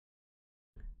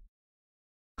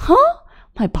 Huh?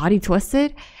 My body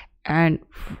twisted, and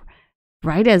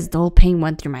right as dull pain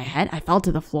went through my head, I fell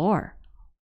to the floor.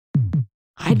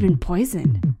 I'd been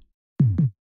poisoned.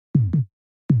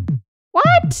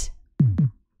 What?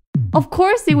 Of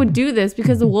course they would do this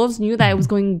because the wolves knew that it was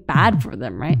going bad for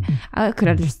them, right? I could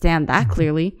understand that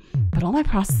clearly, but all my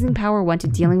processing power went to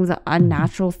dealing with the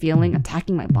unnatural feeling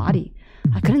attacking my body.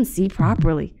 I couldn't see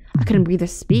properly. I couldn't breathe or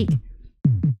speak.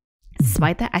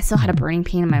 Despite that, I still had a burning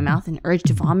pain in my mouth and urge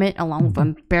to vomit along with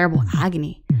unbearable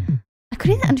agony. I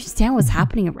couldn't understand what was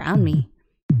happening around me.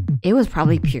 It was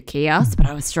probably pure chaos, but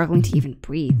I was struggling to even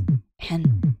breathe.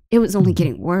 And it was only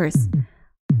getting worse.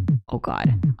 Oh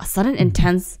god. A sudden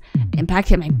intense impact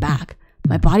hit my back.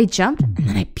 My body jumped, and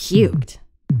then I puked.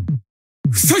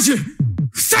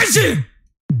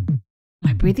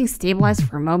 My breathing stabilized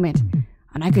for a moment,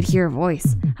 and I could hear a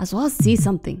voice, as well as see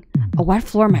something. A wet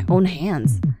floor in my own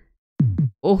hands.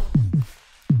 Oh.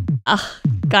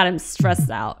 God, I'm stressed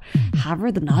out.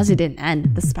 However, the nausea didn't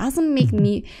end. The spasm made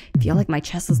me feel like my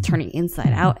chest was turning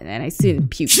inside out, and then I soon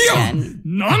puked again.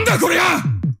 Did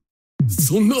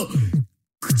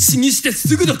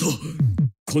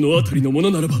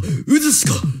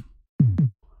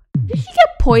she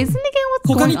get poisoned again? What's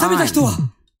going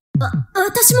on?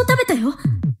 私も食べたよ。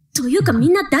というかみ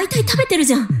んな大体食べてる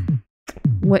じゃん。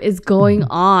What is going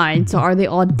on? So are they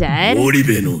all dead?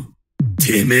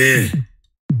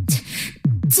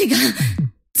 違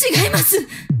います。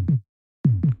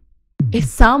 If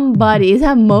somebody, is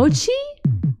that Mochi?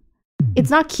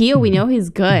 It's not Kyo, we know he's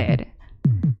good.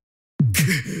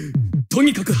 と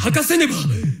にかく吐かせねば。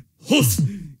ホース、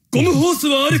ゴムホース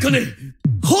はあるかね。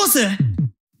ホース？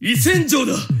胃洗浄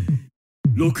だ。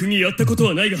ろくにやったこと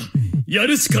はないが、や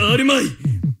るしかあるまい。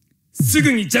す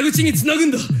ぐに蛇口につなぐ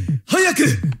んだ。早く。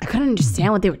 I couldn't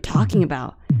understand what they were talking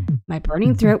about. My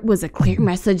burning throat was a clear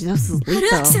message this was 春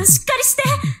秋さ lethal. んしっかりして。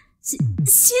心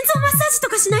臓マッサージと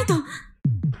かしないと。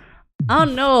 Oh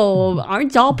no,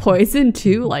 aren't y'all poisoned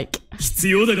too? Like, 必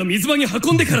要だが水場に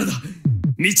運んでからだ。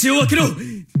道を開けろ。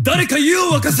誰か湯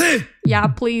を沸かせ。 yeah,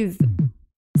 please.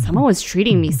 Someone was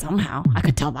treating me somehow. I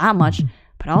could tell that much.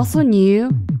 But I also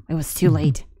knew it was too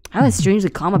late. I was strangely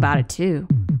calm about it too.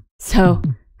 So,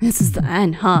 this is the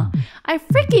end, huh? I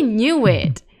freaking knew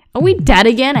it! Are we dead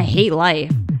again? I hate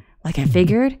life. Like I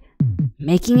figured,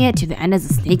 making it to the end as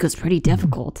a snake was pretty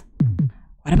difficult.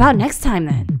 What about next time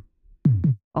then?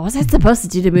 What was I supposed to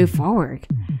do to move forward?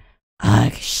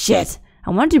 Ugh, shit. I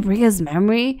wanted to bring as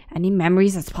any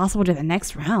memories as possible to the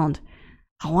next round.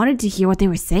 I wanted to hear what they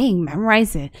were saying,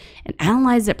 memorize it, and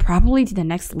analyze it properly to the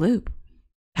next loop.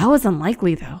 That was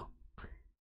unlikely though.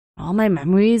 All my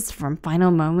memories from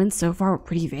final moments so far were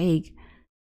pretty vague.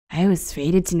 I was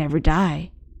fated to never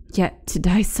die, yet to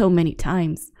die so many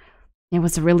times. It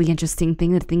was a really interesting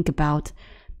thing to think about,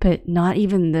 but not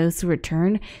even those who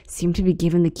returned seemed to be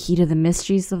given the key to the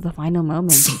mysteries of the final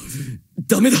moment.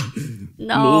 ダメだ。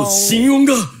 No. もう心音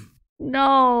が。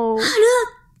 No.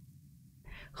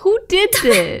 Who did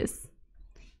this?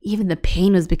 Even the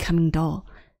pain was becoming dull.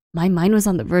 My mind was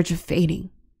on the verge of fading.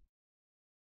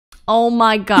 Oh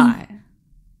my god.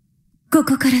 こ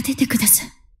こから出てください。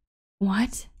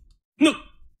 What?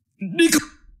 リカ。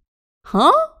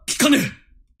 Huh? 聞かねえ。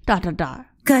 Dot dot dot.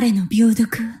 彼の病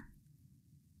毒は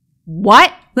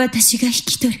What? 私が引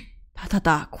き取る。 Dot dot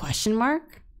dot question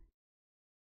mark?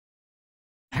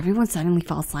 Everyone suddenly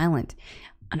fell silent,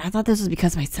 and I thought this was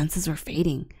because my senses were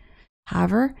fading.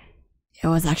 However, it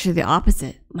was actually the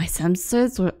opposite. My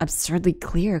senses were absurdly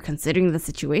clear considering the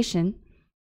situation.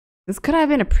 This could have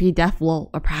been a pre-death lull,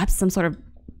 or perhaps some sort of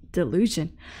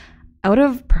delusion. I would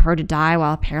have preferred to die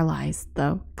while paralyzed,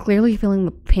 though clearly feeling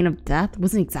the pain of death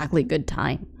wasn't exactly a good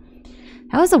time.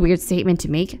 That was a weird statement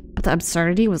to make, but the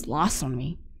absurdity was lost on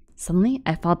me. Suddenly,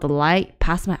 I felt the light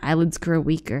past my eyelids grow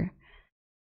weaker.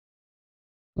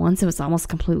 Once it was almost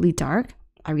completely dark,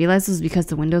 I realized it was because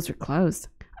the windows were closed.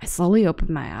 I slowly opened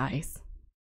my eyes.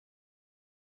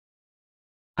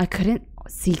 I couldn't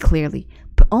see clearly,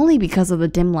 but only because of the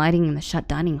dim lighting in the shut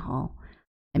dining hall.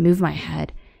 I moved my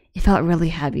head. It felt really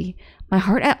heavy. My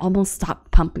heart had almost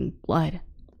stopped pumping blood.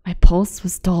 My pulse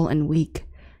was dull and weak.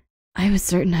 I was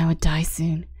certain I would die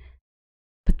soon.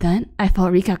 But then I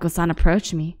felt Rikako-san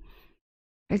approach me.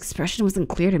 Her expression wasn't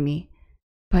clear to me,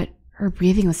 but her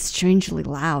breathing was strangely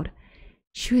loud.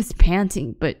 She was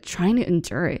panting, but trying to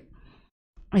endure it.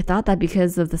 I thought that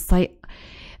because of the slight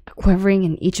quivering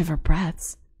in each of her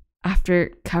breaths.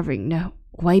 After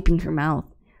wiping her mouth,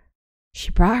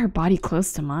 she brought her body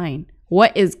close to mine.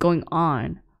 What is going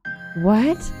on?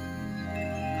 What?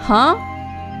 Huh?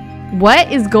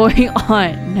 What is going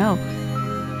on? No.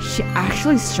 She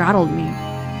actually straddled me.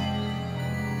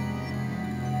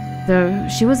 Though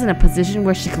she was in a position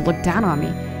where she could look down on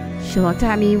me, she looked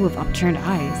at me with upturned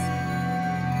eyes.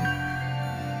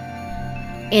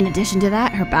 In addition to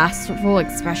that, her bashful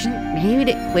expression made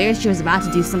it clear she was about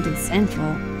to do something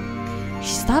sinful.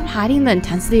 She stopped hiding the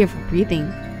intensity of her breathing.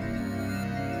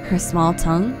 Her small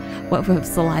tongue, wet with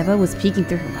saliva, was peeking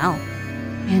through her mouth,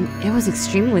 and it was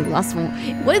extremely lustful.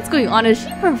 What is going on? Is she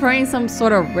performing some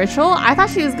sort of ritual? I thought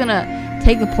she was gonna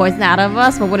take the poison out of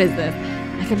us, but what is this?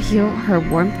 I could feel her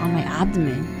warmth on my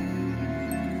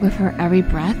abdomen. With her every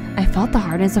breath, I felt the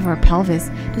hardness of her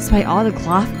pelvis despite all the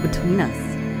cloth between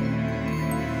us.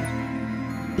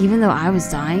 Even though I was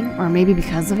dying, or maybe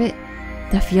because of it,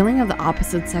 the feeling of the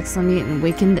opposite sex on me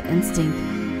awakened the instinct,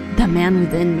 the man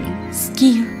within me.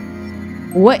 Skill.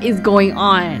 What is going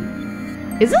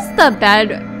on? Is this the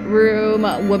bedroom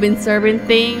woman servant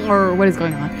thing, or what is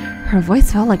going on? Her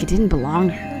voice felt like it didn't belong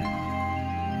to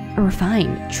her. A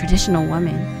refined, traditional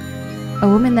woman. A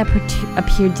woman that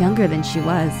appeared younger than she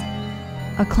was.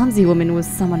 A clumsy woman with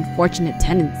some unfortunate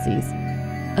tendencies.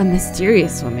 A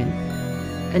mysterious woman.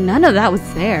 And none of that was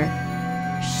there.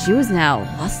 She was now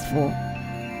lustful,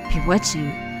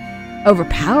 bewitching,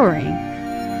 overpowering.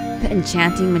 The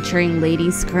enchanting, maturing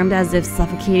lady squirmed as if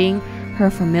suffocating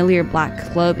her familiar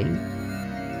black clothing.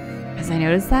 As I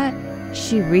noticed that,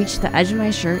 she reached the edge of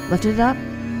my shirt, lifted it up,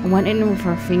 and went in with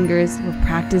her fingers with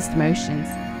practiced motions.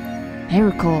 They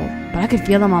were cold, but I could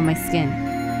feel them on my skin,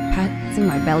 pressing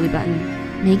my belly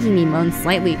button, making me moan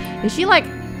slightly. Is she like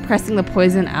pressing the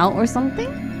poison out or something?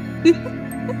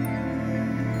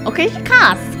 Okay, she's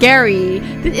kind of scary.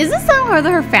 Is this some of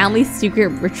her family's secret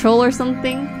ritual or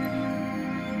something?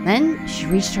 Then she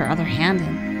reached her other hand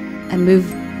in and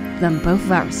moved them both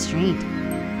without restraint.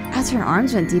 As her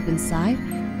arms went deep inside,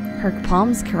 her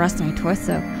palms caressed my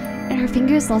torso, and her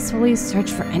fingers lustfully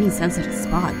searched for any sensitive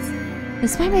spots.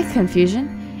 Despite my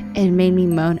confusion, it made me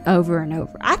moan over and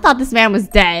over. I thought this man was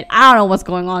dead. I don't know what's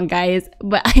going on, guys,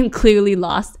 but I'm clearly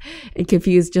lost and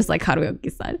confused, just like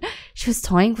Haruoki-san. She was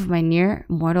toying with my near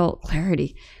mortal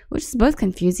clarity, which is both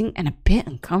confusing and a bit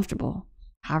uncomfortable.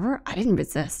 However, I didn't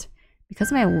resist.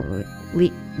 Because my limbs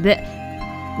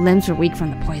were weak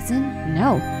from the poison?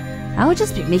 No. I would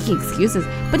just be making excuses.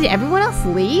 But did everyone else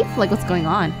leave? Like, what's going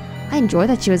on? I enjoyed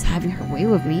that she was having her way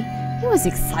with me. It was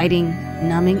exciting,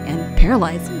 numbing, and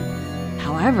paralyzing.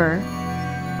 However,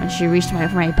 when she reached for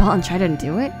my belt and tried to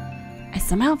undo it, I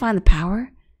somehow found the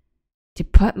power to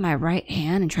put my right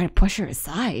hand and try to push her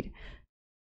aside.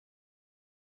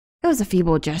 It was a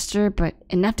feeble gesture, but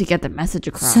enough to get the message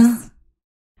across. So,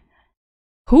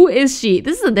 who is she?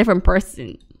 This is a different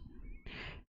person.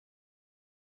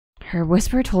 Her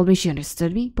whisper told me she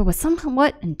understood me, but was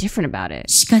somewhat indifferent about it.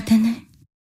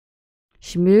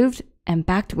 She moved and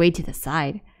backed away to the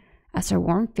side. As her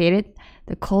warmth faded,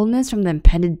 the coldness from the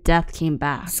impending death came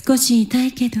back.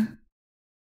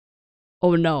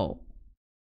 Oh no.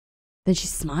 Then she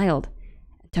smiled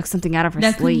and took something out of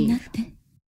her sleeve.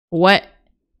 What?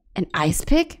 An ice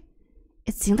pick?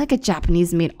 It seemed like a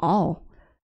Japanese-made awl.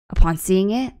 Upon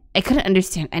seeing it, I couldn't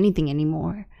understand anything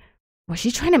anymore. Was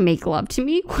she trying to make love to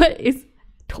me? What is...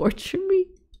 torture me?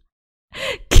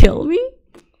 Kill me?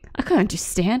 I couldn't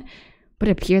understand, but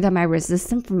it appeared that my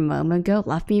resistance from a moment ago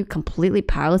left me completely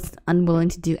powerless and unwilling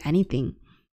to do anything.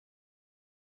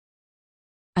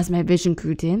 As my vision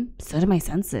grew dim, so did my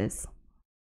senses.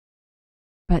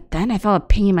 But then I felt a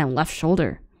pain in my left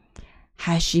shoulder.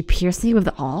 Had she pierced me with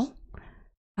the awl?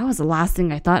 That was the last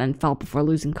thing I thought and felt before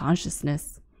losing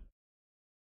consciousness.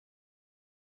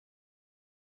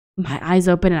 My eyes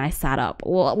opened and I sat up.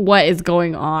 What is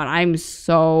going on? I'm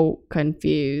so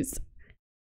confused.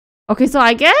 Okay, so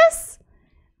I guess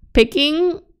we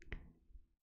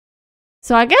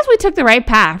took the right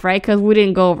path, right? Because we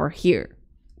didn't go over here.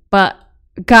 But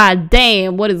god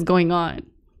damn, what is going on?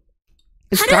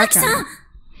 It's dark now.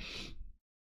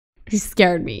 She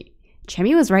scared me.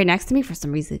 Chemi was right next to me for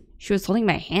some reason. She was holding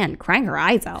my hand, crying her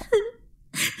eyes out.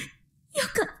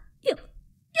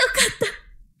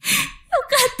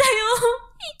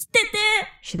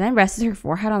 She then rested her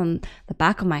forehead on the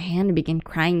back of my hand and began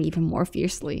crying even more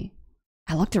fiercely.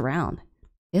 I looked around.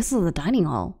 This was the dining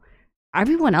hall.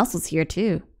 Everyone else was here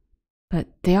too, but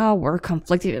they all were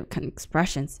conflicted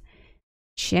expressions.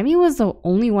 Chemi was the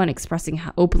only one expressing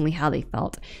openly how they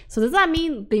felt. So does that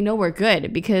mean they know we're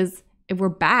good? Because if we're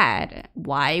bad,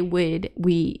 why would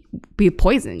we be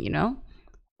poisoned, you know?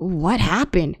 What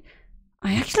happened?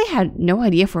 I actually had no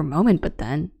idea for a moment, but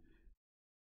then...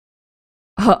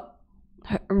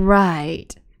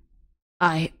 right.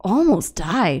 I almost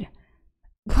died.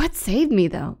 What saved me,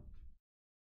 though?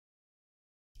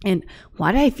 And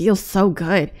why did I feel so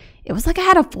good? It was like I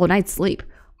had a full night's sleep.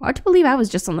 Hard to believe I was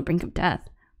just on the brink of death.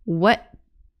 What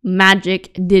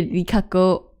magic did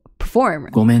Rikako perform?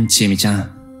 ごめん、ちえみちゃ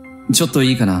ん。ちょっと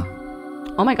いいかな?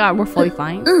 Oh my god, we're fully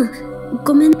fine?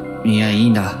 ごめん。いや、いい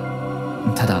んだ。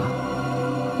ただ、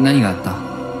何があった?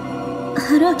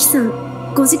 春明さん、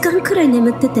5時間くらい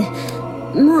眠ってて、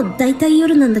もうだいたい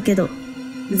夜なんだけど、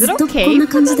ずっとこんな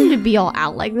感じで。Is it okay for them to be all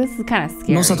out like this? Is kind of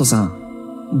scary. 野里さ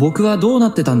ん、僕はどうな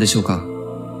ってたんでしょうか?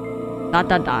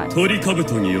 トリカブ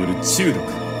トによる中毒。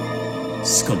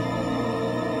しかも、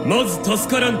まず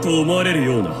助からんと思われる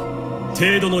ような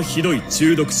程度のひどい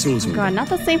中毒症状。God, not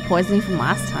the same poisoning from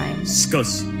last time. しか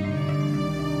し、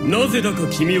なぜだか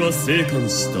君は生還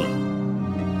した。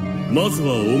まず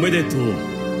はおめでとう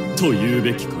と言う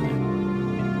べきかね。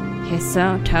His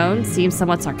tone seemed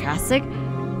somewhat sarcastic,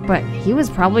 but he was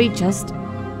probably just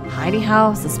hiding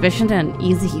how suspicious and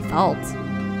uneasy he felt.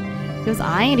 He was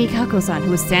eyeing Rikako-san,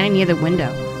 who was standing near the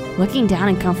window, looking down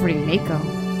and comforting Meiko.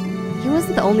 He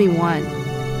wasn't the only one.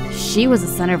 She was the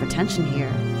center of attention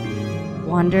here.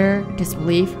 Wonder,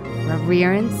 disbelief,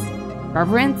 reverence,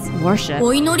 worship.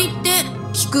 お祈りって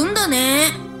聞くんだ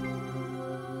ね。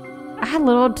I had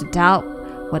little to doubt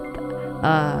what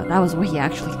that was what he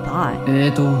actually thought.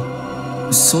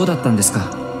 そうだったんですか。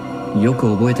よ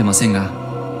く覚えてませんが、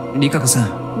リカコさ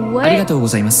ん、ありがとうご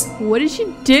ざいます。What did she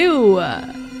do?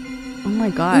 Oh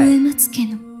my god. 上松家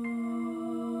の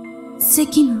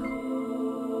責務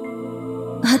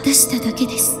を果たしただけ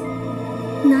です。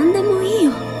何でもいい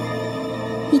よ。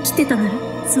生きてたなら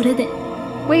それで。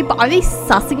Wait, but are they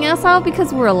sussing us out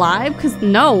because we're alive? Because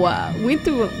no, we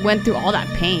went through all that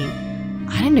pain.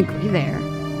 I didn't agree there.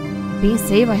 Being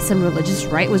saved by some religious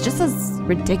rite was just as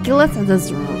ridiculous as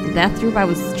this death group I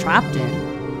was trapped in.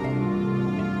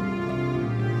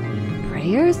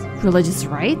 prayers? Religious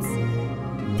rites?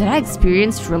 Did I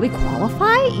experience truly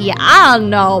qualify? Yeah, I don't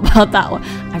know about that one.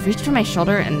 I reached for my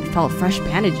shoulder and felt fresh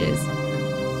bandages.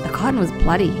 The cotton was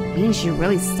bloody, meaning she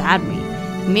really stabbed me.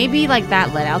 Maybe like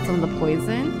that let out some of the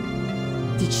poison?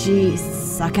 Did she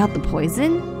suck out the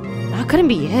poison? That couldn't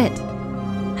be it.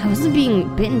 I wasn't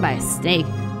being bitten by a snake.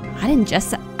 I didn't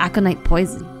ingest aconite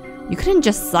poison. You couldn't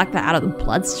just suck that out of the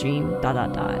bloodstream. ...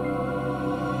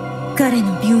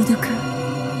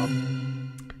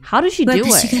 How did she do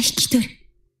it?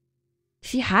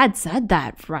 She had said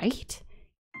that, right?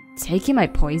 Taking my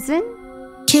poison?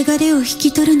 汚れを引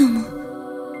き取るのも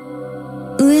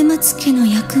植松家の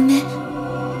役目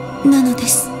なので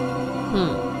す。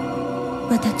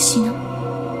私の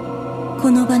こ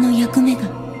の場の役目が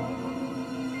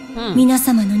皆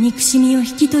様の憎しみを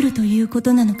引き取るというこ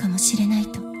となのかもしれない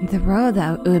と。The road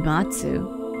of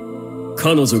Uematsu.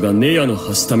 彼女がネヤの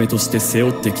はしためとして背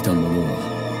負ってきたものは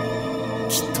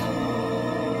きっと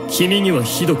君には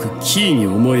ひどく奇異に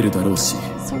思えるだろうし、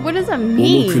 So what does that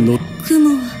mean? 重くの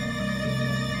雲は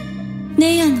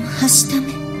ネヤのはした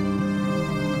め、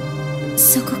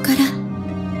そこから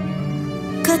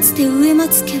かつて植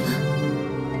松家は、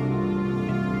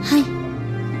はい、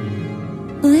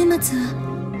植松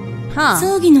は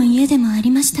葬儀の家でもあ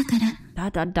りましたから、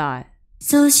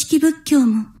葬式仏教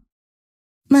も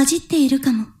混じっている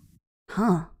かも。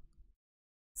Huh.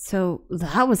 So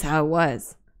that was how it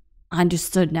was. I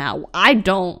understood now. I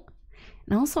don't.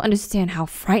 And I also understand how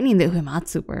frightening the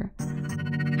Uematsu were.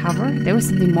 However, there was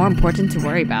something more important to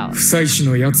worry about. 負妻子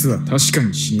のやつは確か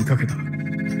に死にかけた。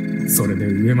それで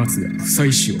植松が負妻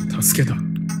子を助けた。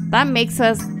That makes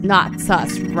us not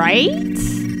sus,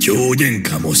 right? 狂言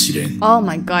かもしれん。Oh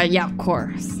my god, yeah, of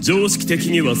course. 常識的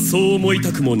にはそう思い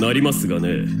たくもなりますが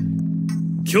ね。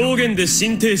狂言で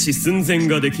心停止寸前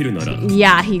ができるなら、彼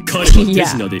は手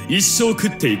品で一生食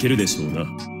っていけるでしょうな。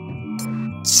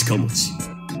近持ち、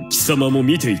貴様も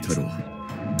見ていたろう。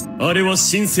あれは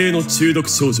神聖の中毒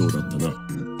症状だったな。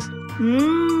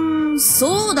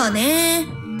そうだね。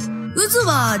渦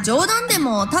は冗談で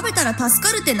も食べたら助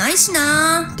かるってないし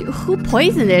な。Dude, who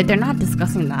poisoned it? They're not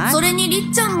discussing that. それにり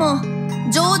っちゃんも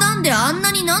冗談であん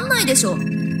なになんないでしょ。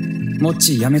モッ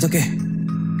チーやめとけ。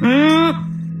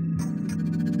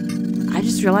I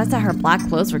just realized that her black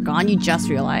clothes were gone. You just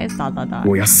realized? ...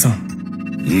 おやっさん。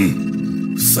負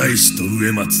妻子と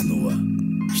植松のは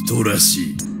人ら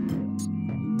しい。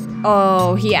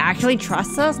Oh, he actually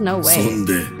trusts us? No way. そん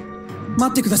で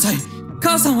待ってください。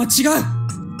母さんは違う。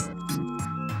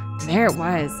There it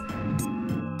was.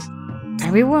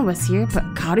 Everyone was here, but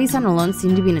Kaori-san alone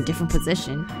seemed to be in a different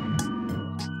position.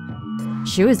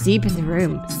 She was deep in the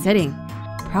room, sitting,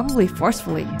 probably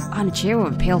forcefully, on a chair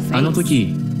with a pale face. あの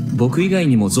時、僕以外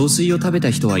にも雑炊を食べた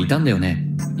人はいたんだよね、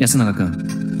安永く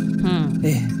ん。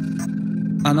ええ。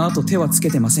あの後手はつけ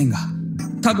てませんが、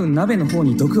多分鍋の方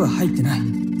に毒は入ってない。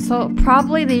So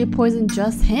probably they poisoned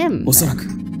just him. おそらく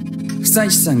負妻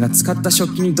子さんが使った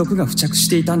食器に毒が付着し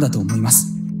ていたんだと思います。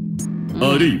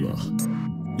あるいは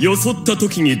よそった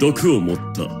時に毒を持っ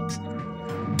た。違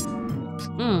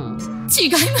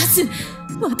います。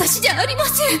私じゃありま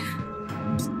せん。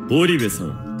織部さ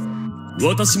ん、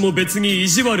私も別に意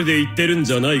地悪で言ってるん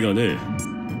じゃないがね、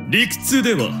理屈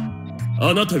では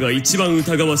あなたが一番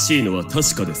疑わしいのは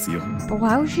確かですよ。But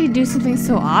why would she do something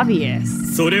so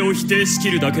obvious? それを否定しき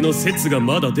るだけの説が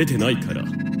まだ出てないから、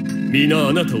皆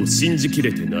あなたを信じき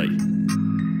れてない。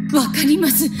わかりま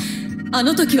す。あ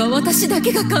の時は私だ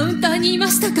けがカウンターにいま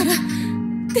したから。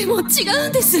でも違う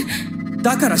んです。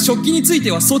だから食器につい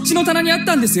てはそっちの棚にあっ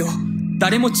たんですよ。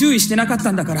誰も注意してなかっ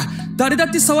たんだから、誰だ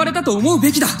って触れたと思う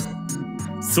べきだ。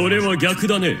それは逆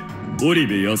だね、織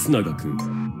部安永君。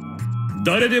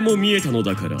誰でも見えたの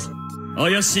だから、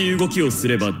怪しい動きをす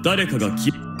れば誰かが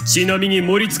ちなみに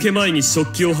盛り付け前に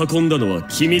食器を運んだのは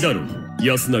君だろう、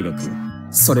安永君。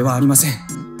それはありません。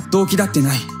動機だって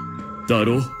ない。だ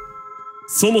ろう。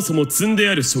そもそも積んで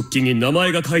ある食器に名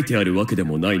前が書いてあるわけで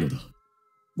もないのだ。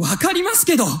わかります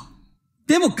けど、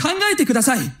でも考えてくだ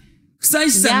さい。負妻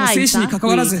子さんの生死に関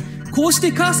わらず、こうし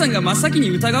て母さんが真っ先に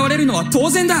疑われるのは当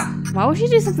然だ。Why would she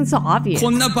do something so obvious? こ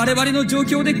んなバレバレの状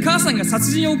況で母さんが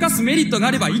殺人を犯すメリットが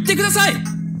あれば言ってください。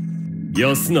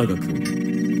安永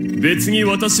君、別に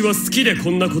私は好きで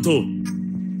こんなことを。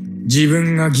自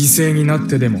分が犠牲になっ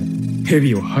てでも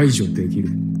蛇を排除できる。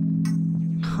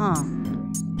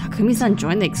Takumi-san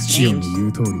joined the 千代 exchange. の言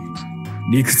う通り、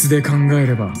理屈で考え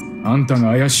ればあんた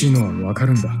が怪しいのはわか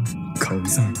るんだ、香織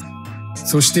さん。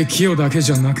そして清だけ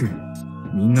じゃなく、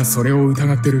みんなそれを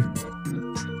疑ってる。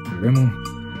俺も。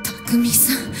匠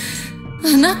さん、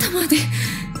あなたまで。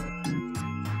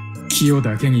キヨ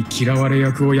だけに嫌われ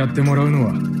役をやってもらうの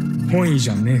は本意じ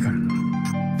ゃねえからな。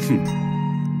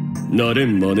慣れ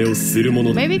ん真似をするも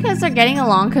のだ。 Maybe because they're getting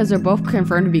along because they're both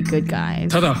confirmed to be good guys.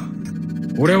 ただ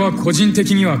俺は個人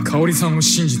的には香織さんを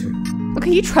信じてる。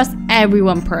 Okay, you trust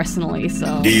everyone personally,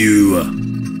 so. 理由は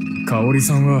香織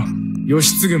さんは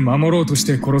義継守ろうとし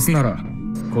て殺すなら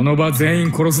この場全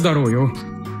員殺すだろうよ。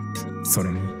そ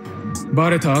れにバ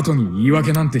レた後に言い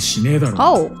訳なんてしねえだろう。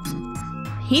 Oh,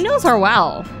 he knows her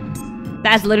well.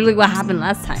 That's literally what happened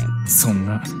last time. そん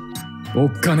なお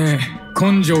っかねえ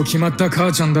根性決まった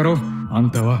母ちゃんだろあん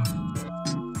たは。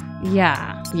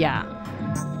 Yeah. Yeah.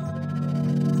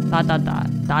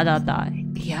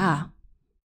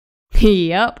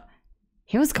 Yep.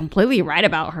 He was completely right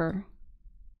about her.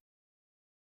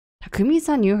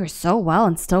 Takumi-san knew her so well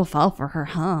and still fell for her,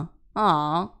 huh?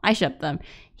 Aw, I shipped them.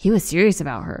 He was serious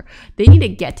about her. They need to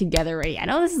get together already. I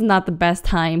know this is not the best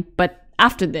time, but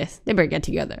after this, they better get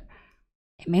together.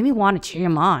 It made me want to cheer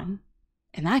him on.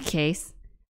 In that case,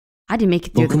 I didn't make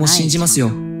it through the 僕も night. 信じますよ、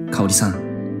香織さ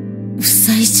ん。不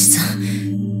妻子さ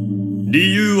ん。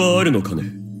理由はあるのかね。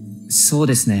そう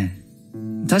ですね。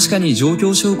確かに状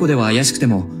況証拠では怪しくて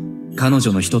も、彼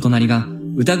女の人となりが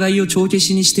疑いを帳消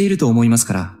しにしていると思います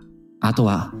から、あと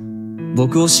は、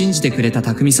僕を信じてくれた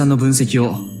匠さんの分析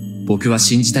を、僕は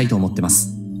信じたいと思ってま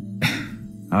す。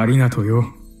ありがとうよ。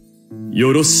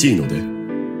よろしいので。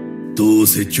どう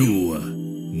せ今日は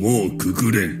もうく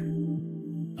くれん。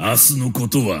明日のこ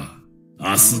とは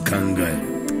明日考え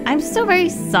る。I'm still very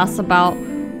sus about,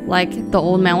 like, the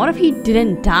old man. What if he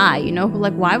didn't die, you know?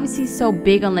 Like, why was he so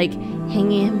big on, like,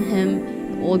 hanging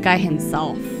him, the old guy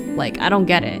himself? Like, I don't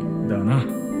get it. だな。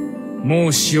も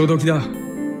う潮時だ。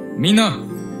みんな、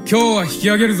今日は引き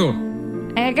上げるぞ。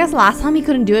I guess last time he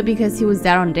couldn't do it because he was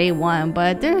dead on day one,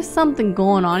 but there's something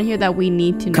going on here that we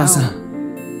need to know. 母さ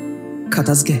ん、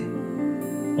片付け。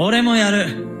俺もや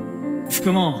る。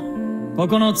福も、こ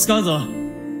この使うぞ。あり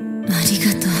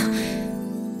がと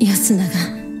う、安永、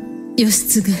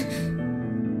義継。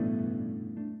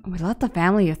We left the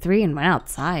family of three and went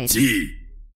outside. じい、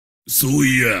そう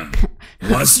いや、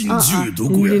わしん銃ど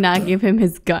こ You や did った not give him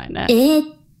his gun.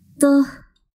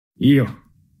 いいよ。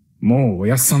もうお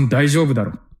やっさん大丈夫だ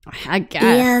ろ。I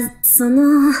guess. いや、その。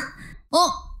お、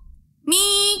み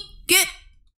ーけ。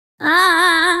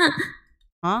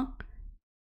Huh?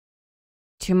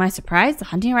 To my surprise, the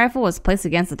hunting rifle was placed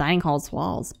against the dining hall's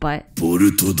walls, but... ボ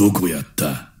ルトどこやっ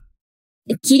た？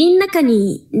霧の中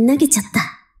に投げちゃった。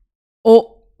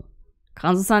Oh!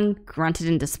 Kanzo-san grunted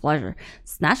in displeasure,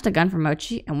 snatched a gun from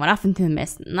Mochi, and went off into the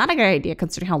mist. Not a great idea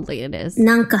considering how late it is.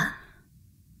 なんか、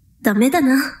ダメだ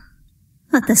な。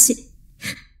私。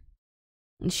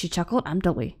She chuckled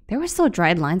emptily. There were still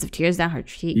dried lines of tears down her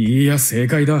cheek. いや、正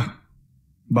解だ。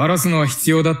バラすのは必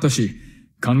要だったし、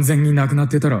完全になくなっ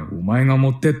てたらお前が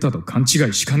持ってったと勘違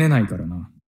いしかねないからな。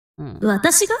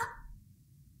私が？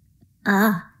あ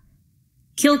あ。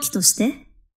凶器として？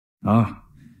ああ。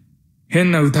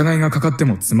変な疑いがかかって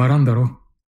もつまらんだろ。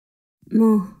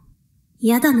もう、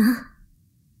嫌だな。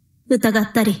疑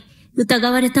ったり、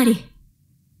疑われたり。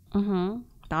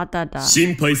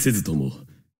心配せずとも、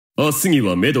明日に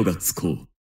は目処がつこ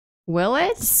う。Will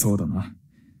it? そうだな。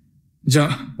じゃ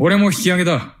あ、俺も引き上げ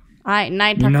だ。Alright,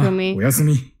 night, みんな、 Takumi. おやす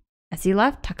み。As he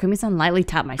left, Takumi-san lightly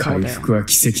tapped my 回 shoulder. 復は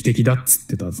奇跡的だっつっ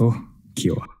てたぞ、キ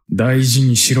ヨ。大事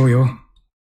にしろよ。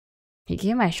He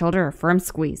gave my shoulder a firm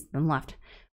squeeze, then left.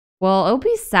 Well, it would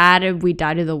be sad if we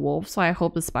die to the wolf, so I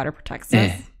hope the spider protects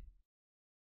us.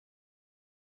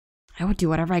 I would do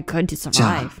whatever I could to じ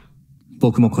ゃあ survive.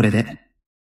 僕もこれで。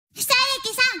久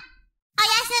之さん、おや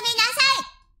す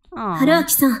みなさい。 Aw. 春明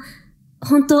さん、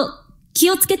ほんと、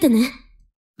気をつけてね。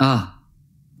ああ、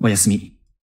おやすみ。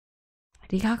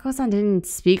Rikako-san didn't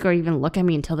speak or even look at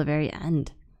me until the very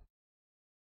end.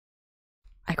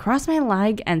 I crossed my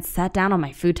leg and sat down on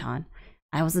my futon.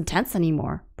 I wasn't tense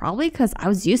anymore, probably because I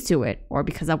was used to it, or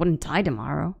because I wouldn't die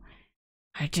tomorrow.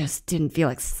 I just didn't feel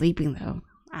like sleeping though.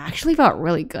 I actually felt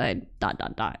really good, ...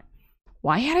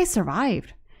 Why had I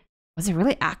survived? Was it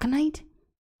really aconite?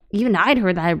 Even I'd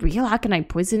heard that real aconite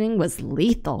poisoning was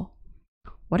lethal.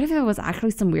 What if it was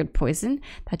actually some weird poison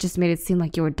that just made it seem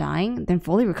like you were dying, then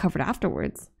fully recovered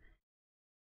afterwards?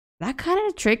 That kind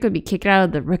of trick would be kicked out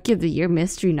of the Rookie of the Year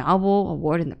Mystery Novel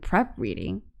Award in the prep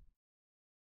reading.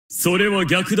 それは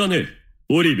逆だね、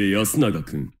織部安永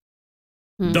君。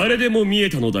誰でも見え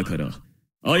たのだから、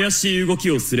怪しい動き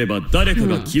をすれば誰か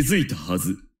が気づいたは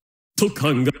ず。と考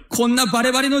え。こんなバ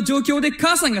レバレの状況で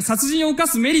母さんが殺人を犯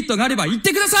すメリットがあれば言っ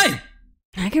てください。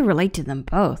 I could relate to them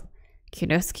both.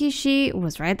 Kunosuke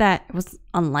was right that it was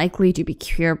unlikely to be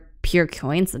pure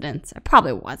coincidence. It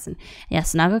probably wasn't.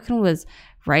 Yasunaga-kun was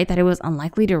right? That it was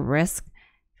unlikely risk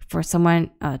to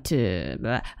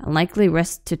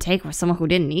take for someone who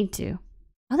didn't need to.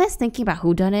 All this thinking about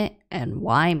who done it and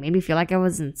why made me feel like I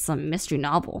was in some mystery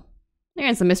novel. Or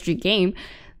in some mystery game.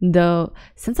 Though,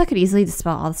 since I could easily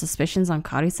dispel all the suspicions on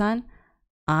Kaori-san,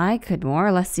 I could more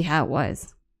or less see how it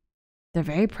was. The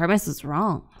very premise was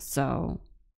wrong, so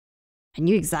I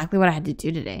knew exactly what I had to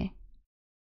do today.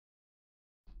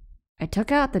 I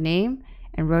took out the name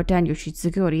and wrote down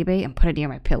Yoshitsugu Oribe and put it near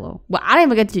my pillow. Well, I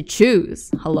didn't even get to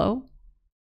choose. Hello?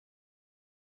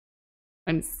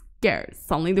 I'm scared.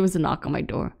 Suddenly there was a knock on my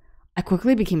door. I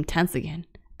quickly became tense again.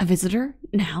 A visitor?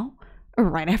 Now? Or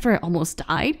right after I almost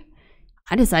died?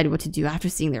 I decided what to do after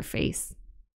seeing their face.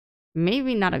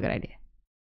 Maybe not a good idea.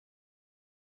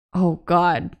 Oh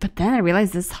god, but then I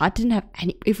realized this hut didn't have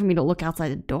any way for me to look outside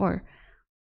the door.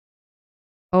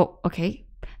 Oh, okay.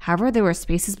 However, there were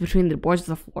spaces between the boards of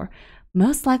the floor,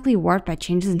 most likely warped by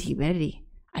changes in humidity.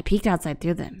 I peeked outside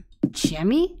through them.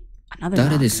 Jimmy? Another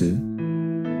knock.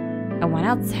 I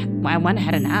went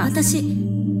ahead and asked.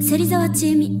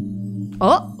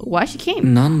 Oh, why she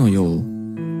came? 何の用？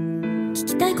聞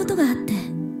きたいことがあって、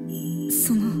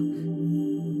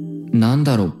なん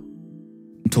だろう。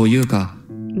というか、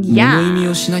物意味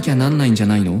をしなきゃなんないんじゃ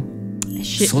ないの？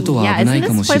外は危ない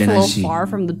かもしれないし。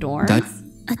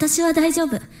私は大丈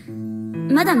夫。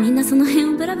まだみんなその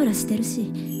辺をブラブラしてるし。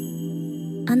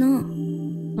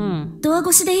ドア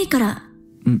越しでいいから。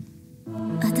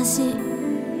私、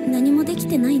何もでき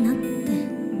てないなって。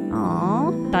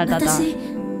私、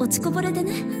落ちこぼれで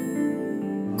ね。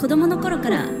子供の頃か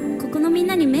らここのみん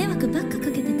なに迷惑ばっかか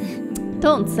けてて。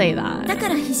Don't say that. だか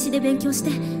ら必死で勉強して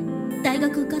大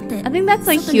学受かって。I think that's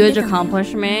a huge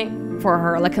accomplishment for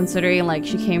her, like considering like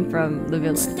she came from the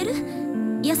village. 知ってる？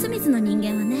安水の人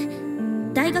間はね、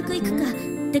大学行くか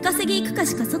出稼ぎ行くか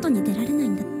しか外に出られない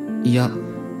んだ。いや、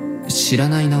知ら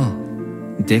ないな。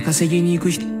出稼ぎに行く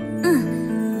人。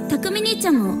匠兄ち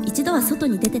ゃんも一度は外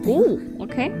に出てたよ。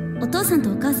Okay. お父さん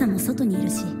とお母さんも外にいる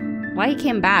し。Why he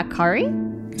came back, Kari?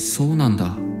 そうなん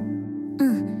だ。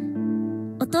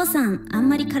お父さんあん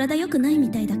まり体良くない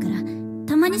みたいだから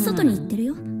たまに外に行ってる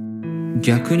よ。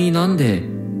逆になんで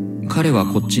彼は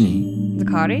こっちに？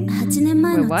 Kari? 8年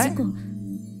前の事故。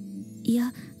い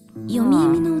や、読み意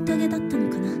味の宴だったの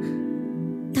かな。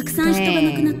たくさん人が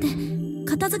亡くなって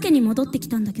片付けに戻ってき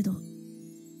たんだけど。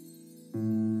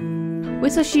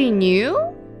Wait, so she knew?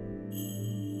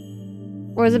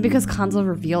 Or is it because Kanzo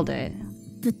revealed it?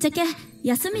 ぶっちゃけ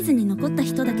安水に残った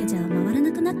人だけじゃ回ら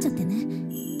なくなっちゃってね。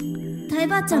タイ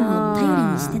ばあちゃんも頼り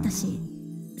にしてたし、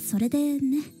それで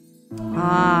ね。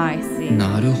I see.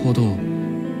 なるほど。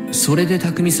それで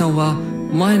匠さんは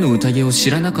前の宴を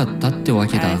知らなかったってわ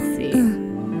けだ。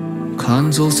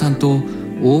勘蔵さんと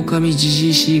狼じじ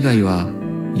い氏以外は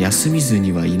安水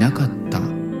にはいなかった。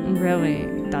Really?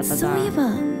 そういえば、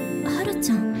はる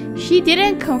ちゃん。She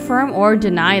didn't confirm or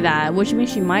deny that, which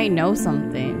means she might know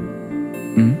something.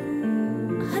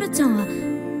 はるちゃんは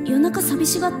夜中寂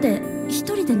しがって一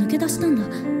人で抜け出したんだ。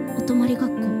お泊まり学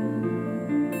校。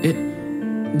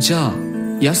じゃあ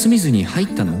安水に入っ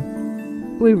たの？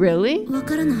 Wait, really? わ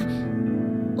からない。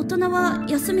大人は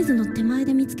安水の手前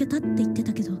で見つけたって言って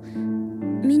たけど、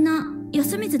みんな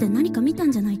安水で何か見た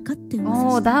んじゃないかって噂して。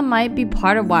Oh, that might be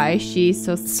part of why she's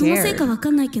so scared. そのせいかわか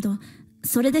んないけど、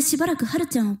それでしばらくはる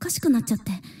ちゃんおかしくなっちゃっ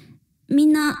て、み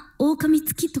んな狼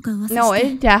つきとか噂して。No,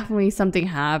 it definitely something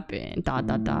happened.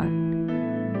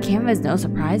 Came as no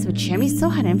surprise, but Chami still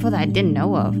had info that I didn't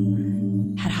know of.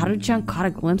 Had Haru-chan caught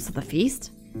a glimpse of the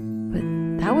feast? But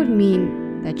that would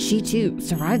mean that she too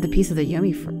survived the feast of the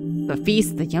Yummy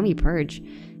Purge.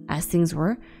 As things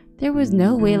were, there was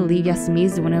no way to leave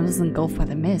Yasumizu when it was engulfed by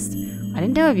the mist. I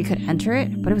didn't know if you could enter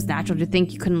it, but it was natural to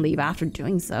think you couldn't leave after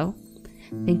doing so.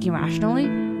 Thinking rationally,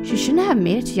 she shouldn't have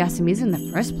made it to Yasumizu in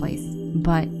the first place.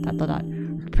 But,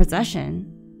 her possession.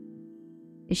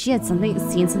 If she had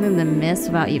seen something in the mist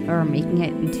without ever making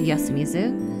it into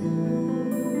Yasumizu?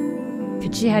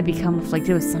 Could she have become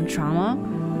afflicted with some trauma?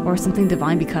 Or something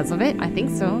divine because of it? I think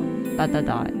so.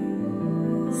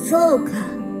 そうか。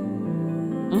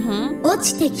落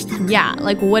ちてきたか。Yeah,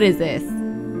 like what is this?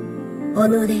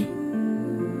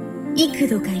 己、幾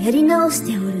度かやり直し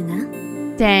ておるな。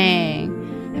Dang.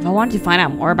 If I wanted to find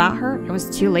out more about her, it was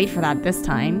too late for that this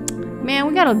time. Man,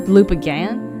 we gotta loop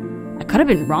again. I could have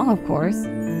been wrong, of course.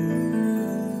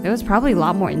 There was probably a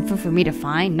lot more info for me to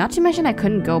find, not to mention I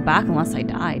couldn't go back unless I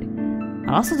died.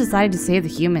 I also decided to save the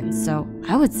humans, so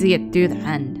I would see it through the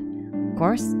end. Of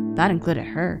course, that included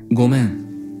her. ごめん。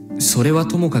それは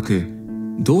ともかく、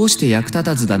どうして役立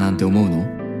たずだなんて思うの？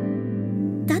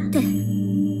だって、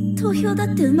投票だ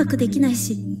ってうまくできない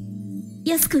し、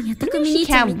ヤス君やタクミ兄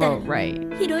ちゃんみたい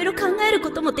にいろいろ考える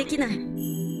こともできな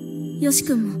い。ヨシ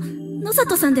君も野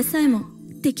里さんでさえも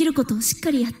できることをしっか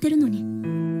りやってるのに。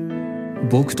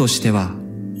僕としては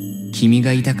君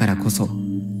がいたからこそ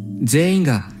全員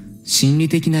が心理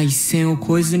的な一線を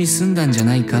越えずに済んだんじゃ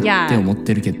ないかって思っ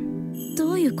てるけど。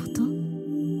どういうこと？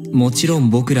もちろ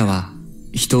ん僕らは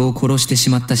人を殺して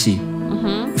しまったし、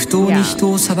不当に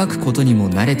人を裁くことにも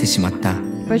慣れてしまった。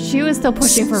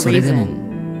それでも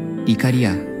怒り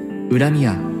や恨み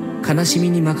や悲しみ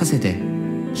に任せて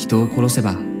人を殺せ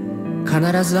ば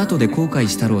必ず後で後悔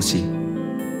したろうし、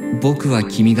僕は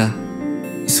君が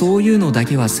そういうのだ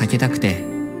けは避けたくて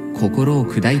心を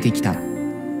砕いてきたっ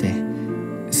て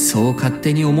そう勝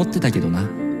手に思ってたけどな。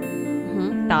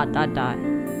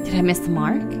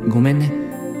ごめんね。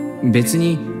別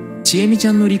にちえみち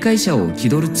ゃんの理解者を気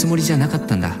取るつもりじゃなかっ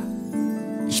たんだ。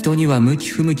人には向き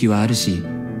不向きはあるし、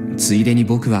ついでに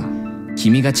僕は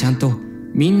君がちゃんと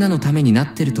みんなのためにな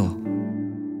ってると。春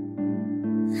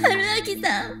明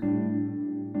さん。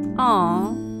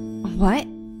Aww. What?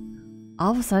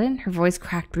 All of a sudden, her voice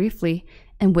cracked briefly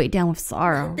and weighed down with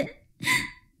sorrow. なんで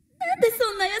そ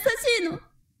んな優しいの？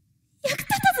役立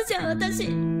たずじゃん、私。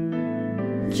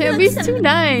Chubby's too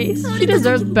nice. She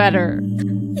deserves better.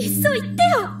 いっそ言って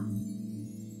よ。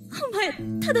お前、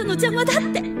ただの邪魔だっ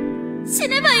て。死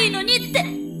ねばいいのにって。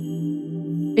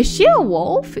Is she a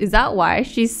wolf? Is that why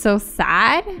she's so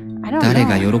sad? I don't know. 誰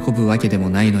が喜ぶわけでも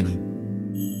ないのに、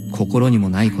心にも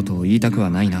ないことを言いたくは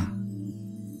ないな。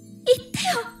言って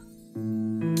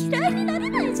よ。嫌いになれ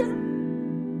ないじゃん。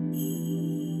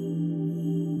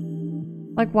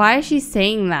Like, why is she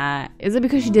saying that? Is it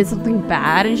because she did something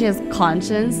bad and she has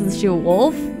conscience? Is she a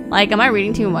wolf? Like, am I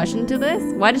reading too much into this?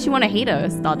 Why does she want to hate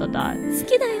us? ... 好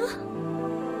きだよ。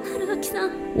春明さ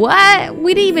ん。What?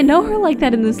 We didn't even know her like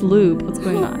that in this loop. What's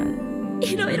going on?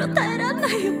 いろいろ耐えらんな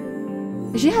いよ。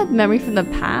Does she have memory from the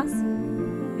past?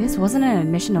 This wasn't an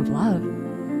admission of love.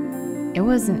 It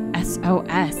was an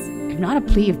SOS, if not a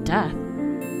plea of death.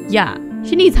 Yeah,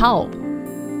 she needs help.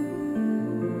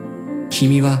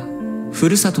 君はふ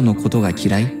るさとのことが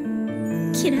嫌い？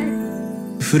嫌い。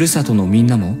ふるさとのみん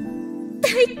なも？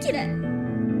大嫌い。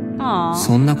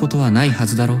そんなことはないは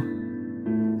ずだろ。だっ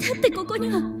てここに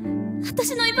は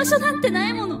私の居場所なんてな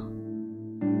いもの。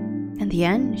In the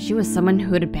end, she was someone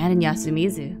who had abandoned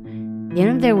Yasumizu.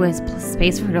 Even if there was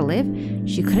space for her to live,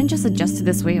 she couldn't just adjust to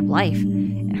this way of life,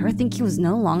 and her thinking was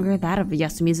no longer that of a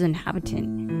Yasumizu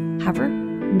inhabitant. However,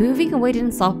 moving away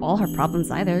didn't solve all her problems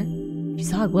either. She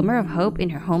saw a glimmer of hope in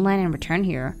her homeland and returned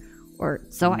here, or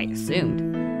so I assumed.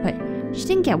 But she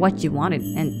didn't get what she wanted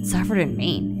and suffered in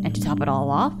vain, and to top it all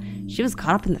off, she was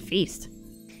caught up in the feast.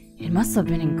 It must have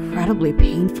been incredibly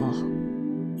painful.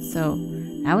 So,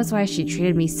 that was why she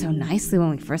treated me so nicely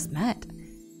when we first met.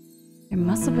 There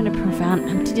must have been a profound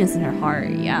emptiness in her heart,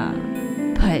 yeah.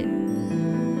 But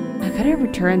I couldn't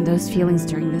return those feelings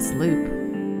during this loop.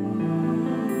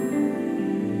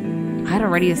 I had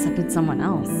already accepted someone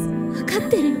else. 分かっ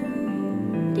てるよ。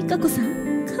リカコさ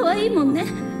ん、可愛いもんね。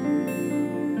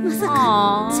まさ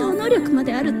か超能力ま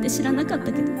であるって知らなかっ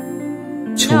たけど。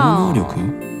超能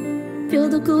力？病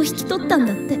毒を引き取ったん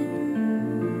だって。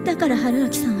だから春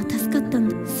明さんは助かったん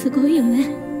だ。すごいよね。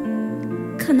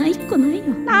かな一個ないよ。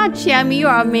Chami, you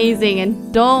are amazing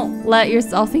and don't let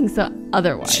yourself think so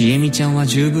otherwise. ちえみちゃんは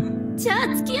十分。じゃ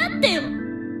あ付き合ってよ。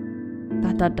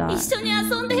一緒に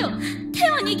遊んでよ。手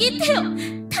を握ってよ。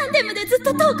タンデムでずっ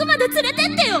と遠くまで連れて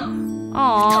ってよ。布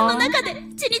団の中で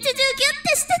一日中ギュッて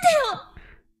しててよ。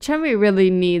Chami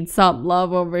really needs some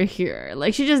love over here.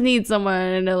 Like, she just needs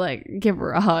someone to, like, give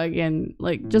her a hug and,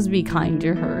 like, just be kind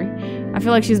to her. I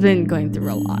feel like she's been going through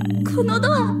a lot. この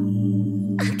ドア、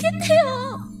開けて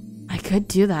よ。I could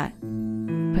do that,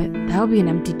 but that would be an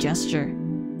empty gesture.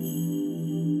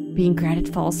 Being granted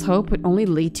false hope would only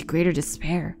lead to greater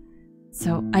despair.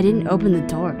 So I didn't open the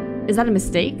door. Is that a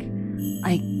mistake?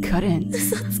 I couldn't.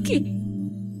 嘘つき。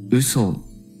嘘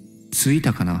つい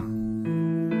たかな。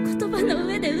言葉の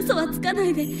上で嘘はつかな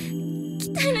いで、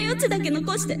期待の余地だけ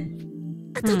残して、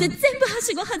後で全部は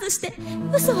しご外して、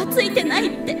嘘はついてない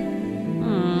って。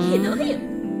ひどいよ。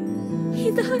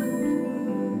ひどい。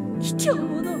卑怯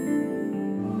者。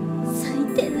最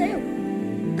低だよ。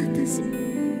私。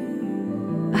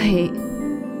I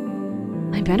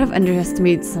might have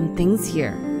underestimated some things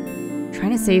here.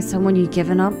 Trying to save someone you'd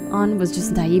given up on was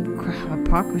just naive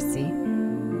hypocrisy.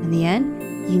 In the end,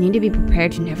 you need to be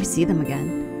prepared to never see them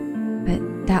again.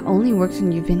 But that only works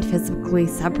when you've been physically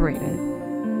separated.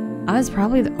 I was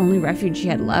probably the only refuge she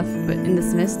had left, but in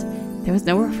this mist, there was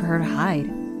nowhere for her to hide.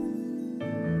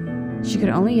 She could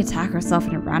only attack herself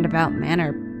in a roundabout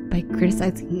manner by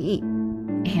criticizing me.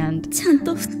 And ちゃん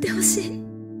と振ってほしい。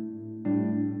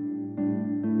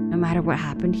 no matter what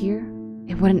happened here,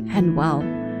 it wouldn't end well.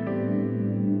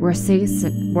 Worst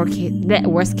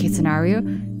case scenario,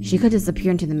 she could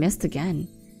disappear into the mist again.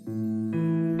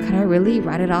 Could I really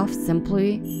write it off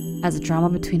simply as a drama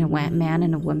between a man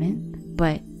and a woman?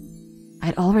 But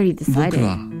I'd already decided.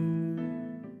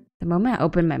 The moment I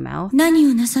opened my mouth. 何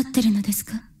をなさってるのです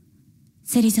か、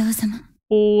芹沢様。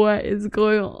What is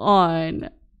going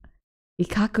on?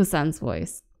 Ikako-san's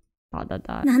voice.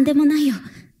 なんでもないよ。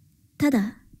た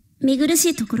だ、見苦し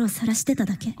いところを晒してた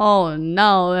だけ。Oh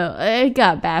no, it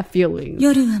got bad feelings.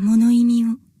 夜は物意味を。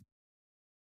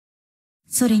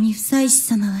それに夫妻子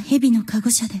様は蛇の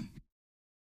籠舎で、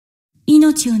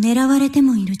命を狙われて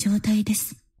もいる状態で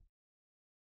す。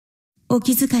お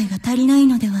気遣いが足りない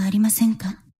のではありません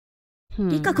か。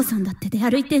リカコさんだって出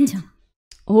歩いてんじゃん。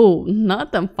Oh,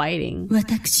 not them fighting.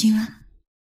 私は、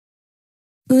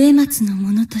植松の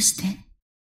ものとして、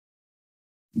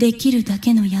できるだ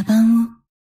けの野蛮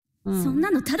を。そんな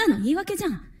のただの言い訳じゃ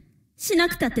ん。しな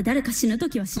くたって誰か死ぬと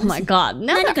きは死ぬし。Oh my god,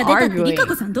 何か出たってリカ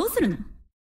コさんどうするの？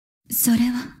それ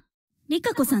は。リ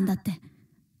カコさんだって、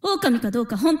狼かどう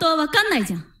か本当はわかんない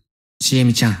じゃん。ちえ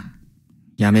みちゃん、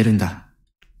やめるんだ。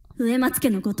植松家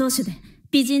のご当主で、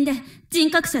美人で、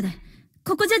人格者で、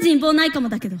ここじゃ人望ないかも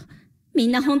だけど、み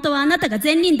んな本当はあなたが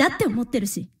善人だって思ってる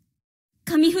し。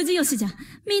上藤吉じゃ、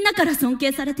みんなから尊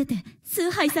敬されてて、崇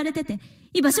拝されてて、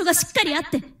居場所がしっかりあっ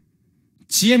て。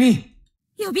ちえみ！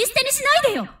呼び捨てにしな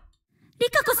いでよ！リ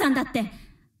カコさんだって、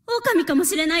狼かも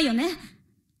しれないよね。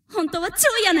本当は超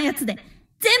嫌なやつで、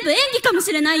全部演技かも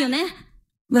しれないよね。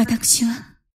私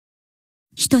は、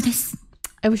人です。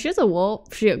If she's a wolf,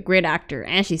 she's a great actor,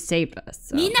 and she saved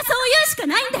us. So. みんなそう言うしか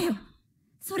ないんだよ。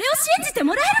それを信じて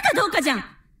もらえるかどうかじゃん。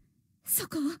そ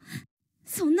こを、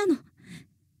そんなの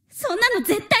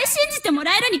絶対信じても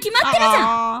らえるに決まってるじ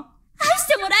ゃん。愛し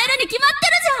てもらえるに決まって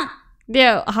るじゃん。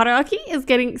Yeah, Haruaki is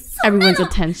getting everyone's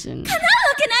attention. 叶うわ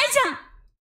けないじゃん。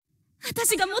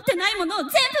私が持ってないものを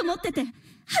全部持ってて、春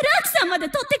秋さんまで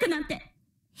取ってくなんて。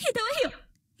ひどいよ。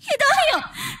ひどいよ。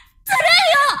ずる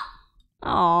い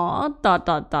よ。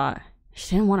Aw, ...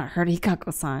 She didn't want to hurt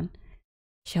Ikako-san.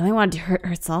 She only wanted to hurt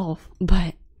herself.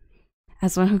 But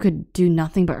as one who could do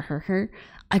nothing but hurt her,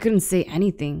 I couldn't say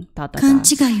anything. ... 勘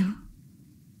違いを。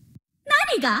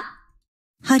何が？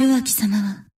春秋様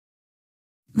は、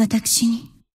私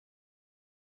に、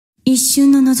一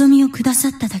瞬の望みをくださ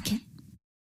っただけ。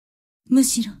む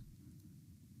しろ、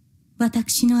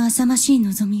私の浅ましい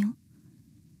望みを。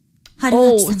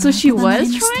Oh, so she was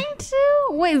trying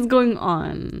to? What is going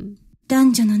on?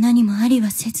 男女の何もありは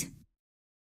せず、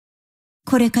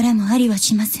これからもありは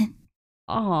しません。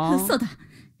嘘だ。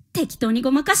適当に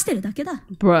ごまかしてるだけだ。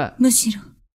むしろ、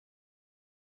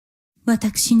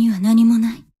私には何も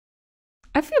ない。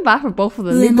I feel bad for both of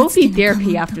them. They both need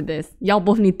therapy after this. Y'all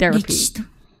both need therapy. 歴史と、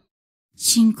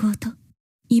信仰と、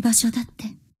居場所だって、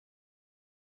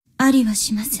ありは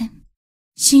しません。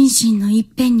心身の一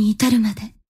辺に至るま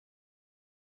で。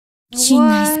What?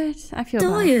 I feel bad.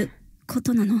 どういうこ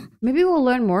となの？ Maybe we'll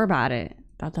learn more about it. ...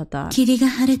 霧が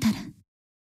晴れたら、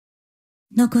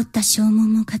残った証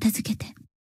文も片付けて。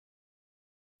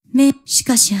し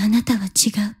かしあなたは違う。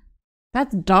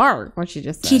That's dark, what she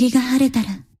just said. 霧が晴れたら、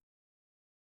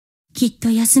きっと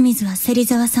安水は芹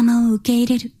沢様を受け入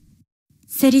れる。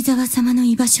芹沢様の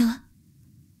居場所は、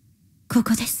こ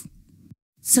こです。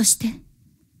そして、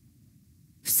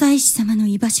夫妻子様の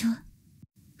居場所は、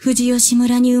藤吉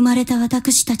村に生まれた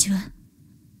私たちは、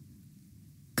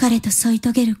彼と添い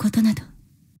遂げることなど。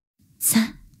さ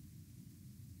あ、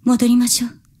戻りましょ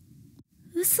う。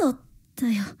嘘だ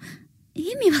よ。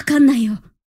意味わかんないよ。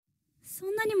そ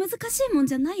んなに難しいもん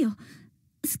じゃないよ。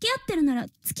付き合ってるなら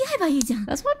付き合えばいいじゃん。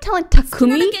That's what I'm telling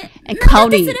Takumi and Cloudy. なん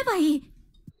だってすればいい。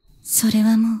それ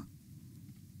はもう、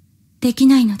でき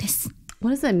ないのです。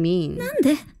What does that mean? なん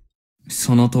で？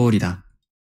その通りだ。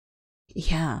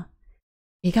Yeah.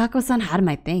 Ikako-san had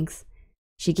my thanks.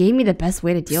 She gave me the best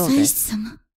way to deal with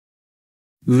it.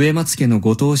 植松家の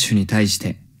ご当主に対し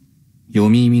て、読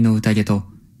み意味の宴と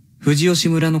藤吉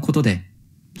村のことで、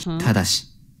ただし、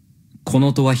こ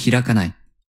の戸は開かない。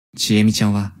ちえみちゃ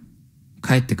んは、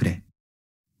帰ってくれ。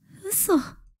嘘。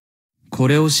こ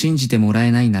れを信じてもら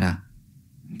えないなら、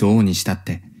どうにしたっ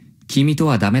て、君と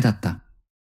はダメだった。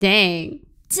Dang.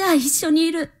 じゃあ一緒に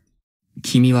いる。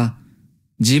君は、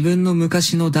自分の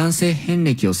昔の男性遍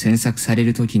歴を詮索され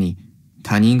るときに、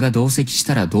他人が同席し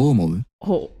たらどう思う？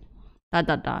 Oh. ... わ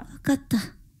かった。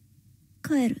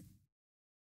帰る。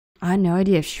I had no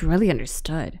idea if she really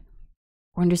understood.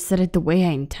 Or understood it the way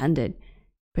I intended.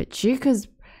 But she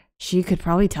could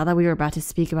probably tell that we were about to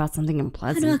speak about something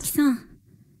unpleasant. 春秋さん、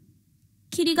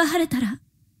霧が晴れたら、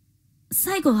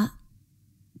最後は、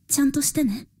ちゃんとして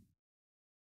ね。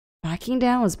Backing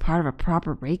down was part of a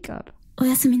proper breakup. お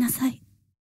やすみなさい。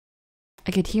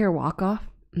I could hear her walk off,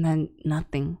 and then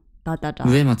nothing. ...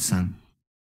 植松さん。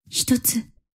一つ、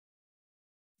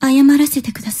謝らせ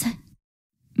てください。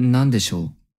何でしょ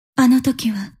う。あの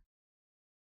時は、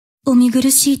お見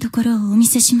苦しいところをお見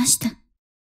せしました。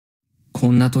こ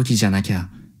んな時じゃなきゃ、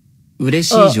嬉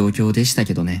しい状況でした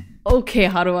けどね。Okay,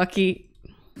 Haruaki.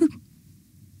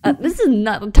 This is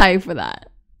not the time for that.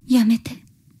 やめて、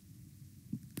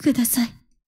ください。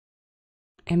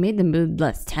It made the mood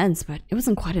less tense, but it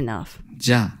wasn't quite enough.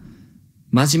 じゃあ、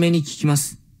真面目に聞きま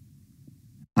す。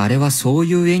あれはそう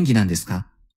いう演技なんですか？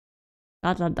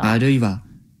あるいは、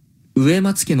植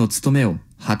松家の務めを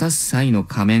果たす際の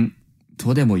仮面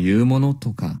とでも言うもの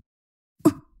とか。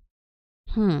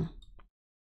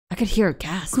I could hear a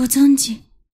gasp. ご存知、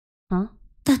Huh?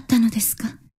 だったのです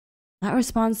か？ That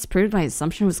response proved my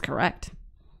assumption was correct.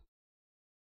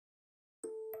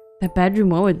 The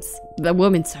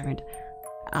woman servant.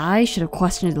 I should have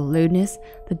questioned the lewdness,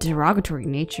 the derogatory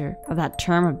nature of that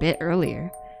term a bit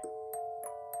earlier.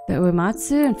 The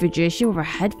Uematsu and Fujiyoshi were a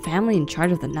head family in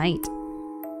charge of the night,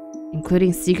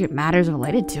 including secret matters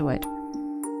related to it.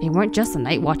 They weren't just the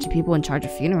night watching people in charge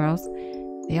of funerals.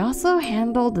 They also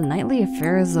handled the nightly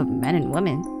affairs of men and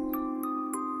women.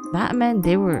 That meant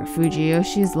they were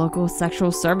Fujiyoshi's local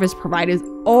sexual service providers.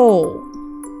 Oh!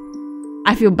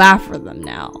 I feel bad for them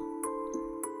now.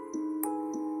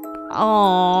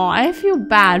 Oh, I feel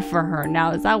bad for her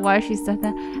now. Is that why she said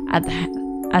that?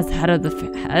 As head of the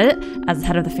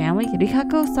family,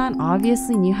 Rikako-san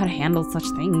obviously knew how to handle such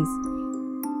things.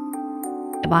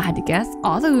 If I had to guess,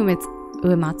 all the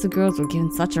Uematsu girls were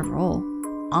given such a role.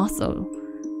 Also,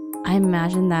 I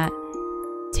imagine that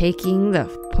taking the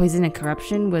poison and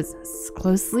corruption was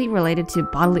closely related to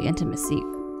bodily intimacy.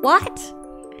 What?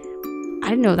 I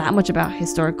didn't know that much about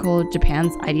historical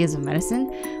Japan's ideas of medicine,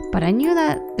 but I knew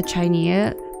that the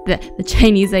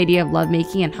Chinese idea of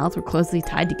lovemaking and health were closely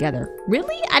tied together.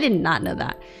 Really? I did not know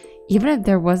that. Even if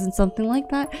there wasn't something like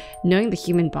that, knowing the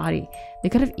human body, they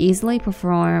could have easily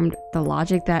performed the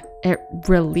logic that it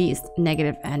released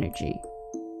negative energy.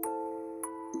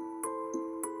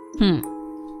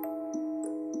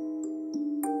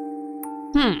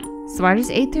 Spiders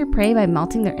ate their prey by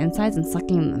melting their insides and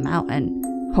sucking them out, and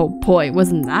oh boy,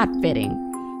 wasn't that fitting.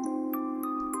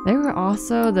 There were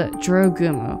also the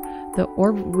Jurogumo, the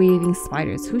orb-weaving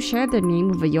spiders, who shared the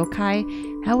name of a yokai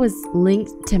that was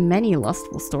linked to many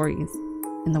lustful stories.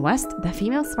 In the West, the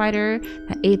female spider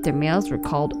that ate their males were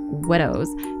called widows,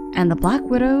 and the black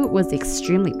widow was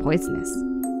extremely poisonous.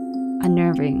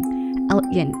 Unnerving,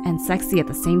 elegant, and sexy at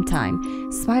the same time,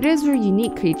 spiders were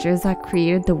unique creatures that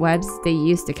created the webs they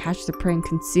used to catch the prey and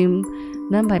consume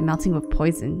them by melting with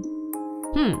poison.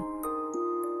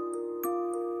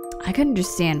 I could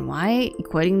understand why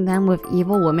equating them with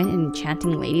evil women and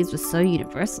enchanting ladies was so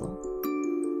universal.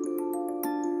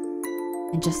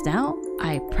 And just now,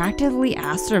 I practically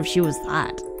asked her if she was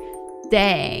that.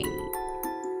 Dang.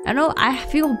 I know I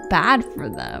feel bad for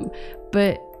them,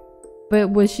 but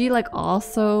was she like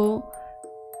also...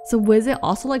 So was it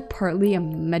also like partly a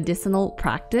medicinal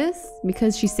practice?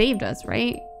 Because she saved us,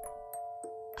 right?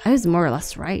 I was more or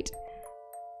less right.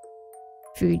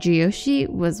 Fujiyoshi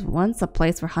was once a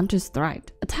place where hunters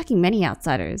thrived, attacking many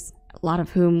outsiders, a lot of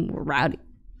whom were rowdy.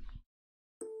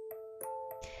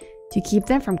 To keep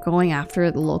them from going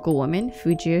after the local women,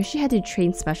 Fujiyoshi had to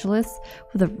train specialists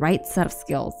with the right set of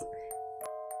skills.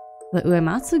 The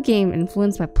Uematsu gained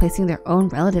influence by placing their own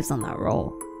relatives on that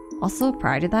role. Also,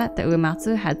 prior to that, the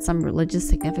Uematsu had some religious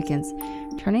significance,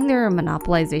 turning their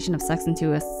monopolization of sex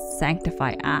into a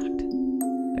sanctified act.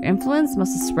 Their influence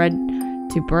must have spread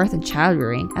to birth and child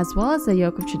rearing, as well as a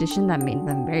yoke of tradition that made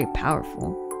them very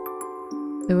powerful.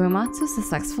 The Uematsu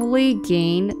successfully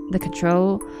gained the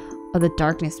control of the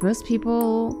darkness most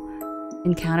people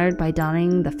encountered by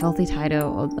donning the filthy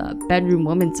title of the bedroom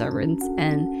woman servants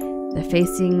and the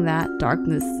facing that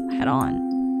darkness head on.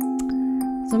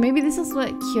 So maybe this is what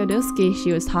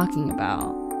Kyodosuke was talking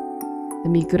about. The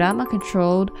Migurama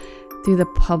controlled through the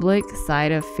public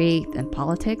side of faith and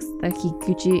politics, the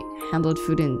Kikuchi handled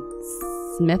food and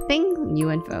smithing, new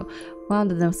info, while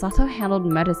the Nosato handled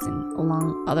medicine,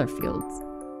 along other fields.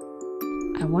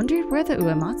 I wondered where the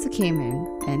Uematsu came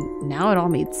in, and now it all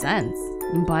made sense.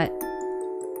 But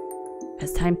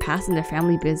as time passed and their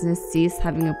family business ceased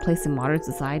having a place in modern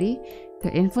society,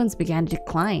 their influence began to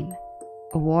decline.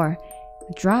 A war,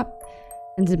 a drop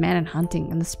in demand and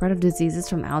hunting, and the spread of diseases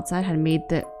from outside had made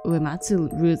the Uematsu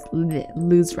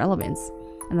lose relevance,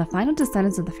 and the final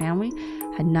descendants of the family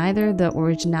had neither the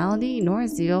originality nor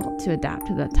zeal to adapt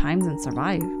to the times and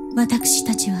survive. 私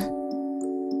たちは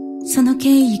その経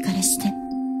緯からして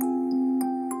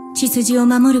血筋を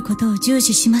守ることを重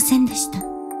視しませんでした。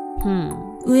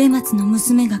植松の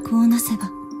娘がこうなせば、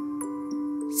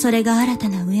それが新た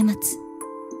な植松。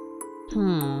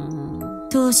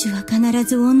当主は必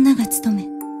ず女が務め、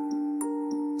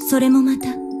それもまた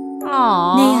ネヤ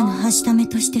のはしため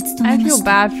として務めまし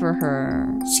た。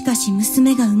しかし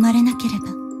娘が生まれなければ、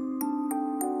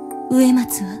植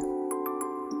松は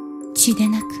血で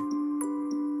なく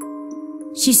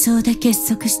思想で結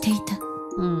束していた。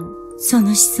その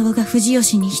思想が藤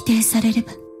吉に否定されれ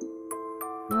ば、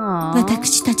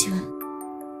私たちは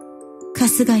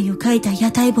春日井を描いた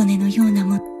屋台骨のような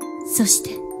もの、そし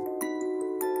て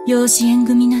養子縁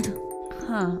組など、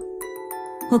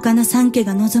他の三家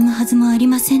が望むはずもあり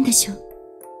ませんでしょう。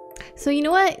So you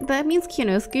know what? That means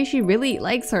Kinosuke, she really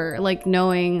likes her, like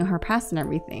knowing her past and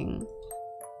everything.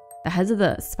 The heads of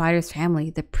the spider's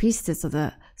family, the priestess of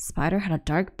the spider, had a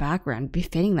dark background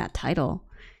befitting that title.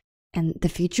 And the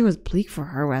future was bleak for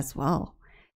her as well.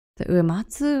 The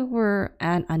Uematsu were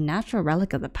an unnatural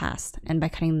relic of the past, and by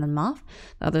cutting them off,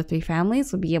 the other three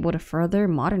families would be able to further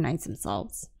modernize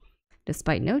themselves.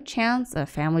 Despite no chance of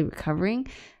family recovering,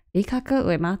 Rikako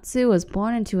Uematsu was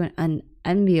born into an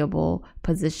unenviable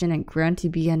position and grown to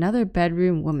be another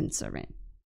bedroom woman servant.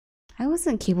 I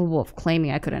wasn't capable of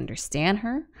claiming I could understand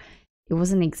her. It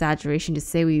was an exaggeration to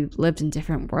say we lived in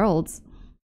different worlds.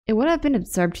 It would have been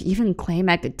absurd to even claim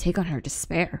I could take on her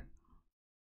despair.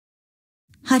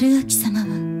 春明様は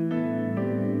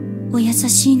お優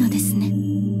しいのですね。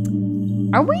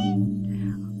Are we?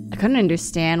 I couldn't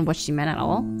understand what she meant at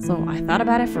all, so I thought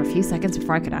about it for a few seconds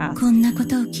before I could ask. こんなこ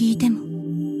とを聞いても、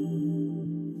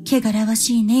汚らわ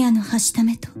しいネヤのはした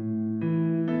めと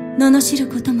罵る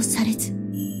こともされず、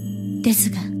です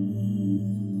が、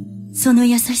その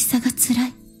優しさが辛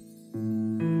い。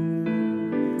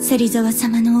芹沢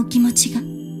様のお気持ちが。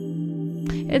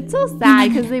It's so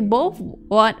sad because they both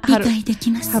want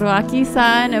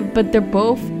Haruaki-san, but they're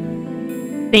both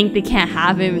think they can't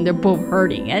have him and they're both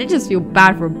hurting. And I just feel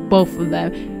bad for both of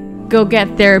them. Go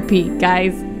get therapy,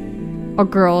 guys. Or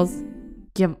girls.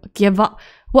 Give up.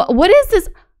 What is this?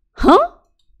 Huh?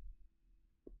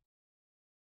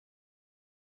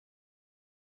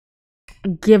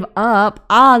 Give up?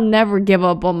 I'll never give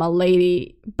up on my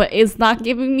lady. But it's not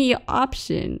giving me an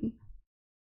option.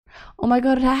 Oh my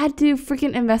god, I had to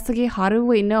freaking investigate Haru.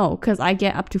 Wait, no, because I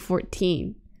get up to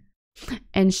 14.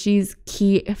 And she's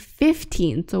key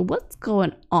 15. So what's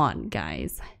going on,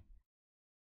 guys?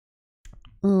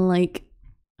 Like,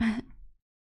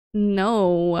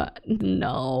 no.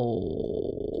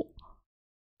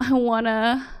 I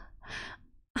wanna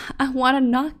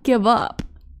not give up.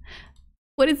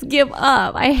 What is give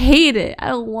up? I hate it. I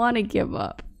don't want to give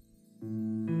up.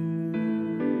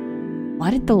 Why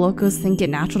did the locals think it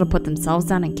natural to put themselves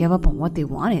down and give up on what they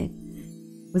wanted?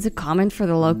 Was it common for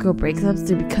the local breakups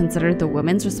to be considered the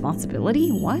women's responsibility?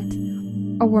 What?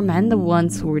 Or were men the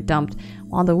ones who were dumped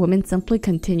while the women simply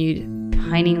continued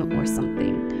pining or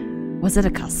something? Was it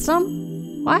a custom?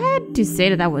 Well, I had to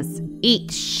say that was eat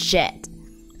shit.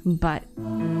 But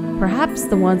perhaps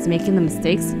the ones making the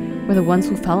mistakes were the ones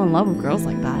who fell in love with girls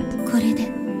like that. これ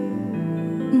で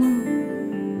も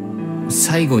う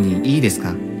最後にいいです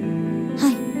か？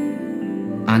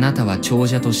あなたは長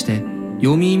者として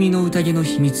読み意味の宴の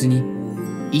秘密に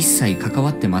一切関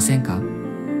わってませんか？は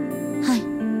い。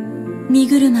身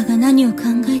車が何を考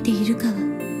えているかは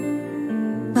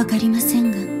わかりませ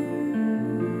んが、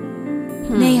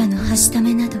ネヤのはした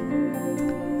めなど、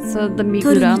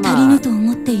取るに足りぬと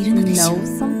思っているのでしょう。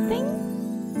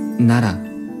なら、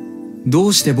ど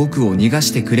うして僕を逃が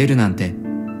してくれるなんて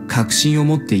確信を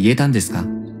持って言えたんですか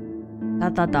？The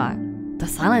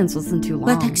silence wasn't too long.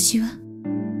 私は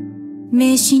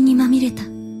迷信にまみれた。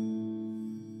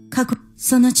過去、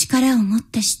その力をもっ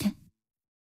てして、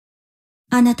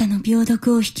あなたの病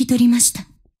毒を引き取りました。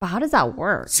But how does that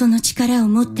work? その力を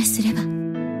もってすれば、あ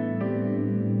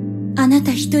な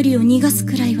た一人を逃がす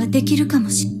くらいはできるかも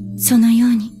しれん。そのよ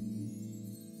うに、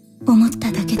思っ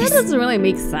ただけです。That doesn't really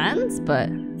make sense, but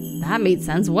that made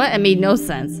sense. What? It made no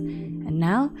sense. And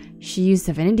now, she used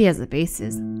divinity as the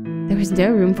basis. There was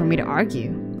no room for me to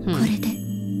argue. これで、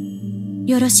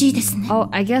よろしいですね。Oh,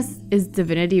 I guess, is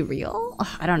divinity real?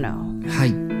 I don't know. は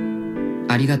い。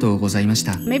ありがとうございまし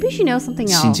た。Maybe she knows something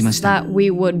else that we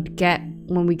would get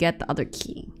when we get the other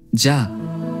key. じゃあ、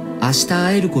明日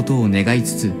会えることを願い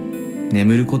つつ、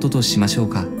眠ることとしましょう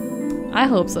か。I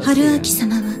hope so 春 too. 明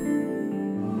様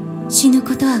は死ぬ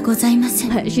ことはございませ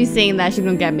ん。 She's saying that she's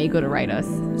gonna get Meiko to write us.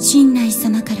 親鸞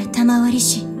様から賜り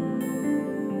し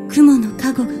雲の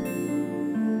加護が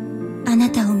あな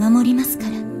たを守りますか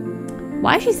ら。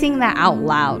 Why is she saying that out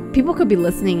loud? People could be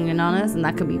listening in on us and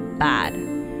that could be bad.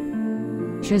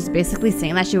 She was basically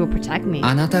saying that she would protect me.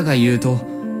 あなたが言うと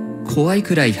怖い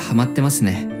くらいハマってます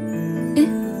ね。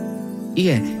い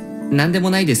え、なんでも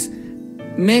ないです。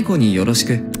メイコによろし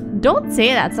く。 Don't say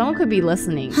that. Someone could be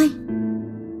listening. はい。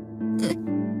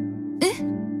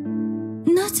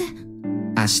なぜ？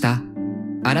明日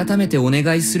改めてお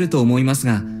願いすると思います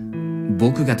が、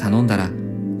僕が頼んだら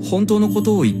本当のこ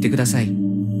とを言ってください。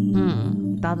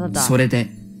それで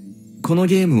この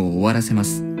ゲームを終わらせま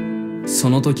す。そ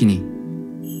の時に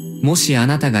もしあ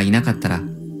なたがいなかったら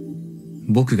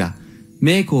僕が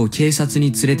メイコを警察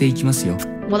に連れて行きますよ。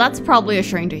 Well, that's probably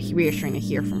reassuring to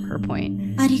hear from her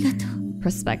point. ありがとう。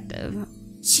 Perspective.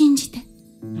 信じて。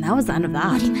 And that was the end of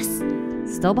おり that. ま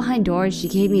す。 Still behind doors, she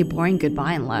gave me a boring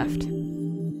goodbye and left.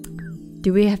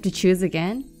 Do we have to choose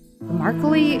again?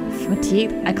 Remarkably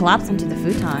fatigued, I collapsed onto the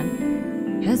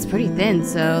futon. It was pretty thin,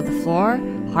 so the floor,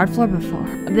 hard floor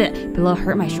below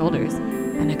hurt my shoulders,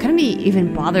 and I couldn't be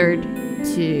even bothered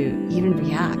to even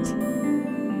react.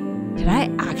 Did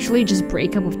I actually just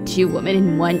break up with two women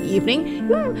in one evening?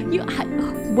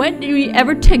 When did we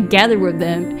ever together with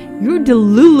them? You're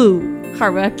Delulu,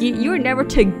 Haruki. You were never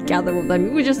together with them.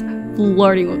 You were just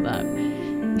flirting with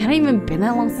them. It hadn't even been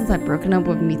that long since I'd broken up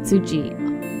with Mitsuji.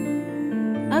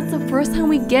 That's the first time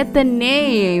we get the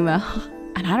name.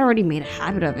 And I'd already made a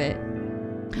habit of it.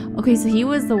 Okay, so he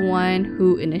was the one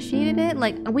who initiated it?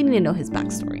 Like, we need to know his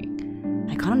backstory.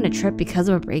 I got on a trip because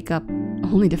of a breakup,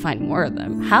 only to find more of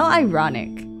them. How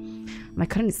ironic. I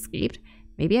couldn't escape.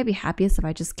 Maybe I'd be happiest if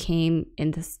I just came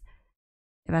in this...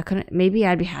 Maybe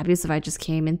I'd be happiest if I just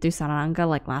came in through Saranga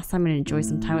like last time and enjoyed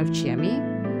some time with Chiemi.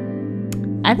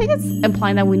 I think it's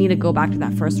implying that we need to go back to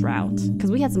that first route,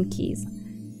 because we had some keys.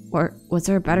 Or was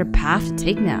there a better path to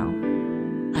take now?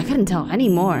 I couldn't tell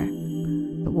anymore.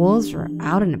 The wolves were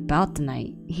out and about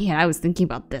tonight. Yeah, I was thinking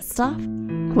about this stuff.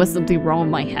 Was something wrong with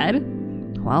my head?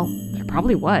 Well, there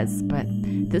probably was, but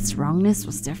this wrongness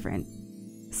was different.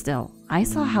 Still, I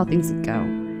saw how things would go.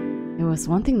 There was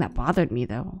one thing that bothered me,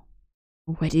 though.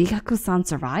 Would Rikaku-san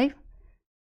survive?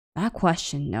 That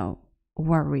question, no,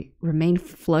 remained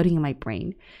floating in my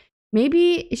brain.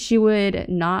 Maybe she would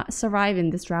not survive in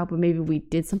this route, but maybe we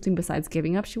did something besides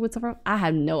giving up, she would survive. I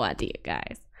have no idea,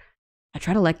 guys. I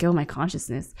try to let go of my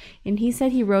consciousness, and he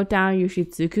said he wrote down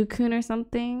Yoshitsuku-kun or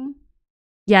something.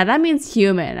 Yeah, that means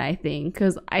human, I think,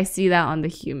 because I see that on the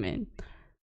human.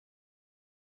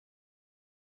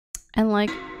 And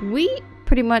like, we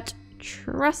pretty much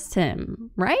trust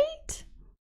him, right?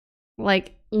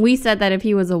 Like, we said that if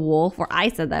he was a wolf, or I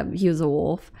said that if he was a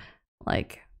wolf,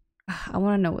 like, I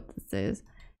want to know what this is.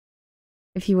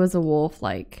 If he was a wolf,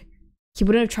 like, he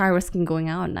wouldn't have tried risking going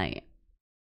out at night.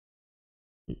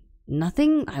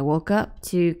 Nothing I woke up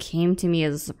to came to me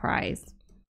as a surprise.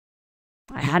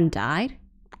 I hadn't died.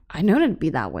 I known it'd be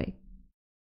that way.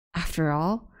 After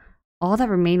all that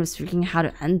remained was figuring out how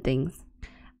to end things.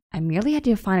 I merely had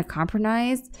to find a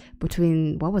compromise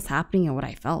between what was happening and what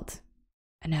I felt.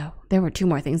 I know, there were two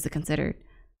more things to consider.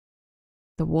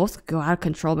 The wolves could go out of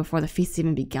control before the feast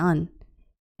even begun.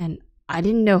 And I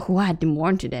didn't know who I had to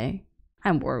mourn today.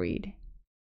 I'm worried.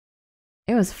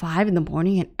 It was 5 in the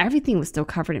morning and everything was still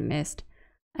covered in mist.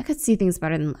 I could see things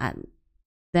better than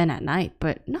at night,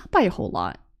 but not by a whole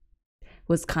lot.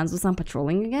 Was Kanzo-san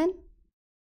patrolling again?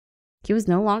 He was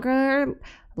no longer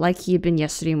like he had been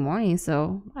yesterday morning,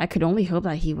 so I could only hope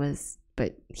that he was,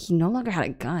 but he no longer had a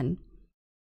gun.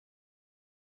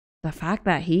 The fact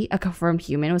that he, a confirmed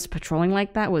human, was patrolling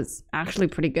like that was actually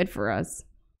pretty good for us.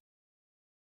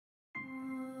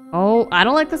 Oh, I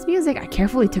don't like this music. I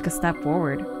carefully took a step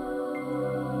forward.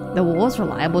 The wolves were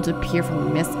liable to appear from the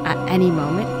mist at any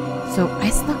moment, so I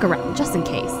snuck around just in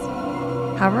case.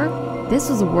 However, this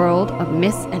was a world of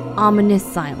mist and ominous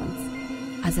silence.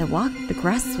 As I walked, the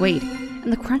grass swayed,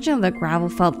 and the crunching of the gravel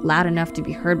felt loud enough to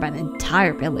be heard by the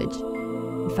entire village.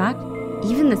 In fact,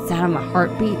 even the sound of my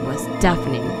heartbeat was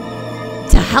deafening.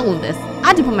 To hell with this, I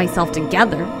had to put myself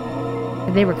together.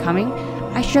 If they were coming,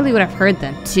 I surely would have heard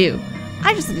them too.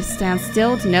 I just had to stand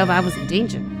still to know if I was in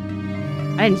danger.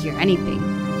 I didn't hear anything.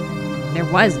 There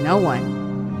was no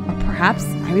one. Or perhaps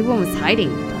everyone was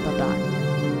hiding, ...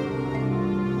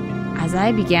 As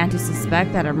I began to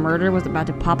suspect that a murder was about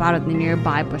to pop out of the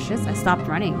nearby bushes, I stopped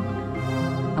running.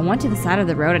 I went to the side of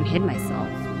the road and hid myself.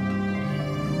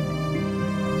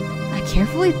 I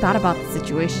carefully thought about the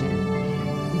situation.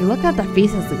 If you look at the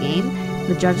face of the game,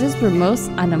 The judges were most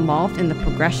uninvolved in the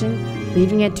progression,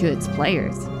 leaving it to its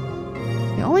players.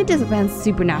 They only dispensed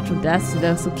supernatural deaths to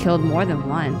those who killed more than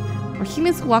one, or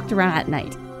humans who walked around at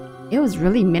night. It was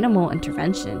really minimal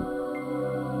intervention.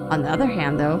 On the other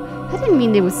hand, though, that didn't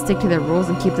mean they would stick to their rules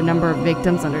and keep the number of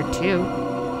victims under 2.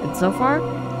 And so far,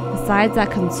 besides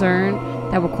that concern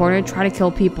that recorded try to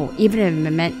kill people, even if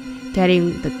it meant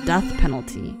getting the death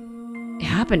penalty, it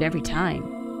happened every time.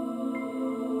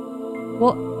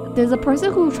 Well, does the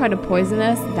person who tried to poison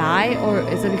us die, or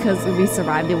is it because if we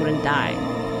survived they wouldn't die?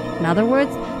 In other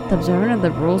words, the observance of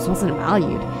the rules wasn't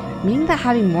valued, meaning that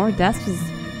having more deaths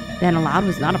than allowed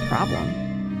was not a problem.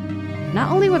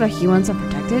 Not only were the humans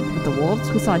unprotected, but the wolves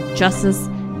who saw justice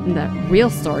in the real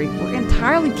story were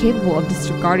entirely capable of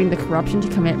disregarding the corruption to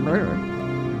commit murder.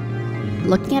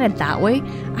 Looking at it that way,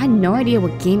 I had no idea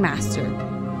what Game Master,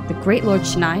 the great Lord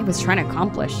Shinai, was trying to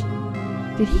accomplish.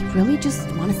 Did he really just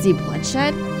want to see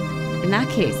bloodshed? In that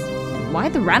case, why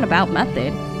the roundabout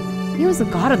method? He was the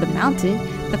god of the mountain,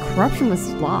 the corruption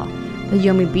was law, the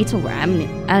Yomi beetle were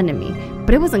enemy,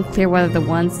 but it wasn't clear whether the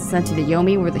ones sent to the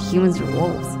Yomi were the humans or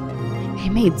wolves.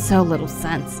 It made so little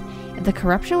sense. If the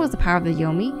corruption was the power of the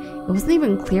Yomi, it wasn't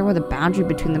even clear where the boundary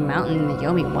between the mountain and the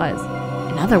Yomi was.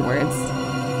 In other words,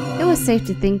 it was safe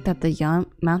to think that the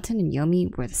mountain and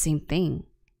Yomi were the same thing.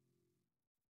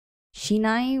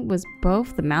 Shinai was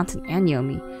both the mountain and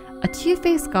Yomi, a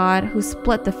two-faced god who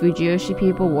split the Fujiyoshi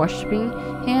people worshipping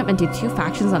him into 2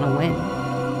 factions on a whim.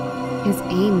 His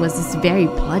aim was this very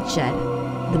bloodshed.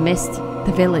 The mist,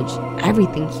 the village,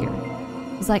 everything here.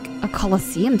 It was like a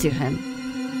coliseum to him.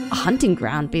 A hunting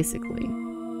ground, basically.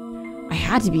 I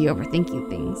had to be overthinking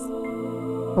things.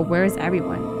 But where is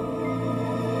everyone?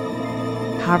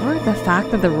 However, the fact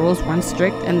that the rules weren't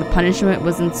strict and the punishment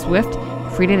wasn't swift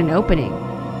created an opening.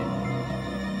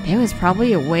 There was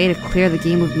probably a way to clear the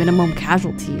game with minimum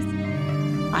casualties.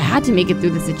 I had to make it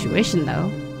through the situation, though.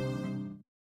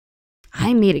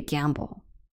 I made a gamble.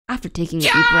 After taking a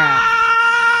deep breath.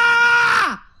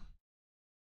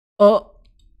 Oh!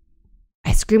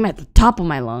 I screamed at the top of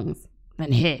my lungs,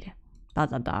 then hid. ...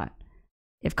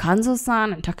 If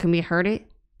Kanzo-san and Takumi heard it,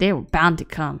 they were bound to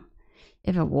come.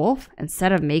 If a wolf,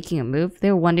 instead of making a move,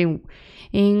 they were wondering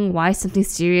why something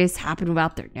serious happened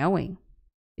without their knowing.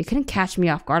 They couldn't catch me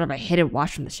off guard if I hid and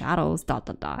watched from the shadows. ...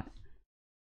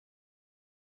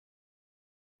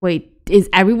 Wait, is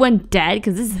everyone dead?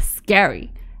 Because this is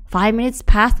scary. 5 minutes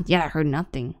passed and yet I heard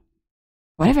nothing.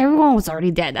 What if everyone was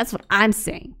already dead? That's what I'm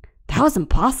saying. That was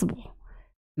impossible.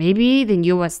 Maybe the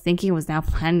Yu was thinking was now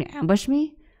planning to ambush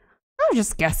me? I was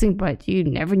just guessing, but you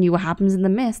never knew what happens in the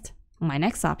mist. My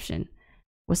next option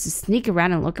was to sneak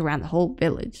around and look around the whole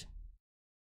village.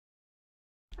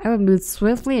 I would move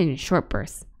swiftly and in short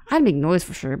bursts. I'd make noise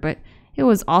for sure, but it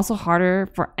was also harder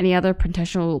for any other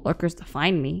potential lurkers to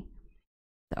find me.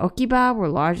 The Okiba were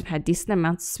large and had decent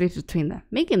amounts of space between them,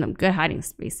 making them good hiding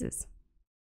spaces.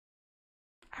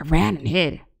 I ran and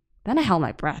hid. Then I held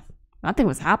my breath. Nothing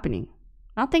was happening.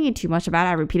 Not thinking too much about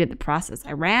it, I repeated the process.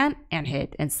 I ran and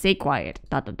hid and stayed quiet. ...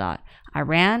 I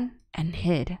ran and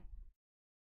hid.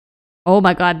 Oh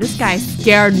my god, this guy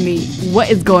scared me. What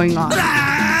is going on?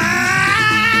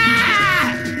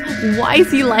 Why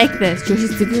is he like this?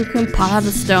 Yoshitsugu-kun popped out of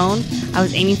the stone I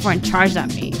was aiming for and charged at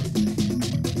me.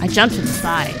 I jumped to the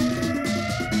side.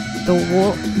 The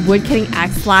wood-cutting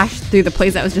axe slashed through the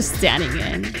place I was just standing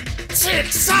in.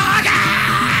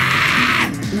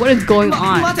 What is going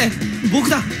on? ...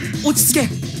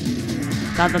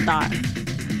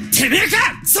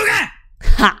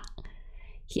 Ha!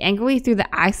 He angrily threw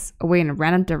the axe away in a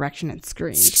random direction and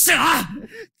screamed.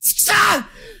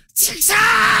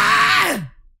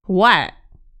 What?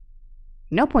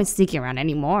 No point sneaking around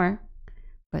anymore.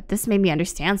 But this made me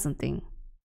understand something.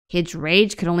 His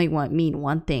rage could only mean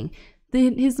one thing.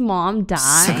 Did his mom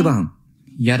die? 昨晩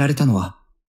やられたのは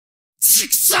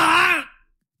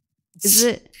Is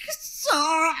it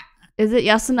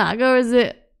Yasunaga or is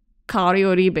it Kaori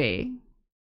Oribe?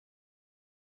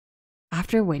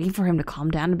 After waiting for him to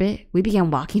calm down a bit, we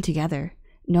began walking together,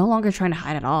 no longer trying to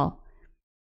hide at all.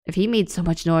 If he made so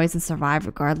much noise and survived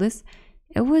regardless,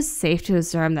 it was safe to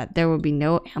assume that there would be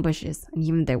no ambushes, and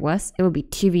even if there was, it would be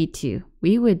 2v2.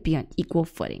 We would be on equal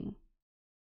footing.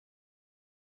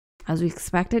 As we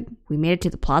expected, we made it to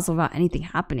the plaza without anything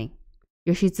happening.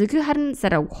 Yoshitsugu hadn't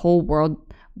said a whole word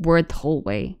the whole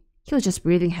way. He was just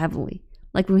breathing heavily,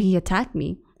 like when he attacked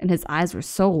me, and his eyes were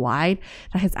so wide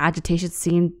that his agitation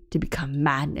seemed to become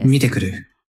madness. 見てくる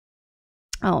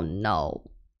Oh no.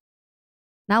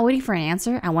 Not waiting for an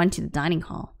answer, I went to the dining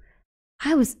hall.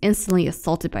 I was instantly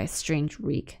assaulted by a strange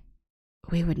reek.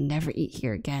 We would never eat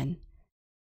here again.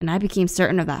 And I became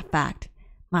certain of that fact.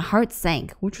 My heart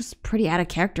sank, which was pretty out of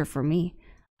character for me.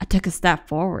 I took a step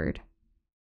forward.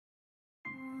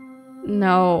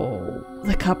 No,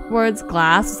 the cupboard's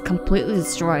glass was completely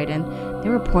destroyed and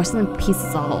there were porcelain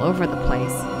pieces all over the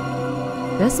place.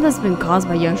 This must have been caused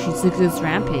by Yoshizuku's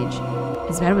rampage.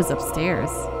 His bed was upstairs.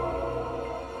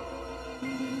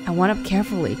 I went up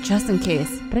carefully, just in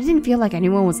case, but I didn't feel like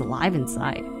anyone was alive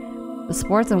inside. The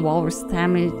supports and wall were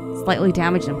slightly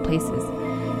damaged in places.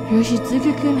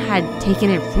 Yoshizuku-kun had taken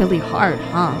it really hard,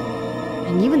 huh?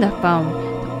 And even the phone,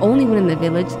 the only one in the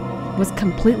village, was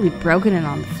completely broken and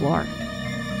on the floor.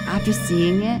 After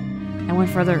seeing it, I went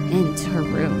further into her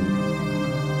room. ...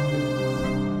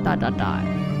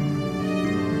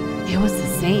 It was the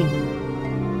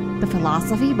same. The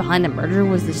philosophy behind the murder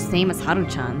was the same as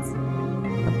Haru-chan's.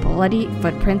 The bloody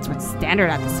footprints were standard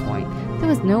at this point. There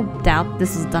was no doubt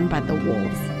this was done by the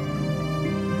wolves.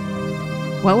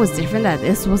 What was different that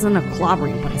this wasn't a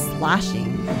clobbering but a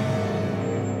slashing?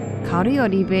 Kaori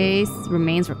Oribe's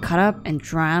remains were cut up and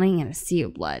drowning in a sea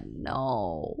of blood.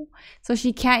 No. So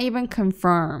she can't even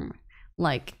confirm,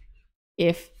 like,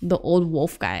 if the old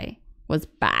wolf guy was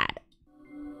bad.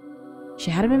 She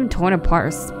hadn't been torn apart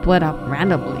or split up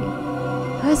randomly.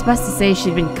 It was best to say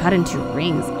she'd been cut into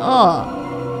rings.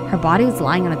 Ugh. Her body was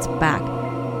lying on its back,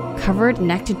 covered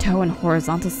neck to toe in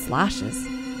horizontal slashes.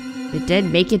 It did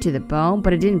make it to the bone,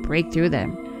 but it didn't break through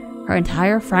them. Her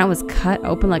entire front was cut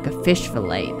open like a fish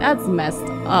fillet. That's messed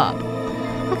up.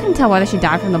 I couldn't tell whether she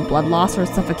died from the blood loss or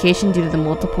suffocation due to the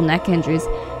multiple neck injuries,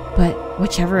 but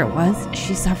whichever it was,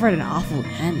 she suffered an awful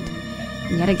end.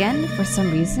 And yet again, for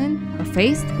some reason, her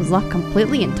face was left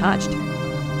completely untouched.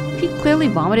 She clearly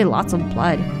vomited lots of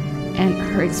blood, and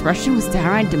her expression was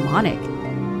downright demonic.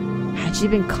 Had she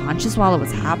been conscious while it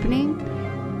was happening?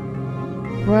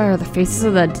 Were the faces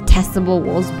of the detestable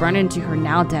wolves burned into her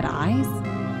now dead eyes?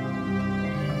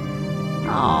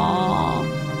 Aww.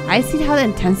 I see how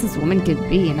intense this woman could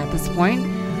be, and at this point,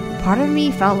 part of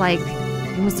me felt like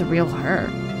it was the real her.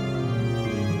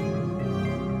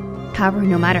 However,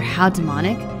 no matter how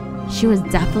demonic, she was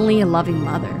definitely a loving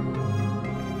mother.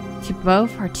 To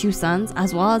both her two sons,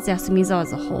 as well as Yasumizo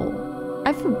as a whole.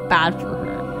 I feel bad for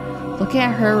her. Looking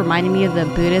at her reminded me of the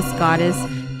Buddhist goddess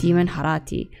demon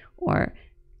Harati, or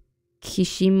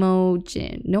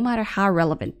Kishimo-jin, no matter how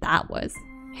relevant that was.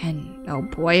 And oh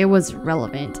boy, it was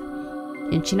relevant.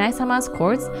 In Shinai-sama's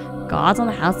courts, gods on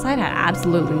the outside had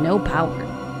absolutely no power. ...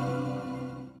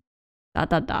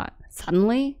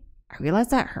 Suddenly, I realized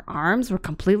that her arms were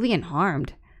completely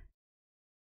unharmed.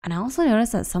 And I also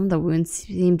noticed that some of the wounds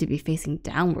seemed to be facing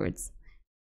downwards.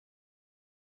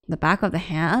 The back of the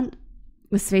hand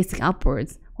was facing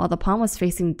upwards, while the palm was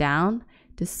facing down,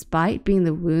 despite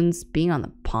the wounds being on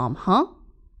the palm, huh?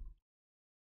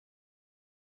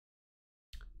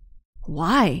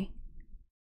 Why?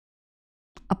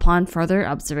 Upon further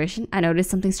observation, I noticed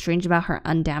something strange about her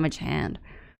undamaged hand.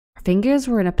 Her fingers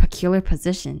were in a peculiar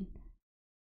position.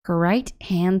 Her right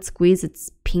hand squeezed its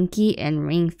pinky and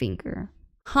ring finger.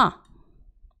 Huh.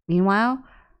 Meanwhile,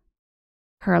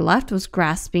 her left was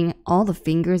grasping all the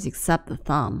fingers except the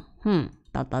thumb.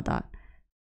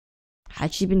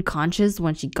 Had she been conscious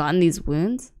when she gotten these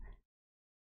wounds?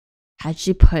 Had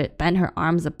she bent her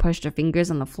arms and pushed her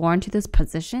fingers on the floor into this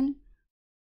position?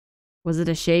 Was it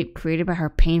a shape created by her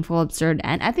painful, absurd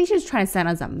end? I think she was trying to send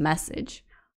us a message.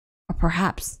 Or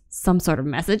perhaps some sort of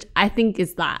message. I think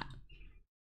it's that. ...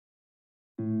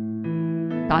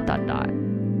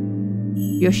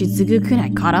 Yoshizuku-kun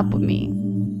had caught up with me.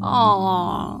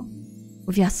 Aww.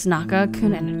 With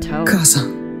Yasunaka-kun in a tow. 母さ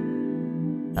ん。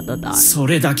そ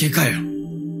れだけかよ。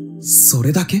そ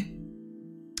れだけ？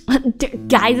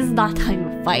 Guys, it's not time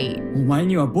to fight. お前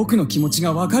には僕の気持ち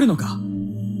がわかるのか？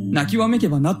泣きわめけ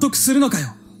ば納得するのかよ。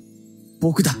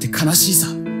僕だって悲しいさ。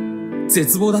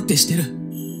絶望だってして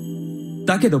る。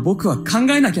だけど僕は考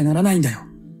えなきゃならないんだよ。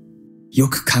よ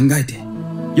く考えて、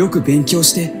よく勉強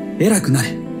して偉くな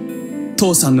れ。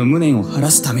父さんの無念を晴ら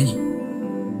すために。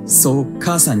そう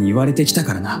母さんに言われてきた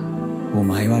からな。お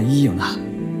前はいいよな。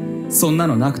そんな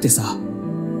のなくてさ。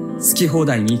好き放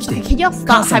題に生きて、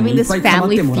母さんにいっぱい構っ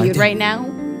てもらえて。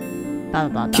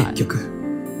結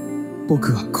局、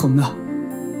僕はこんな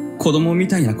子供み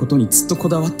たいなことにずっとこ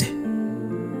だわって、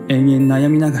延々悩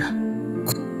みながら、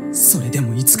それで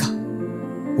もいつか、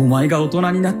お前が大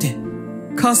人になって、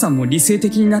母さんも理性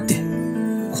的になって、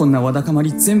こんなわだかま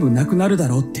り全部なくなるだ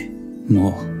ろうって。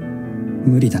もう、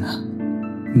無理だな。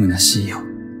虚しいよ。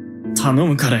頼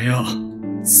むからよ。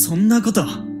そんなこと、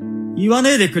言わ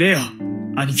ねえでくれよ、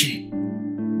兄貴。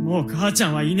もう母ちゃ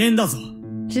んはいねえんだぞ。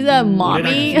She's a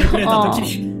mommy? 俺らが来てくれた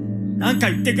時に、なんか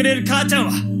言ってくれる母ちゃん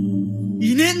は、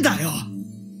いねえんだよ。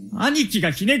兄貴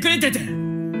がひねくれてて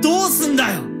どうすん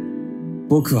だよ。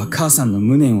僕は母さんの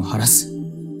無念を晴らす。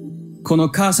この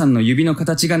母さんの指の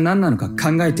形が何なのか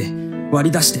考えて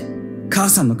割り出して母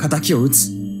さんの仇を討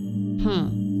つ。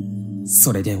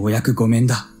それでお役御免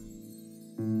だ。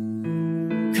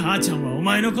母ちゃんはお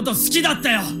前のこと好きだっ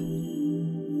たよ。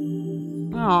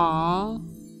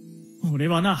俺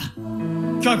はな、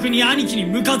逆に兄貴に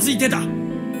ムカついてた。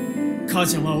母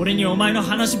ちゃんは俺にお前の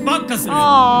話ばっかする。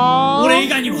俺以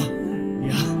外にも、い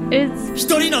や、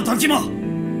一人の時も。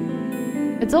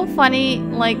It's so funny,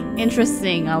 like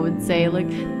interesting, I would say. Like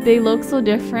they look so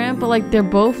different, but like they're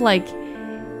both like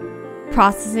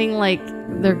processing like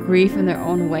their grief in their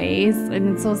own ways.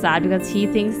 And it's so sad because he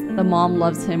thinks the mom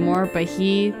loves him more, but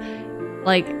he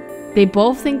like they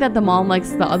both think that the mom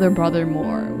likes the other brother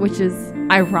more, which is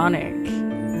ironic.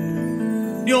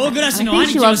 両暮らしの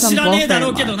兄貴は知らねえだ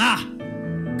ろうけどな。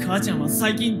母ちゃんは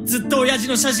最近ずっと親父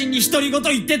の写真に独り言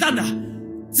言ってたんだ。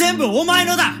全部お前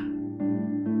のだ。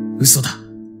嘘だ。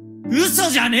嘘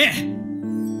じゃね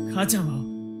え。母ちゃんは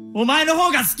お前の方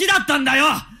が好きだったんだよ。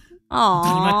当た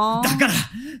り前だから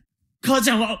母ち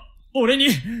ゃんは俺に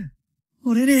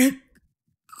こ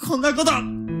んなこと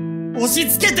押し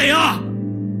付けてよ。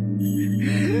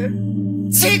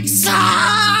チクショー！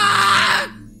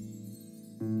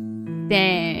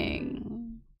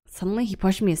 Dang. Suddenly he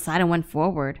pushed me aside and went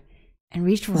forward and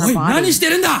reached for her おい、 body. 何して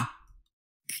るんだ！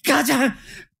母ちゃん、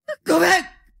ごめん！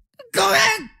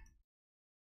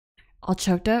 All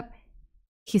choked up,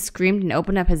 he screamed and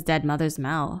opened up his dead mother's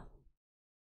mouth.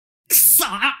 くそ！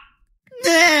ね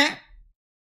え！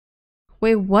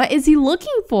 Wait, what is he looking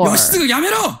for? よしすぐやめ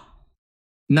ろ！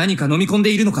何か飲み込ん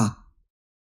でいるのか？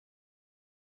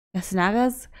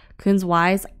 Yasunaga's Kun's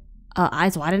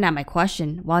eyes widened at my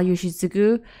question, while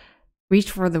Yoshitsugu reached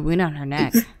for the wound on her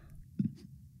neck.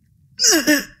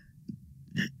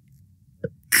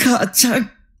 母ちゃ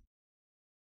ん。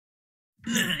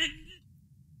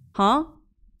Huh?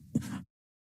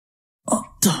 あっ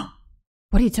た。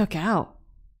 What he took out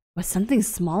was something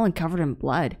small and covered in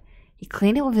blood. He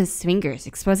cleaned it with his fingers,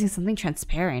 exposing something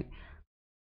transparent.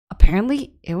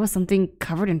 Apparently, it was something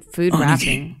covered in food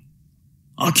wrapping.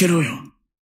 開けろよ。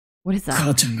 What is that?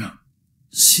 母ちゃんが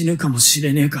死ぬかもし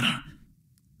れねえから、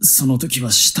その時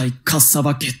は死体かっさ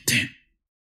ばけって。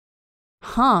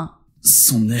Huh?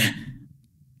 そんで、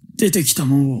出てきた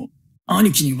もんを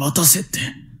兄貴に渡せって。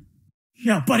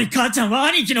やっぱり母ちゃんは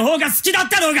兄貴の方が好きだっ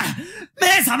たろうが、目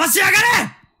覚ましやがれ！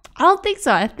 I don't think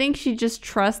so. I think she just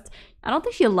trusts... I don't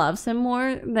think she loves him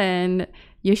more than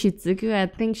Yoshitsugu. I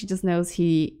think she just knows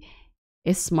he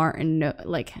is smart and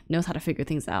knows how to figure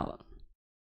things out.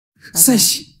 妻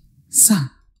子さ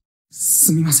ん、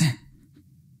すみません。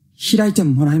開いて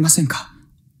もらえませんか？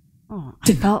 Oh,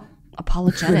 I felt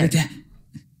apologetic.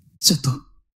 ちょっと。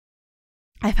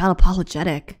I felt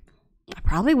apologetic. I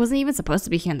probably wasn't even supposed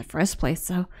to be here in the first place,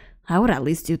 so I would at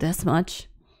least do this much.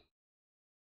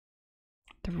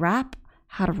 The wrap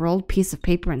had a rolled piece of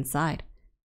paper inside,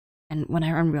 and when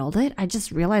I unrolled it, I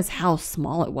just realized how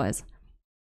small it was.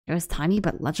 There was tiny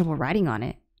but legible writing on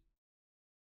it.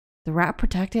 The wrap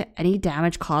protected any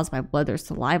damage caused by blood or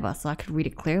saliva, so I could read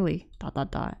it clearly. ...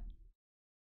 What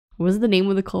was the name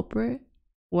of the culprit?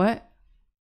 What?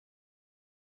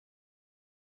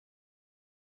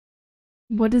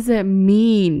 What does it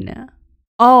mean?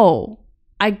 Oh,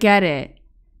 I get it.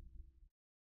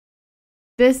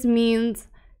 This means,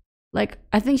 like,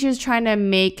 I think she was trying to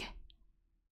make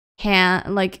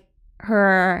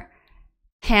her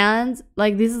hands,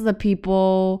 like, these are the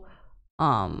people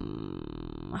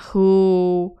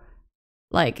who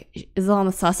like is on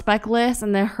the suspect list,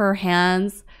 and then her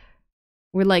hands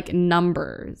were like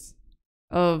numbers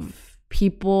of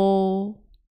people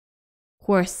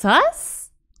who are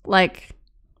sus, like,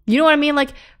 you know what I mean?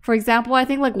 Like, for example, I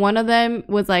think like one of them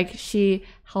was like she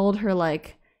held her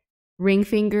like ring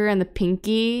finger and the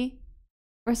pinky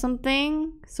or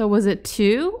something. So was it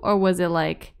 2 or was it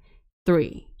like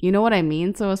 3? You know what I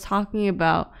mean? So I was talking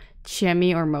about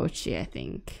Chemi or Mochi, I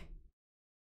think.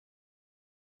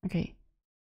 Okay.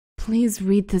 Please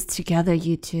read this together,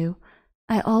 you two.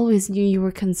 I always knew you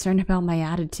were concerned about my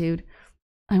attitude.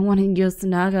 I wanted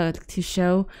Yosunaga to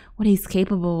show what he's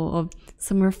capable of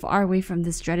somewhere far away from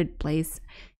this dreaded place,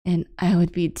 and I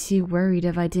would be too worried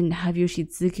if I didn't have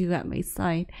Yoshitsugu at my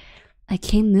side. I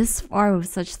came this far with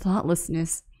such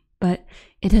thoughtlessness, but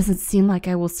it doesn't seem like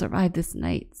I will survive this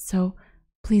night, so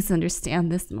please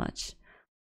understand this much.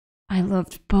 I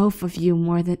loved both of you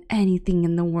more than anything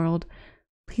in the world.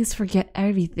 Please forget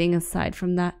everything aside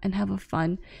from that and have a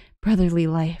fun, brotherly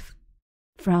life.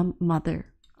 From Mother.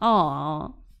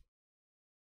 Aww.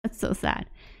 That's so sad.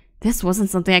 This wasn't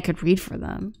something I could read for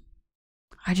them.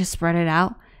 I just spread it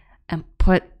out and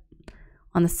put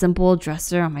on the simple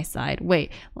dresser on my side.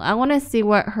 Wait, I want to see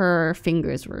what her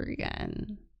fingers were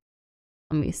again.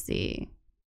 Let me see.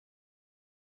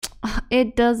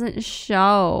 It doesn't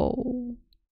show.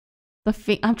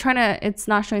 I'm trying to, it's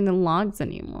not showing the logs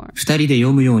anymore. 二人で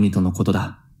読むようにとのこと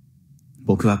だ。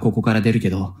僕はここから出るけ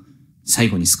ど、最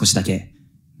後に少しだけ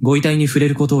ご遺体に触れ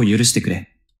ることを許してくれ。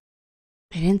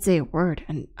They didn't say a word,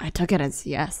 and I took it as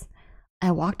yes.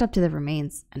 I walked up to the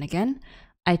remains, and again,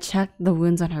 I checked the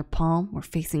wounds on her palm were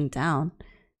facing down.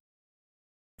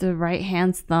 The right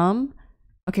hand's thumb.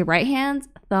 Okay, right hand's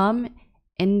thumb,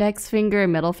 index finger,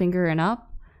 middle finger, and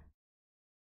up.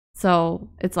 So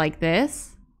it's like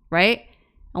this, right?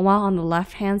 And while on the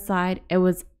left hand side, it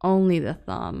was only the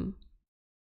thumb.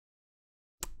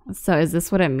 So is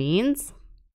this what it means?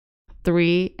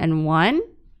 3 and 1?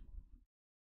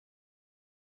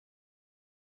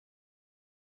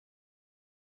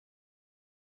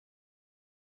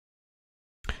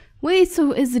 Wait,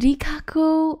 so is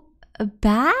Rikako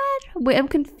bad? Wait, I'm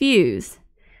confused.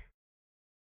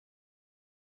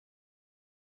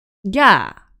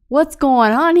 Yeah, what's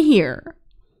going on here?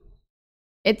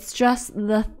 It's just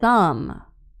the thumb.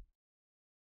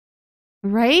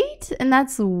 Right? And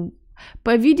that's...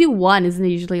 But if you do 1, isn't it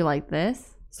usually like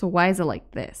this? So why is it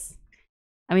like this?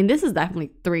 I mean, this is definitely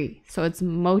 3, so it's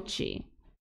mochi.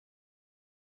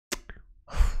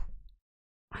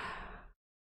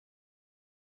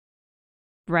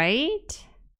 Right?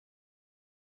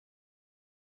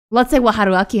 Let's say what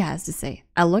Haruaki has to say.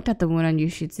 I looked at the wound on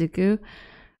Yoshizuku,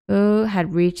 who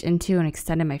had reached into and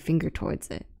extended my finger towards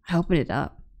it. I opened it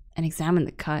up and examined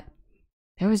the cut.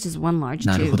 There was just one large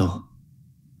tube.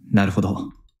 なるほ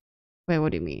ど。Wait,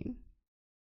 what do you mean?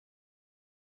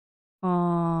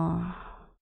 Oh.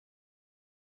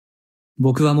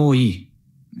 僕はもうい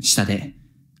い。下で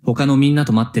他のみんな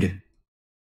と待ってる。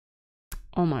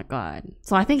Oh my god.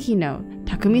 So I think he knows.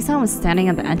 Takumi-san was standing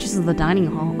at the entrance of the dining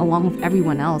hall along with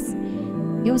everyone else.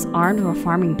 He was armed with a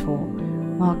farming tool,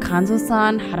 while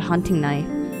Kanzo-san had a hunting knife.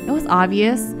 It was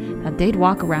obvious that they'd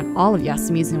walk around all of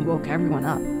Yasumi's and woke everyone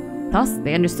up. Thus,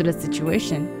 they understood the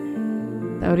situation.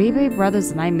 The Oribe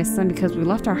brothers and I missed them because we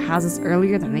left our houses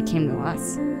earlier than they came to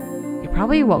us. They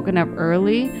probably woken up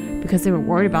early because they were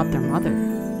worried about their mother.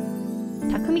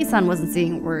 Takumi-san wasn't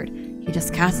saying a word. He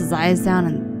just cast his eyes down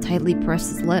and tightly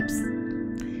pursed his lips.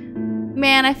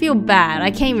 Man, I feel bad.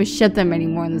 I can't even ship them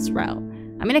anymore in this route.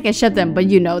 I mean, I can ship them, but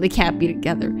you know, they can't be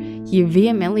together. He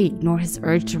vehemently ignored his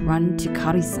urge to run to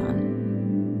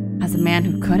Kari-san. As a man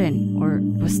who couldn't, or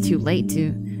was too late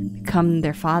to, become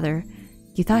their father,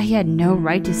 he thought he had no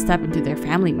right to step into their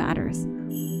family matters.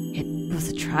 It was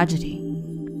a tragedy.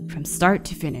 From start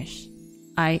to finish.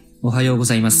 おはようご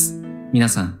ざいます。皆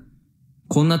さん、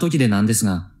こんな時でなんです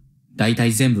が、だいた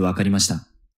い全部わかりました。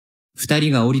二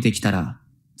人が降りてきたら、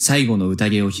最後の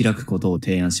宴を開くことを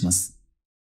提案します。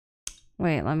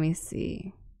Wait, let me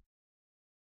see.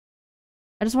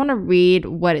 I just want to read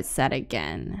what it said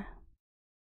again.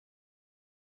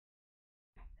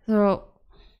 So,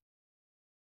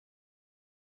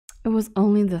 it was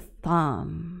only the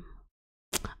thumb.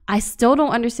 I still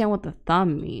don't understand what the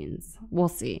thumb means. We'll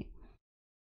see.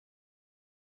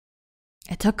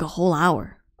 It took a whole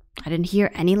hour. I didn't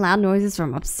hear any loud noises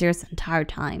from upstairs the entire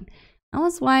time. That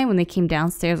was why when they came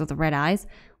downstairs with the red eyes,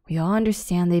 we all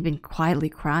understand they'd been quietly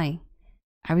crying.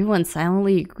 Everyone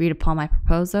silently agreed upon my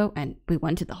proposal, and we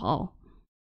went to the hall.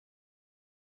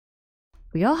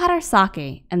 We all had our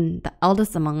sake, and the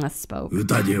eldest among us spoke. Okay,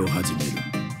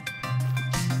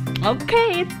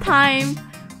 it's time.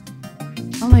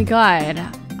 Oh my god.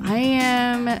 I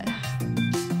am...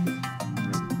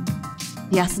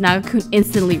 Yasunaga-kun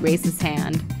instantly raised his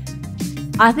hand.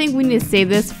 I think we need to save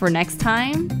this for next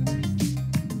time.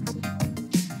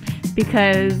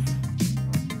 Because...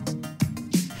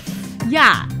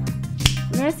 yeah.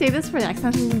 We're gonna save this for next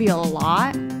time. This is gonna be a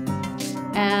lot.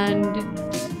 And...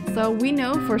 so we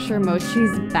know for sure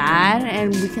Mochi's bad.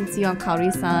 And we can see on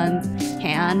Kaori-san's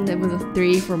hand it was a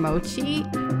 3 for Mochi.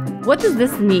 What does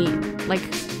this mean? Like...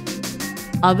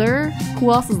 other?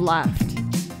 Who else is left?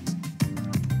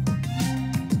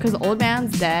 Because the old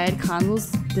man's dead.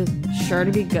 Kanzo's sure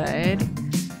to be good.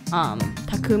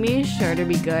 Takumi is sure to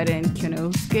be good. And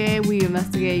Kyonosuke, we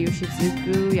investigate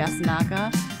Yoshizuku,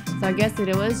 Yasunaga. So I guess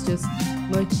it was just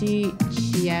Mochi,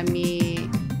 Chiemi,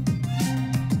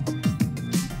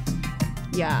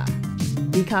 yeah,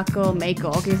 Rikako,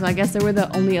 Meiko. Okay, so I guess they were the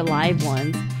only alive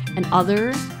ones. And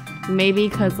other, maybe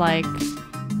because like,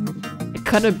 it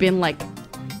could have been like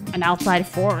an outside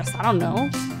force. I don't know.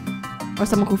 Or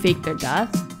someone who faked their death.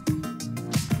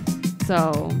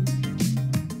 So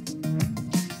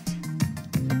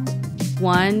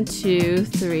 1, 2,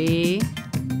 3.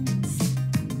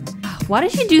 Why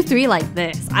does she do 3 like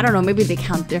this? I don't know, maybe they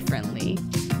count differently.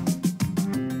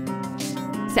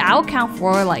 See, I would count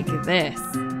 4 like this.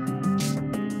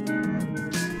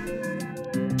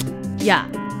 Yeah.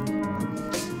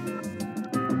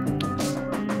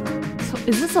 So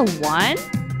is this a 1?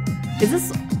 Is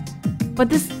this... But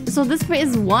this... So this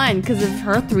is 1, because if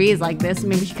her 3 is like this,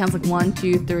 maybe she counts like 1,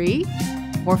 2, 3,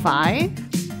 4, 5.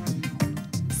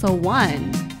 So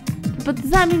 1. But does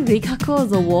that mean Rikako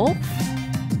is a wolf?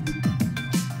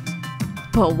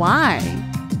 But why?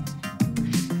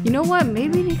 You know what?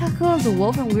 Maybe Rikako is a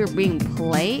wolf and we're being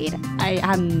played? I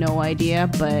have no idea,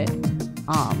 but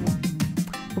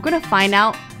we're gonna find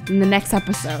out in the next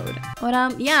episode.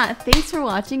 But yeah, thanks for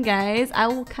watching, guys. I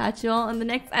will catch you all in the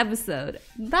next episode.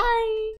 Bye!